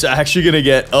 it's actually gonna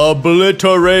get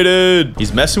obliterated.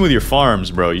 He's messing with your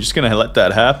farms, bro. You just gonna let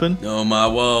that happen? No, my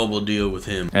wall will deal with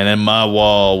him. And then my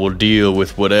wall will deal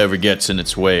with whatever gets in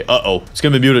its way. Uh-oh. It's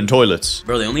gonna be mutant toilets.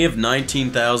 Bro, they only have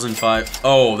 19,005.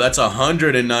 Oh, that's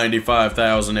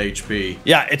 195,000 HP.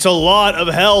 Yeah, it's a lot of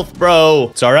health, bro.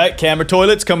 It's all right. Camera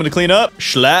toilets coming to clean up.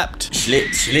 Schlapped.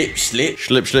 Slip, slip, slip.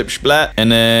 Schlip, schlip, splat.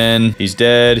 And then he's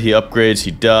dead. He upgrades.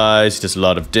 He dies. He does a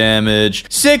lot of damage.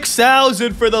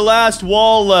 6,000 for the last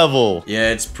wall level.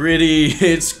 Yeah,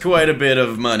 it's quite a bit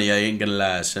of money. I ain't gonna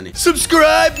lie, Sonny.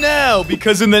 Subscribe now,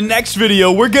 because in the next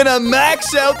video, we're gonna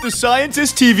max out the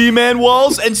Scientist TV Man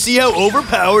walls and see how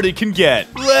overpowered it can get.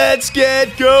 Let's get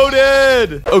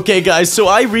goated! Okay, guys, so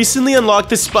I recently unlocked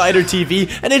the Spider TV,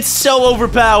 and it's so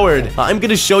overpowered. I'm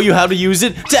gonna show you how to use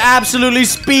it to absolutely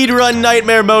speedrun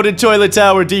Nightmare Mode in Toilet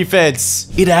Tower Defense.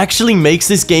 It actually makes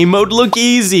this game mode look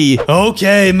easy.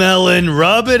 Okay, Melon,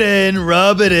 rub it in,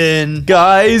 rub it in.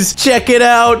 Guys, check it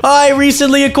out. I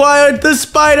recently acquired the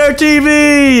Spider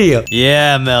TV.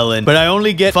 Yeah, Melon, but I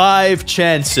only get 5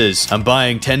 chances. I'm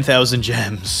buying 10,000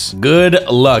 gems. Good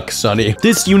luck, Sonny.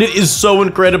 This unit is so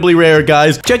incredibly rare,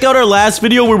 guys. Check out our last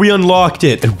video where we unlocked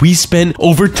it, and we spent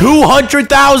over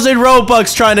 200,000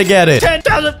 Robux trying to get it.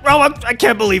 10,000 Robux? I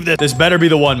can't believe this. This better be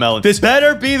the one, Melon. This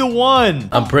better be the one.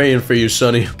 I'm praying for you,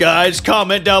 Sonny. Guys,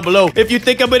 comment down below if you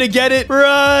think I'm gonna get it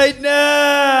right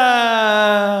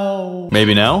now.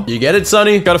 Maybe now? You get it,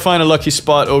 Sonny? Gotta find a lucky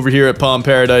spot over here at Palm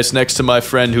Paradise next to my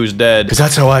friend who's dead. Because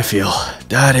that's how I feel.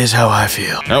 That is how I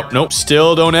feel. Nope, nope.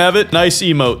 Still don't have it. Nice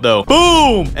emote, though.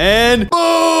 Boom! And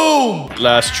boom!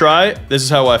 Last try. This is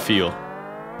how I feel.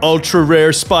 Ultra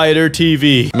rare spider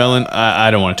TV. Melon,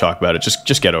 I don't want to talk about it.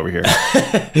 Just get over here.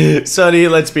 Sonny,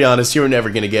 let's be honest. You were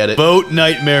never gonna get it. Vote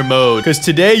Nightmare Mode. Because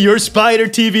today, your spider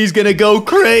TV is gonna go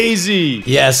crazy.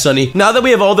 Yeah, Sonny. Now that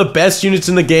we have all the best units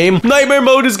in the game, Nightmare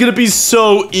Mode is gonna be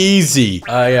so easy.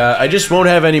 I just won't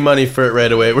have any money for it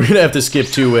right away. We're gonna have to skip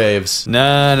 2 waves.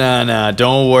 Nah.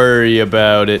 Don't worry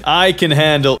about it. I can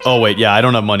handle... Oh, wait. Yeah, I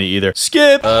don't have money either.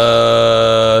 Skip.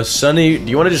 Sonny, do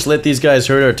you want to just let these guys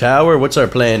hurt our tower? What's our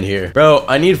plan plan here. Bro,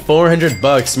 I need 400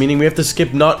 bucks, meaning we have to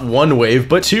skip not one wave,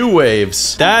 but 2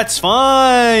 waves. That's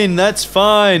fine. That's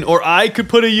fine. Or I could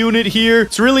put a unit here.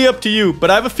 It's really up to you. But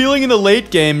I have a feeling in the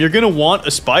late game, you're going to want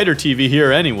a spider TV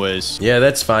here anyways. Yeah,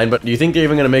 that's fine. But do you think they're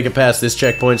even going to make it past this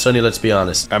checkpoint, Sonny? Let's be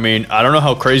honest. I mean, I don't know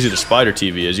how crazy the spider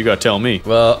TV is. You got to tell me.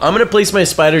 Well, I'm going to place my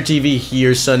spider TV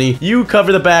here, Sonny. You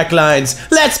cover the back lines.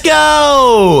 Let's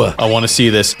go! I want to see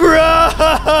this.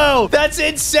 Bro! That's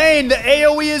insane. The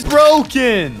AoE is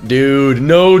broken. Dude,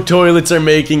 no toilets are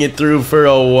making it through for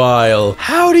a while.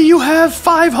 How do you have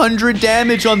 500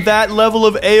 damage on that level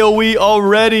of AoE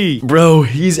already? Bro,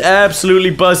 he's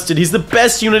absolutely busted. He's the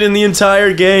best unit in the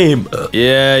entire game.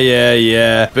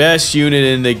 Yeah. Best unit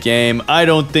in the game. I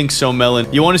don't think so,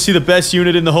 Melon. You want to see the best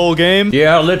unit in the whole game?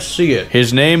 Yeah, let's see it.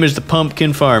 His name is the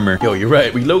Pumpkin Farmer. Yo, you're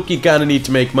right. We low-key kind of need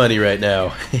to make money right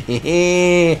now.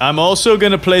 I'm also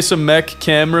going to place a mech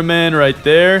cameraman right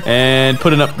there and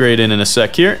put an upgrade in a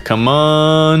sec here. Come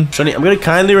on. Sonny, I'm going to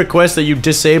kindly request that you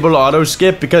disable auto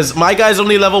skip because my guy's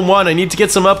only level 1. I need to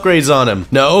get some upgrades on him.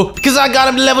 No, because I got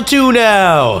him to level 2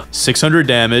 now. 600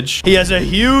 damage. He has a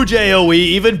huge AoE,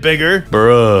 even bigger.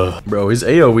 Bruh. Bro, his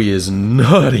AoE is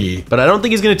nutty. But I don't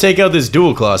think he's going to take out this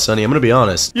dual class, Sonny. I'm going to be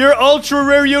honest. Your ultra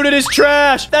rare unit is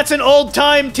trash. That's an old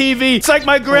time TV. It's like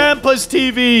my grandpa's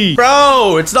TV.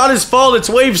 Bro, it's not his fault. It's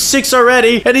wave 6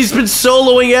 already, and he's been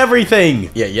soloing everything.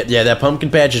 Yeah, that pumpkin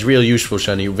patch is real useful,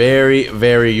 Sonny. Very,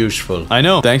 very useful. I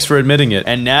know. Thanks for admitting it.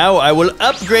 And now I will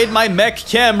upgrade my mech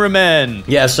cameraman.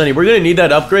 Yeah, Sonny, we're going to need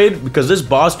that upgrade because this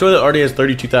boss toilet already has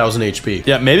 32,000 HP.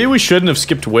 Yeah, maybe we shouldn't have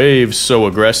skipped waves so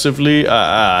aggressively.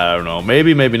 I don't know.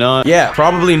 Maybe not. Yeah,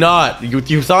 probably not.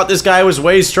 You thought this guy was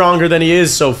way stronger than he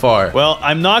is so far. Well,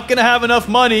 I'm not going to have enough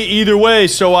money either way,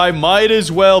 so I might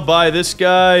as well buy this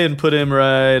guy and put him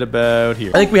right about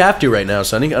here. I think we have to right now,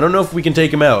 Sonny. I don't know if we can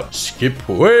take him out. Skip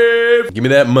wave. Give me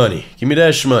that money. Give me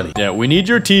that shmoney. Yeah, we need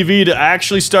your TV to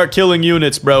actually start killing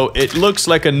units, bro. It looks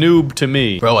like a noob to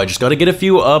me. Bro, I just gotta get a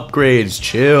few upgrades.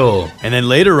 Chill. And then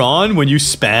later on, when you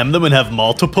spam them and have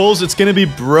multiples, it's gonna be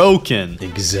broken.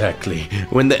 Exactly.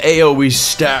 When the AoE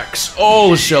stacks,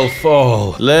 all shall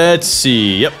fall. Let's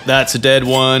see. Yep, that's a dead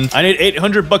one. I need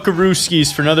 800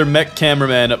 buckarooskies for another mech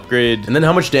cameraman upgrade. And then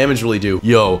how much damage will he do?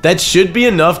 Yo, that should be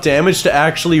enough damage to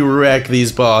actually wreck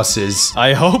these bosses.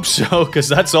 I hope so, because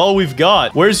that's all we've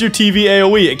got. Where's your TV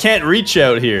AoE? It can't reach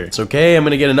out here. It's okay, I'm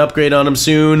gonna get an upgrade on him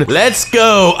soon. Let's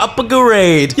go! Up a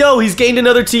grade! Yo, he's gained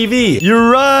another TV! You're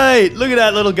right! Look at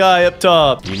that little guy up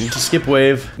top. We need to skip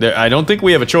wave. There, I don't think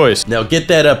we have a choice. Now get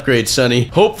that upgrade, Sonny.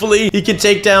 Hopefully, he can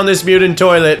take down this mutant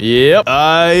toilet. Yep,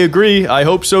 I agree. I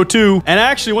hope so too. And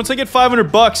actually, once I get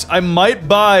 500 bucks, I might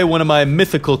buy one of my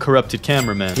mythical corrupted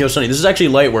cameramen. Yo, Sonny, this is actually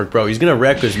light work, bro. He's gonna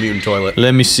wreck this mutant toilet.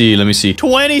 Let me see.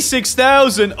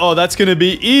 26,000! Oh, that's gonna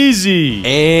be easy.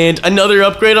 And another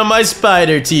upgrade on my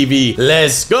spider TV.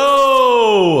 Let's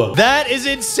go! That is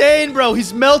insane, bro.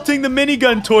 He's melting the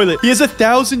minigun toilet. He has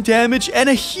 1,000 damage and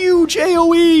a huge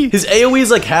AoE. His AoE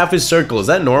is like half his circle. Is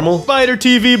that normal? Spider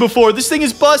TV before. This thing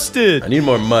is busted. I need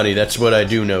more money. That's what I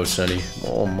do know, Sonny.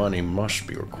 More money must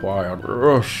be required.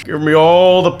 Give me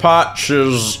all the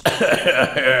patches.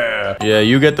 Yeah,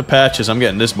 you get the patches. I'm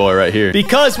getting this boy right here.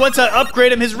 Because once I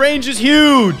upgrade him, his range is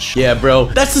huge. Yeah, bro.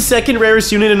 That's the second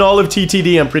rarest unit in all of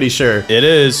TTD, I'm pretty sure. It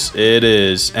is. It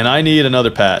is. And I need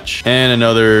another patch. And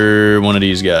another one of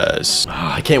these guys.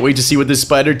 I can't wait to see what this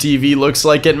spider TV looks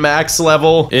like at max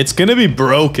level. It's gonna be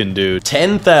broken, dude.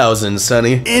 10,000,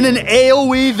 Sonny. In an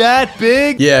AoE that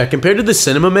big? Yeah, compared to the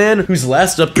Cinema Man, whose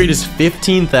last upgrade is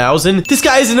 15,000, this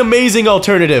guy is an amazing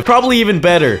alternative. Probably even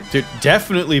better. Dude,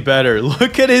 definitely better.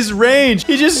 Look at his range.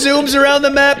 He just zooms around the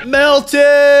map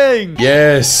melting.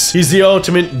 Yes, he's the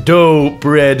ultimate dough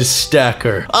bread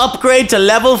stacker. Upgrade to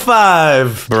level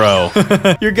 5. Bro,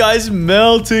 your guy's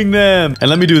melting them. And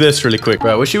let me do this really quick.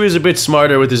 Bro, I wish he was a bit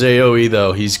smarter with his AoE,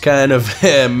 though. He's kind of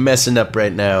messing up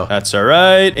right now. That's all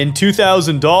right. In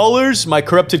 $2,000, my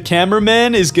corrupted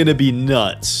cameraman is gonna be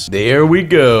nuts. There we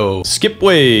go. Skip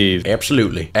wave.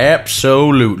 Absolutely.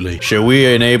 Absolutely. Should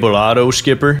we enable auto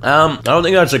skipper? I don't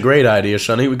think that's a great idea,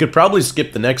 Sonny. We could probably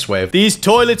skip the next wave. These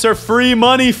toilets are free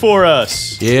money for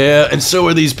us. Yeah, and so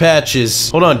are these patches.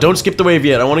 Hold on, don't skip the wave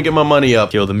yet. I want to get my money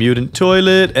up. Kill the mutant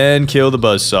toilet and kill the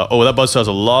buzzsaw. Oh, that buzzsaw's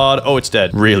a lot. Oh, it's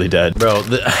dead. Really dead. Bro,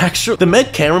 the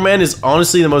Met Cameraman is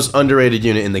honestly the most underrated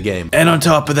unit in the game. And on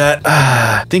top of that,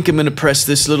 I think I'm gonna press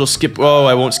this little skip. Oh,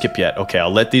 I won't skip yet. Okay,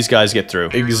 I'll let these guys get through.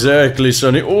 Exactly,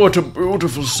 Sonny. Oh, what a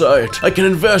beautiful sight. I can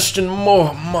invest in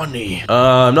more money.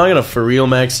 I'm not gonna for real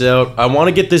max out. I want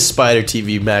to get this spider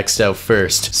TV maxed out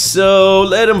first. So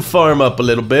let him farm up a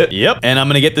little bit. Yep. And I'm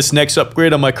gonna get this next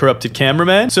upgrade on my corrupted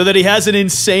cameraman so that he has an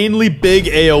insanely big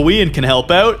AoE and can help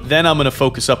out. Then I'm gonna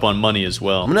focus up on money as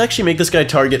well. I'm gonna actually make this guy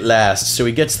target last so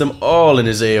he gets them all in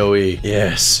his AoE.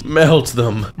 Yes. Melt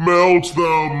them. Melt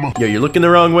them. Yo, you're looking the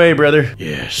wrong way, brother.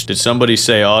 Yes. Did somebody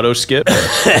say auto skip?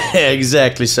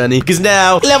 Exactly, Sonny. Because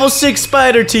now, level 6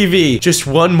 spider TV. Just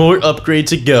one more upgrade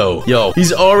to go. Yo,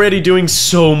 he's already doing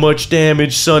so much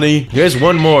damage, Sonny. Here's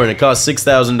one more and it costs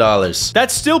 $6,000.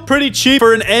 That's still pretty cheap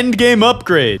for an end game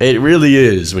upgrade. It really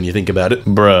is when you think about it.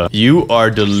 Bruh, you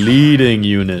are deleting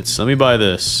units. Let me buy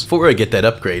this. Before I get that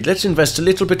upgrade, let's invest a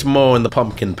little bit more in the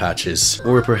pumpkin patches.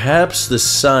 Or perhaps the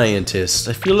scientists.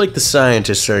 I feel like the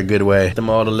scientists are a good way. Them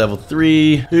all to level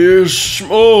 3. Here's,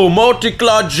 oh,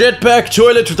 multi-claw jetpack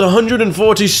toilet with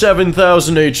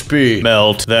 147,000 HP.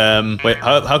 Melt them. Wait,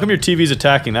 how come your TV's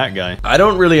attacking that guy? I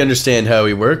don't really understand how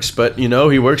he works, but you know,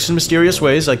 he works in mysterious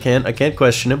ways. I can't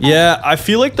question him. Yeah, I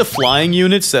feel like the flying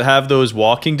units that have those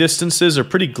walking distances are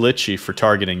pretty glitchy for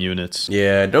targeting units.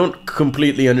 Yeah, I don't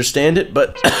completely understand it,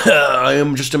 but I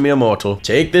am just a mere mortal.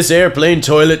 Take this airplane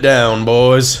toilet down,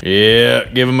 boys. Yeah,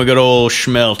 give him a good old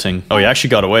schmelting. Oh, he actually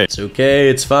got away. It's okay,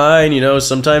 it's fine. You know,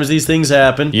 sometimes these things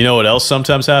happen. You know what else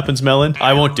sometimes happens, Melon?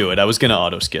 I won't do it. I was gonna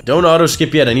auto skip. Don't auto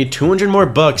skip yet. I need 200 more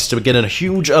bucks to get a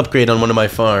huge upgrade on one of my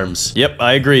farms. Yep,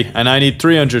 I agree. And I need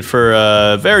 300 for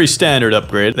a very standard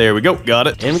upgrade. There we go. Got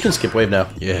it. And we can skip wave now.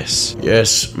 Yes.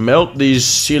 Yes. Melt these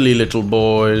silly little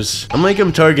boys. I'll make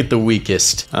them target the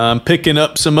weakest. I'm picking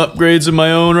up some upgrades of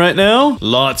my own right now.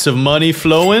 Lots of money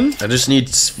flowing. I just need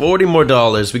 $40 more.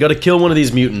 We gotta kill one of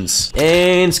these mutants.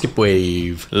 And skip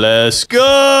wave. Let's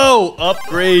go!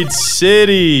 Upgrade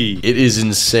City. It is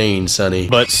insane, Sonny.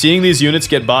 But seeing these units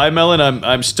get by, Melon,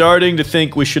 I'm starting to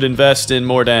think we should invest in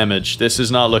more damage. This is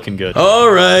not looking good.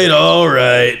 Alright,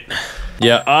 alright.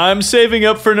 Yeah, I'm saving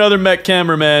up for another mech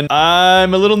cameraman.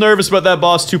 I'm a little nervous about that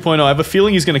boss 2.0. I have a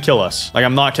feeling he's gonna kill us. Like,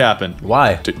 I'm not capping.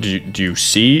 Why? Do you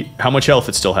see how much health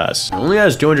it still has? It only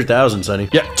has 200,000, Sonny.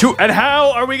 Yeah, and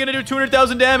how are we gonna do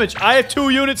 200,000 damage? I have 2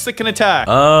 units that can attack.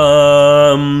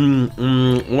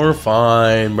 We're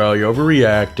fine, bro. You're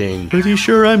overreacting. Pretty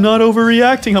sure I'm not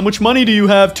overreacting. How much money do you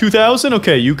have? 2,000?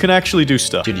 Okay, you can actually do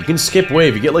stuff. Dude, you can skip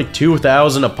wave. You get like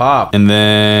 2,000 a pop. And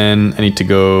then I need to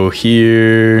go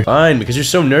here. Fine, because you're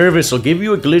so nervous, I'll give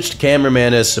you a glitched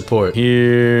cameraman as support.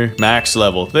 Here. Max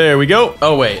level. There we go.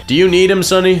 Oh, wait. Do you need him,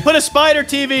 Sonny? Put a spider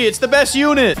TV. It's the best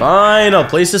unit. Fine, I'll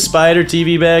place a spider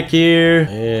TV back here.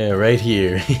 Yeah, right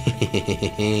here.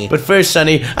 But first,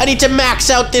 Sonny, I need to max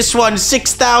out this one.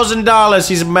 $6,000.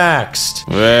 He's maxed.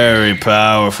 Very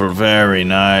powerful. Very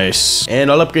nice.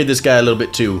 And I'll upgrade this guy a little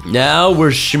bit too. Now we're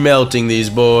schmelting these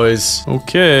boys.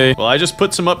 Okay. Well, I just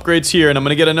put some upgrades here, and I'm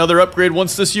gonna get another upgrade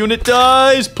once this unit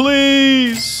dies. Please.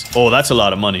 Oh, that's a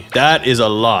lot of money. That is a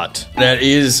lot. That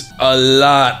is a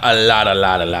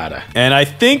lot. And I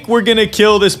think we're gonna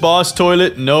kill this boss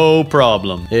toilet, no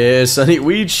problem. Yeah, Sonny,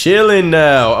 we chilling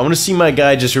now. I want to see my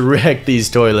guy just wreck these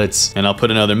toilets. And I'll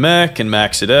put another mech and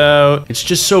max it out. It's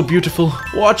just so beautiful.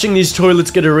 Watching these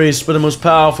toilets get erased by the most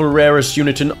powerful, rarest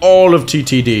unit in all of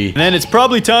TTD. And then it's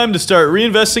probably time to start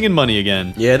reinvesting in money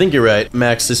again. Yeah, I think you're right.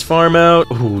 Max this farm out.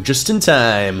 Ooh, just in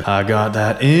time. I got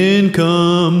that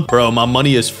income. Bro, my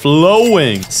money is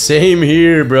flowing. Same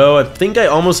here, bro. I think I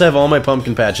almost have all my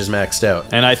pumpkin patches maxed out.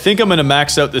 And I think I'm gonna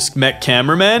max out this mech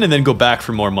cameraman and then go back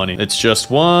for more money. It's just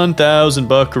 1,000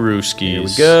 buckarooskies. Here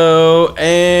we go.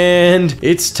 And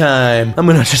it's time. I'm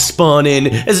gonna just spawn in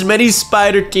as many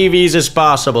spider TVs as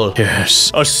possible.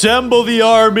 Yes. Assemble the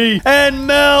army and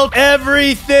melt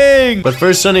everything. But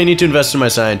first, Sonny, I need to invest in my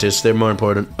scientists. They're more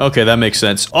important. Okay, that makes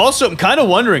sense. Also, I'm kind of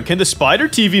wondering, can the spider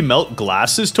TV melt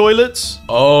glasses toilets?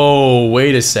 Oh,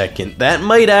 wait a second. That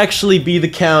might actually be the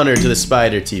counter to the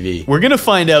spider TV. We're gonna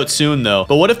find out soon, though.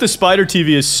 But what if the spider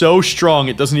TV is so strong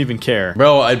it doesn't even care?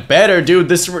 Bro, I better, dude.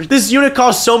 This unit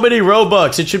costs so many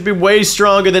Robux. It should be way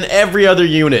stronger than every other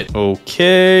unit.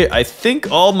 Okay, I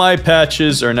think all my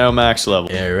patches are now max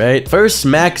level. Yeah, right. First,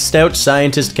 maxed out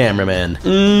scientist cameraman.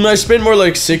 I spent more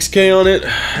like 6K on it,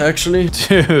 actually.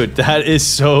 Dude, that is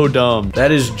so dumb.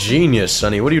 That is genius,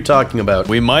 Sonny. What are you talking about?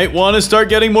 We might want to start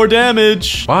getting more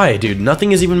damage. Why? Why, dude?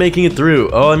 Nothing is even making it through.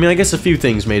 Oh, I mean, I guess a few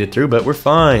things made it through, but we're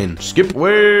fine. Skip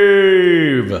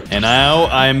wave. And now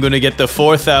I am gonna get the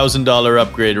 $4,000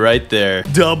 upgrade right there.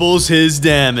 Doubles his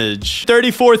damage.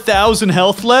 34,000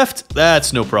 health left?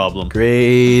 That's no problem.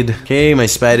 Grade. Okay, my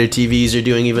spider TVs are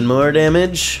doing even more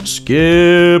damage.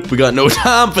 Skip. We got no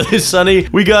time for this, Sonny.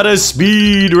 We got a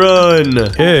speed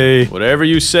run. Hey, whatever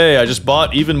you say, I just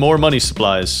bought even more money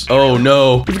supplies. Oh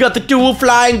no. We've got the dual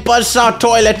flying buzzsaw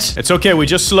toilet. It's okay, we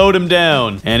just slowed him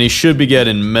down. And he should be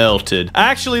getting melted.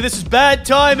 Actually, this is bad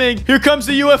timing. Here comes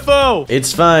the UFO.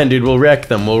 It's fine, dude. We'll wreck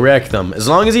them. We'll wreck them. As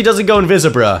long as he doesn't go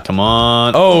invisibra. Come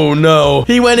on. Oh no.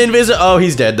 He went invisible. Oh,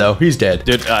 he's dead though. He's dead.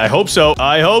 Dude, I hope so.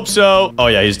 I hope so. Oh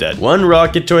yeah, he's dead. One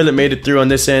rocket toilet made it through on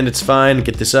this end. It's fine.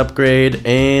 Get this upgrade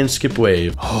and skip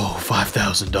wave. Oh,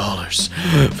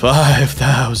 $5,000.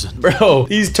 5,000. Bro,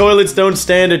 these toilets don't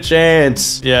stand a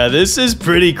chance. Yeah, this is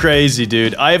pretty crazy,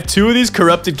 dude. I have 2 of these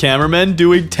corrupted cameramen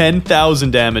doing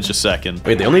 10,000 damage a second.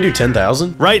 Wait, they only do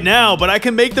 10,000? Right now, but I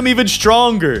can make them even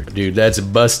stronger. Dude, that's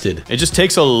busted. It just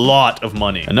takes a lot of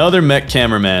money. Another mech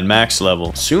cameraman, max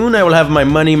level. Soon I will have my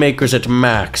money makers at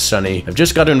max, Sonny. I've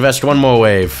just got to invest one more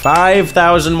wave.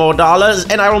 5,000 more dollars,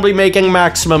 and I will be making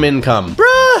maximum income.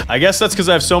 Bruh! I guess that's because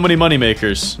I have so many money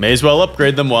makers. May as well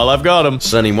upgrade them while I've got them.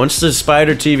 Sonny, once the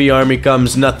spider TV army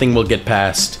comes, nothing will get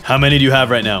past. How many do you have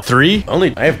right now? 3?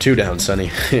 I have 2 down,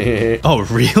 Sonny. Oh,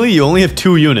 really? You only have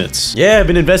 2 units? Yeah, I've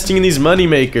been investing in these money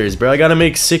makers, bro. I gotta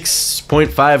make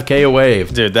 6.5k a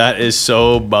wave. Dude, that is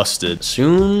so busted.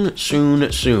 Soon,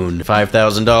 soon, soon.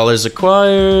 $5,000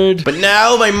 acquired. But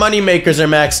now my money makers are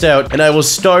maxed out, and I will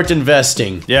start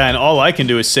investing. Yeah, and all I can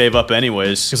do is save up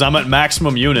anyways, because I'm at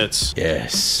maximum units.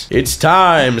 Yes. It's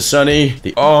time, Sonny.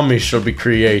 The army shall be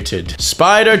created.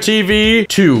 Spider TV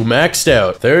 2 maxed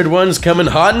out. Third one's coming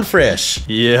hot and fresh.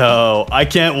 Yo, I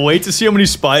can't wait to see how many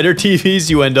spider TVs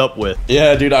you end up with.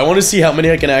 Yeah, dude, I want to see how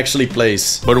many I can actually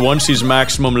place. But once he's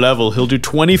maximum level, he'll do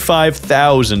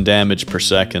 25,000 damage per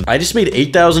second. I just made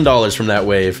 $8,000 from that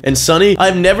wave. And Sonny,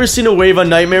 I've never seen a wave on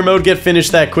nightmare mode get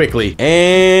finished that quickly.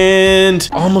 And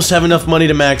almost have enough money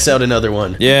to max out another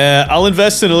one. Yeah, I'll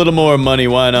invest in a little more money.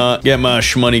 Why not? Get my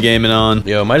shmoney gaming on.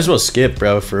 Yo, might as well skip,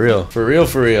 bro. For real. For real,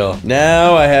 for real.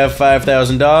 Now I have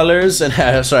 $5,000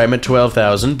 and sorry, I meant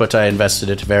 12,000, but I invested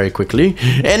it very quickly.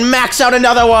 And max out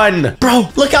another one. Bro,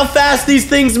 look how fast these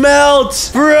things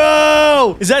melt.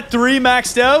 Bro! Is that 3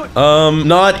 maxed out?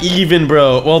 Not even,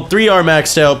 bro. Well, 3 are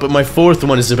maxed out, but my 4th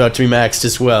one is about to be maxed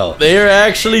as well. They are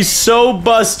actually so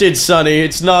busted, Sonny.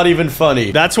 It's not even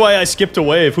funny. That's why I skipped a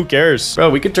wave. Who cares? Bro,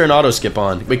 we could turn auto skip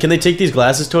on. Wait, can they take these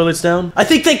glasses toilets down? I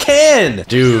think they can.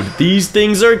 Dude, these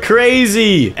things are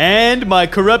crazy. And my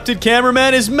corrupted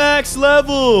cameraman is max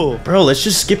level. Bro, let's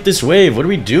just skip this wave. What are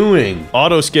we doing?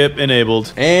 Auto skip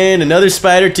enabled. And another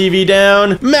spider TV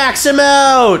down. Max him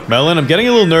out. Melon, I'm getting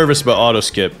a little nervous about auto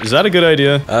skip. Is that a good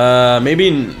idea? Maybe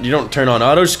you don't turn on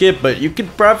auto skip, but you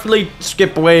could probably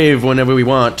skip wave whenever we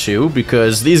want to,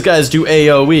 because these guys do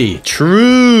AoE.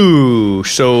 True.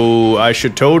 So I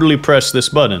should totally press this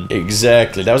button.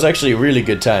 Exactly. That was actually really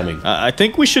good timing. I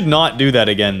think we should not do that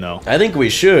again, though. I think we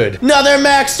should. Another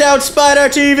maxed out spider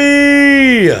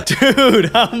TV!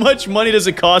 Dude, how much money does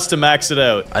it cost to max it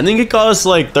out? I think it costs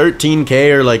like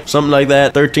 13k or like something like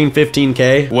that. 13,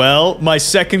 15k. Well, my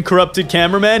second corrupted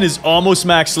cameraman is almost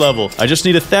max level. I just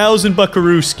need 1,000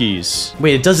 buckaroo skis.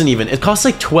 Wait, it doesn't even. It costs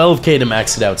like 12k to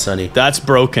max it out, Sonny. That's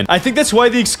broken. I think that's why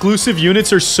the exclusive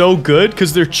units are so good,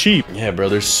 because they're cheap. Yeah, bro,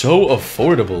 they're so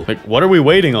affordable. Like, what are we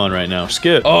waiting on right now?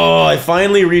 Skip. Oh, I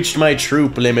finally reached my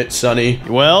troop limit, Sonny.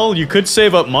 Well, you could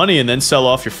save up money and then sell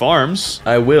off your farms.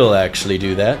 I will actually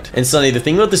do that. And Sonny, the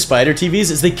thing about the spider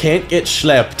TVs is they can't get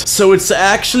schlepped. So it's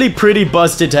actually pretty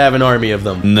busted to have an army of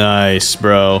them. Nice,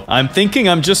 bro. I'm thinking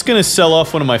I'm just gonna sell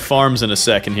off one of my farms in a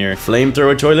second here.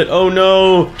 Flamethrower toilet. Oh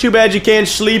no. Too bad you can't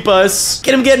sleep us.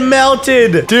 Get him get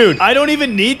melted. Dude, I don't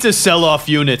even need to sell off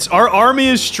units. Our army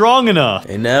is strong enough.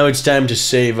 And now it's time to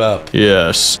save up.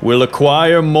 Yes. We'll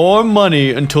acquire more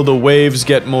money until the waves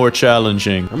get more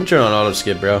challenging. I'm gonna turn on auto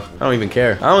skip, bro. I don't even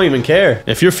care. I don't even care.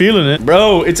 If you're feeling it.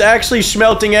 Bro, it's actually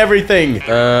schmelting everything.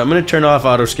 I'm gonna turn off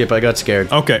auto skip. I got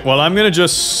scared. Okay, well, I'm gonna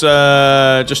just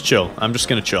chill. I'm just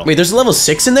gonna chill. Wait, there's a level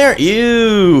 6 in there?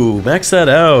 Ew. Max that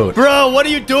out. Bro, what are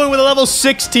you doing with a level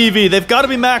 6 TV? They've got to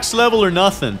be max level or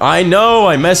nothing. I know,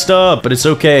 I messed up, but it's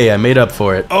okay. I made up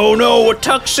for it. Oh no, a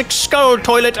toxic skull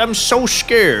toilet. I'm so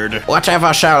scared.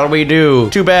 Whatever shall we do?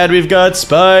 Too bad we've got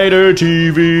spider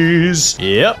TVs.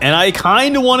 Yep, and I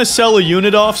kind of want to sell a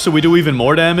unit off so we do even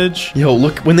more damage. Yo,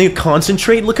 look, when they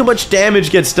concentrate, look how much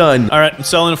damage gets done. All right, I'm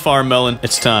selling a farm, Melon.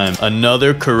 It's time.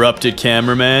 Another corrupted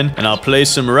cameraman, and I'll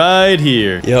place him right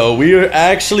here. Yo, we are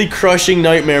actually actually crushing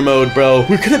nightmare mode, bro.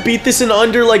 We're gonna beat this in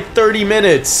under like 30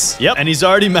 minutes. Yep, and he's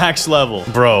already max level.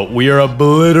 Bro, we are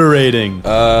obliterating.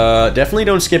 Definitely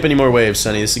don't skip any more waves,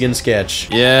 Sonny. This is getting sketch.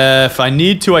 Yeah, if I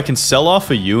need to, I can sell off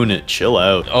a unit. Chill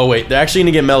out. Oh, wait. They're actually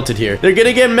gonna get melted here. They're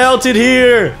gonna get melted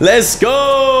here. Let's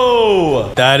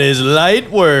go. That is light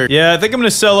work. Yeah, I think I'm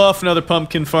gonna sell off another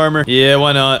pumpkin farmer. Yeah,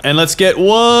 why not? And let's get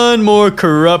one more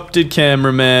corrupted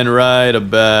cameraman right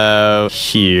about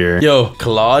here. Yo,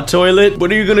 claw toilet? What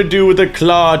are you gonna do with a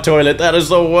claw toilet? That is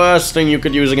the worst thing you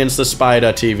could use against the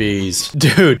spider TVs.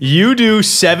 Dude, you do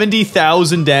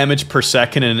 70,000 damage per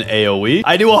second in an AoE.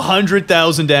 I do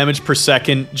 100,000 damage per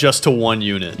second just to one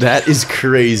unit. That is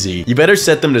crazy. You better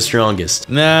set them to strongest.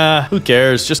 Nah, who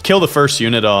cares? Just kill the first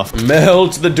unit off.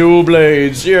 Melt the dual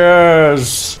blades,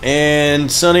 yes.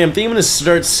 And Sonny, I'm thinking I'm gonna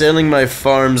start selling my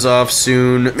farms off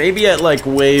soon. Maybe at like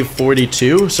wave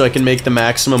 42, so I can make the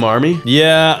maximum army.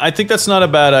 Yeah, I think that's not a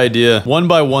bad idea. One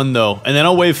by one though, and then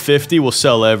I'll wave 50, we'll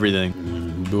sell everything.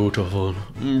 Beautiful.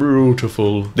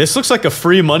 Beautiful. This looks like a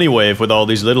free money wave with all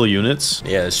these little units.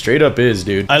 Yeah, straight up is,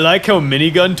 dude. I like how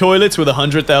minigun toilets with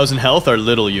 100,000 health are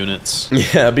little units.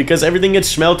 Yeah, because everything gets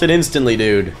smelted instantly,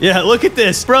 dude. Yeah, look at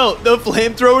this. Bro, the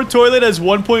flamethrower toilet has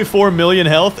 1.4 million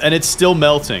health and it's still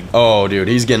melting. Oh, dude,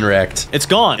 he's getting wrecked. It's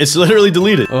gone. It's literally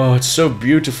deleted. Oh, it's so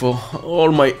beautiful.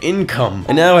 All my income.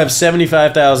 And now I have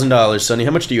 $75,000, Sonny.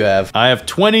 How much do you have? I have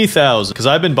 20,000 because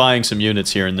I've been buying some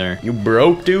units here and there. You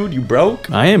broke, dude? You broke?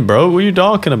 I am broke. What are you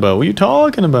talking about? What are you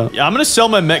talking about? Yeah, I'm gonna sell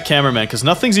my mech cameraman because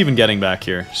nothing's even getting back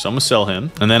here. So I'm gonna sell him.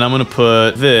 And then I'm gonna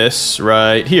put this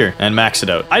right here and max it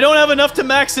out. I don't have enough to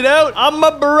max it out. I'm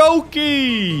a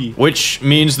brokey. Which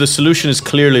means the solution is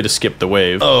clearly to skip the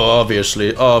wave. Oh,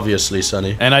 obviously,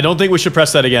 Sonny. And I don't think we should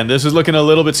press that again. This is looking a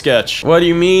little bit sketch. What do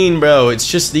you mean, bro? It's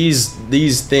just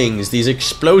these things, these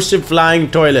explosive flying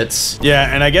toilets.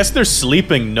 Yeah, and I guess they're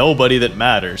sleeping nobody that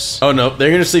matters. Oh no,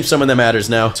 they're gonna sleep someone that matters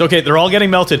now. It's okay, they're all getting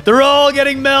melted. They're all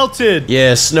getting melted.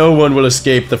 Yes, no one will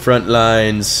escape the front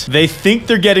lines. They think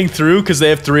they're getting through because they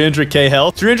have 300k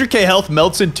health. 300k health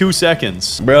melts in 2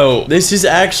 seconds. Bro, this is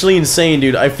actually insane,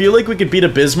 dude. I feel like we could beat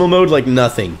Abysmal mode like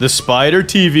nothing. The Spider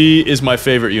TV is my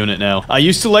favorite unit now. I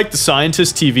used to like the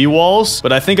Scientist TV walls,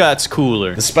 but I think that's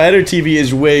cooler. The Spider TV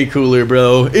is way cooler,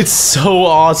 bro. It's so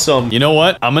awesome. You know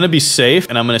what? I'm gonna be safe,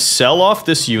 and I'm gonna sell off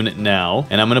this unit now,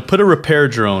 and I'm gonna put a repair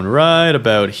drone right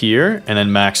about here, and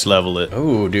then max level it.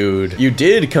 Oh, dude. You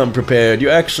did come prepared. You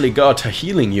actually got a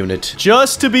healing unit.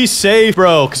 Just to be safe,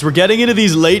 bro, because we're getting into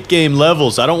these late game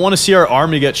levels. I don't want to see our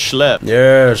army get schlepped.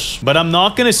 Yes. But I'm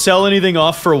not going to sell anything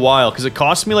off for a while because it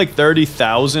costs me like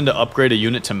 30,000 to upgrade a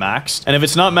unit to max. And if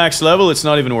it's not max level, it's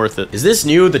not even worth it. Is this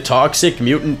new, the toxic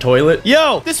mutant toilet?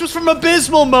 Yo, this was from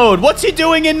Abysmal mode. What's he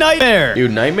doing in Nightmare?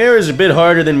 Dude, Nightmare is a bit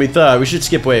harder than we thought. We should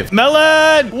skip wave.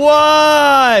 Melon,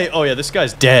 why? Oh yeah, this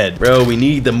guy's dead. Bro, we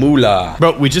need the moolah.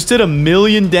 Bro, we just did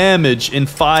 1,000,000 damage in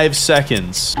 5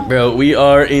 seconds. Bro, we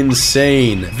are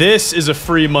insane. This is a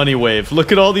free money wave.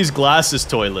 Look at all these glasses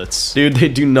toilets. Dude, they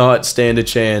do not stand a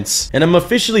chance. And I'm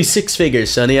officially 6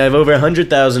 figures, Sonny. I have over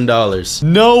 $100,000.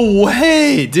 No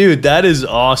way! Dude, that is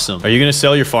awesome. Are you gonna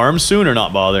sell your farm soon or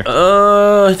not bother?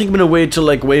 I think I'm gonna wait till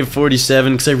like wave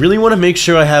 47 because I really want to make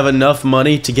sure I have enough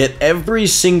money to get every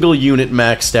single unit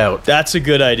maxed out. That's a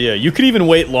good idea. You could even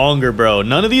wait longer, bro.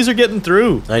 None of these are getting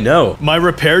through. I know. My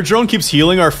repair drone keeps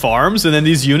healing our farms, and then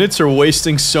these units are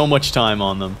wasting so much time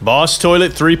on them. Boss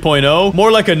toilet 3.0.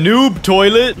 More like a noob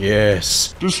toilet.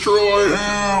 Yes. Destroy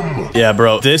him! Yeah,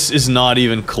 bro. This is not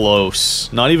even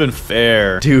close. Not even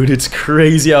fair. Dude, it's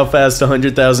crazy how fast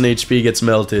 100,000 HP gets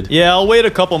melted. Yeah, I'll wait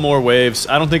a couple more waves.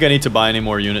 I don't think I need to buy any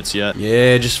more units yet.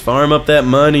 Yeah, just farm up that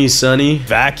money, Sonny.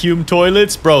 Vacuum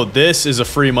toilets? Bro, this is a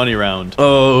free money round.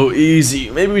 Oh, easy.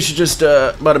 Maybe we should just,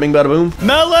 bada bing, bada boom.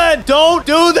 Melon, don't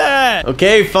do that!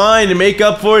 Okay, fine. To make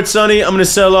up for it, Sonny, I'm gonna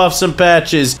sell off some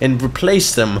patches and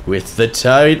replace them with the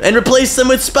tide and replace them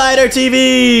with spider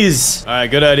TVs. All right,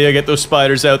 good idea. Get those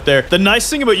spiders out there. The nice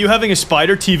thing about you having a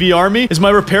spider TV army is my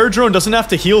repair drone doesn't have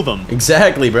to heal them.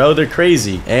 Exactly, bro. They're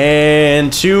crazy.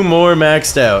 And 2 more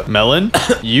maxed out. Melon,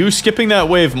 you skipping that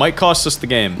wave might cost us the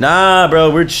game. Nah, bro.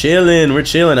 We're chilling. We're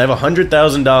chilling. I have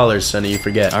 $100,000, Sonny. You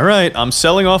forget. All right, I'm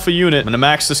selling off a unit. I'm gonna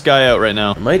max this guy out right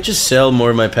now. I might just sell more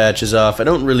of my patches off. I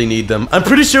don't really need them. I'm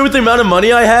pretty sure with the amount of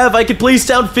money I have, I could place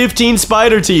down 15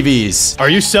 spider TVs. Are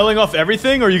you selling off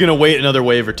everything, or are you gonna wait another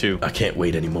wave or two? I can't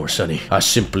wait anymore, Sonny. I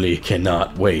simply cannot.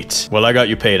 cannot wait. Well, I got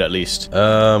you paid at least.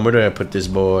 Where do I put this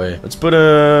boy? Let's put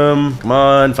him. Come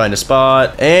on, find a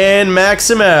spot and max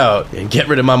him out and get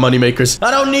rid of my moneymakers.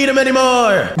 I don't need him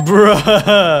anymore.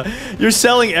 Bruh, you're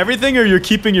selling everything or you're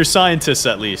keeping your scientists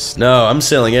at least? No, I'm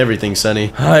selling everything,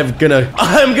 Sonny. I'm gonna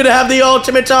have the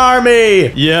ultimate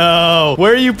army. Yo,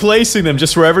 where are you placing them?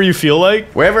 Just wherever you feel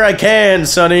like? Wherever I can,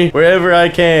 Sonny. Wherever I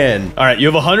can. All right, you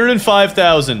have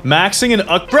 105,000. Maxing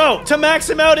an bro, to max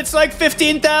him out, it's like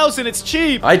 15,000. It's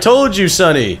cheap. I told you,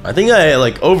 Sonny. I think I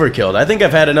like overkilled. I think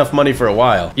I've had enough money for a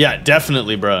while. Yeah,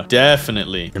 definitely, bro.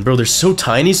 Definitely. And bro, they're so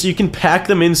tiny, so you can pack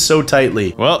them in so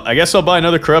tightly. Well, I guess I'll buy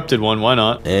another corrupted one. Why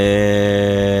not?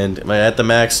 And am I at the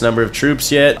max number of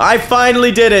troops yet? I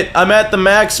finally did it. I'm at the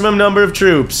maximum number of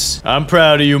troops. I'm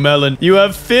proud of you, Melon. You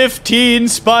have 15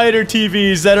 spider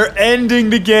TVs that are ending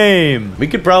the game. We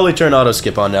could probably turn auto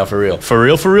skip on now for real. For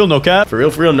real, no cap? For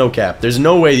real, no cap. There's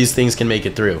no way these things can make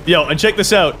it through. Yo, and check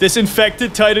this out. This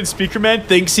infected Titan speaker man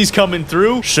thinks he's coming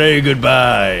through. Say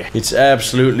goodbye. It's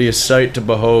absolutely a sight to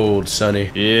behold,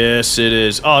 Sonny. Yes, it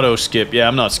is. Auto skip. Yeah,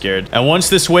 I'm not scared. And once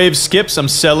this wave skips, I'm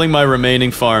selling my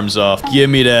remaining farms off. Give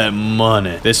me that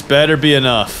money. This better be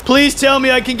enough. Please tell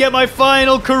me I can get my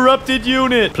final corrupted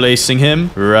unit. Placing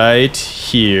him right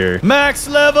here. Max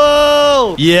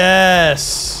level!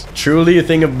 Yes! Truly a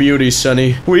thing of beauty,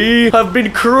 Sonny. We have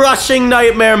been crushing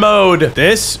nightmare mode.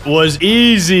 This was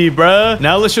easy, bruh.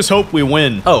 Now let's just hope we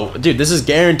win. Oh, dude, this is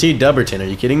guaranteed Dubberton. Are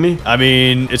you kidding me? I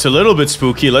mean, it's a little bit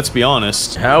spooky, let's be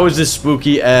honest. How is this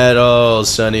spooky at all,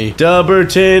 Sonny?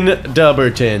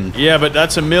 Dubberton. Yeah, but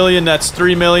that's 1 million, that's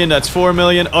 3 million, that's 4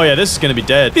 million. Oh yeah, this is gonna be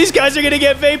dead. These guys are gonna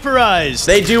get vaporized.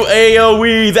 They do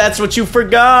AoE, that's what you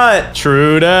forgot.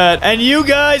 True that. And you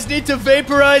guys need to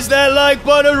vaporize that like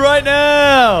button right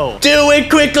now. Do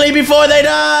it quickly before they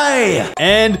die!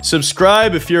 And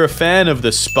subscribe if you're a fan of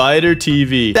the Spider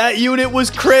TV. That unit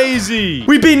was crazy.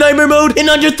 We beat Nightmare Mode in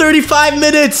under 35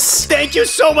 minutes! Thank you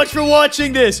so much for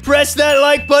watching this. Press that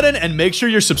like button and make sure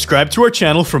you're subscribed to our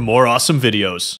channel for more awesome videos.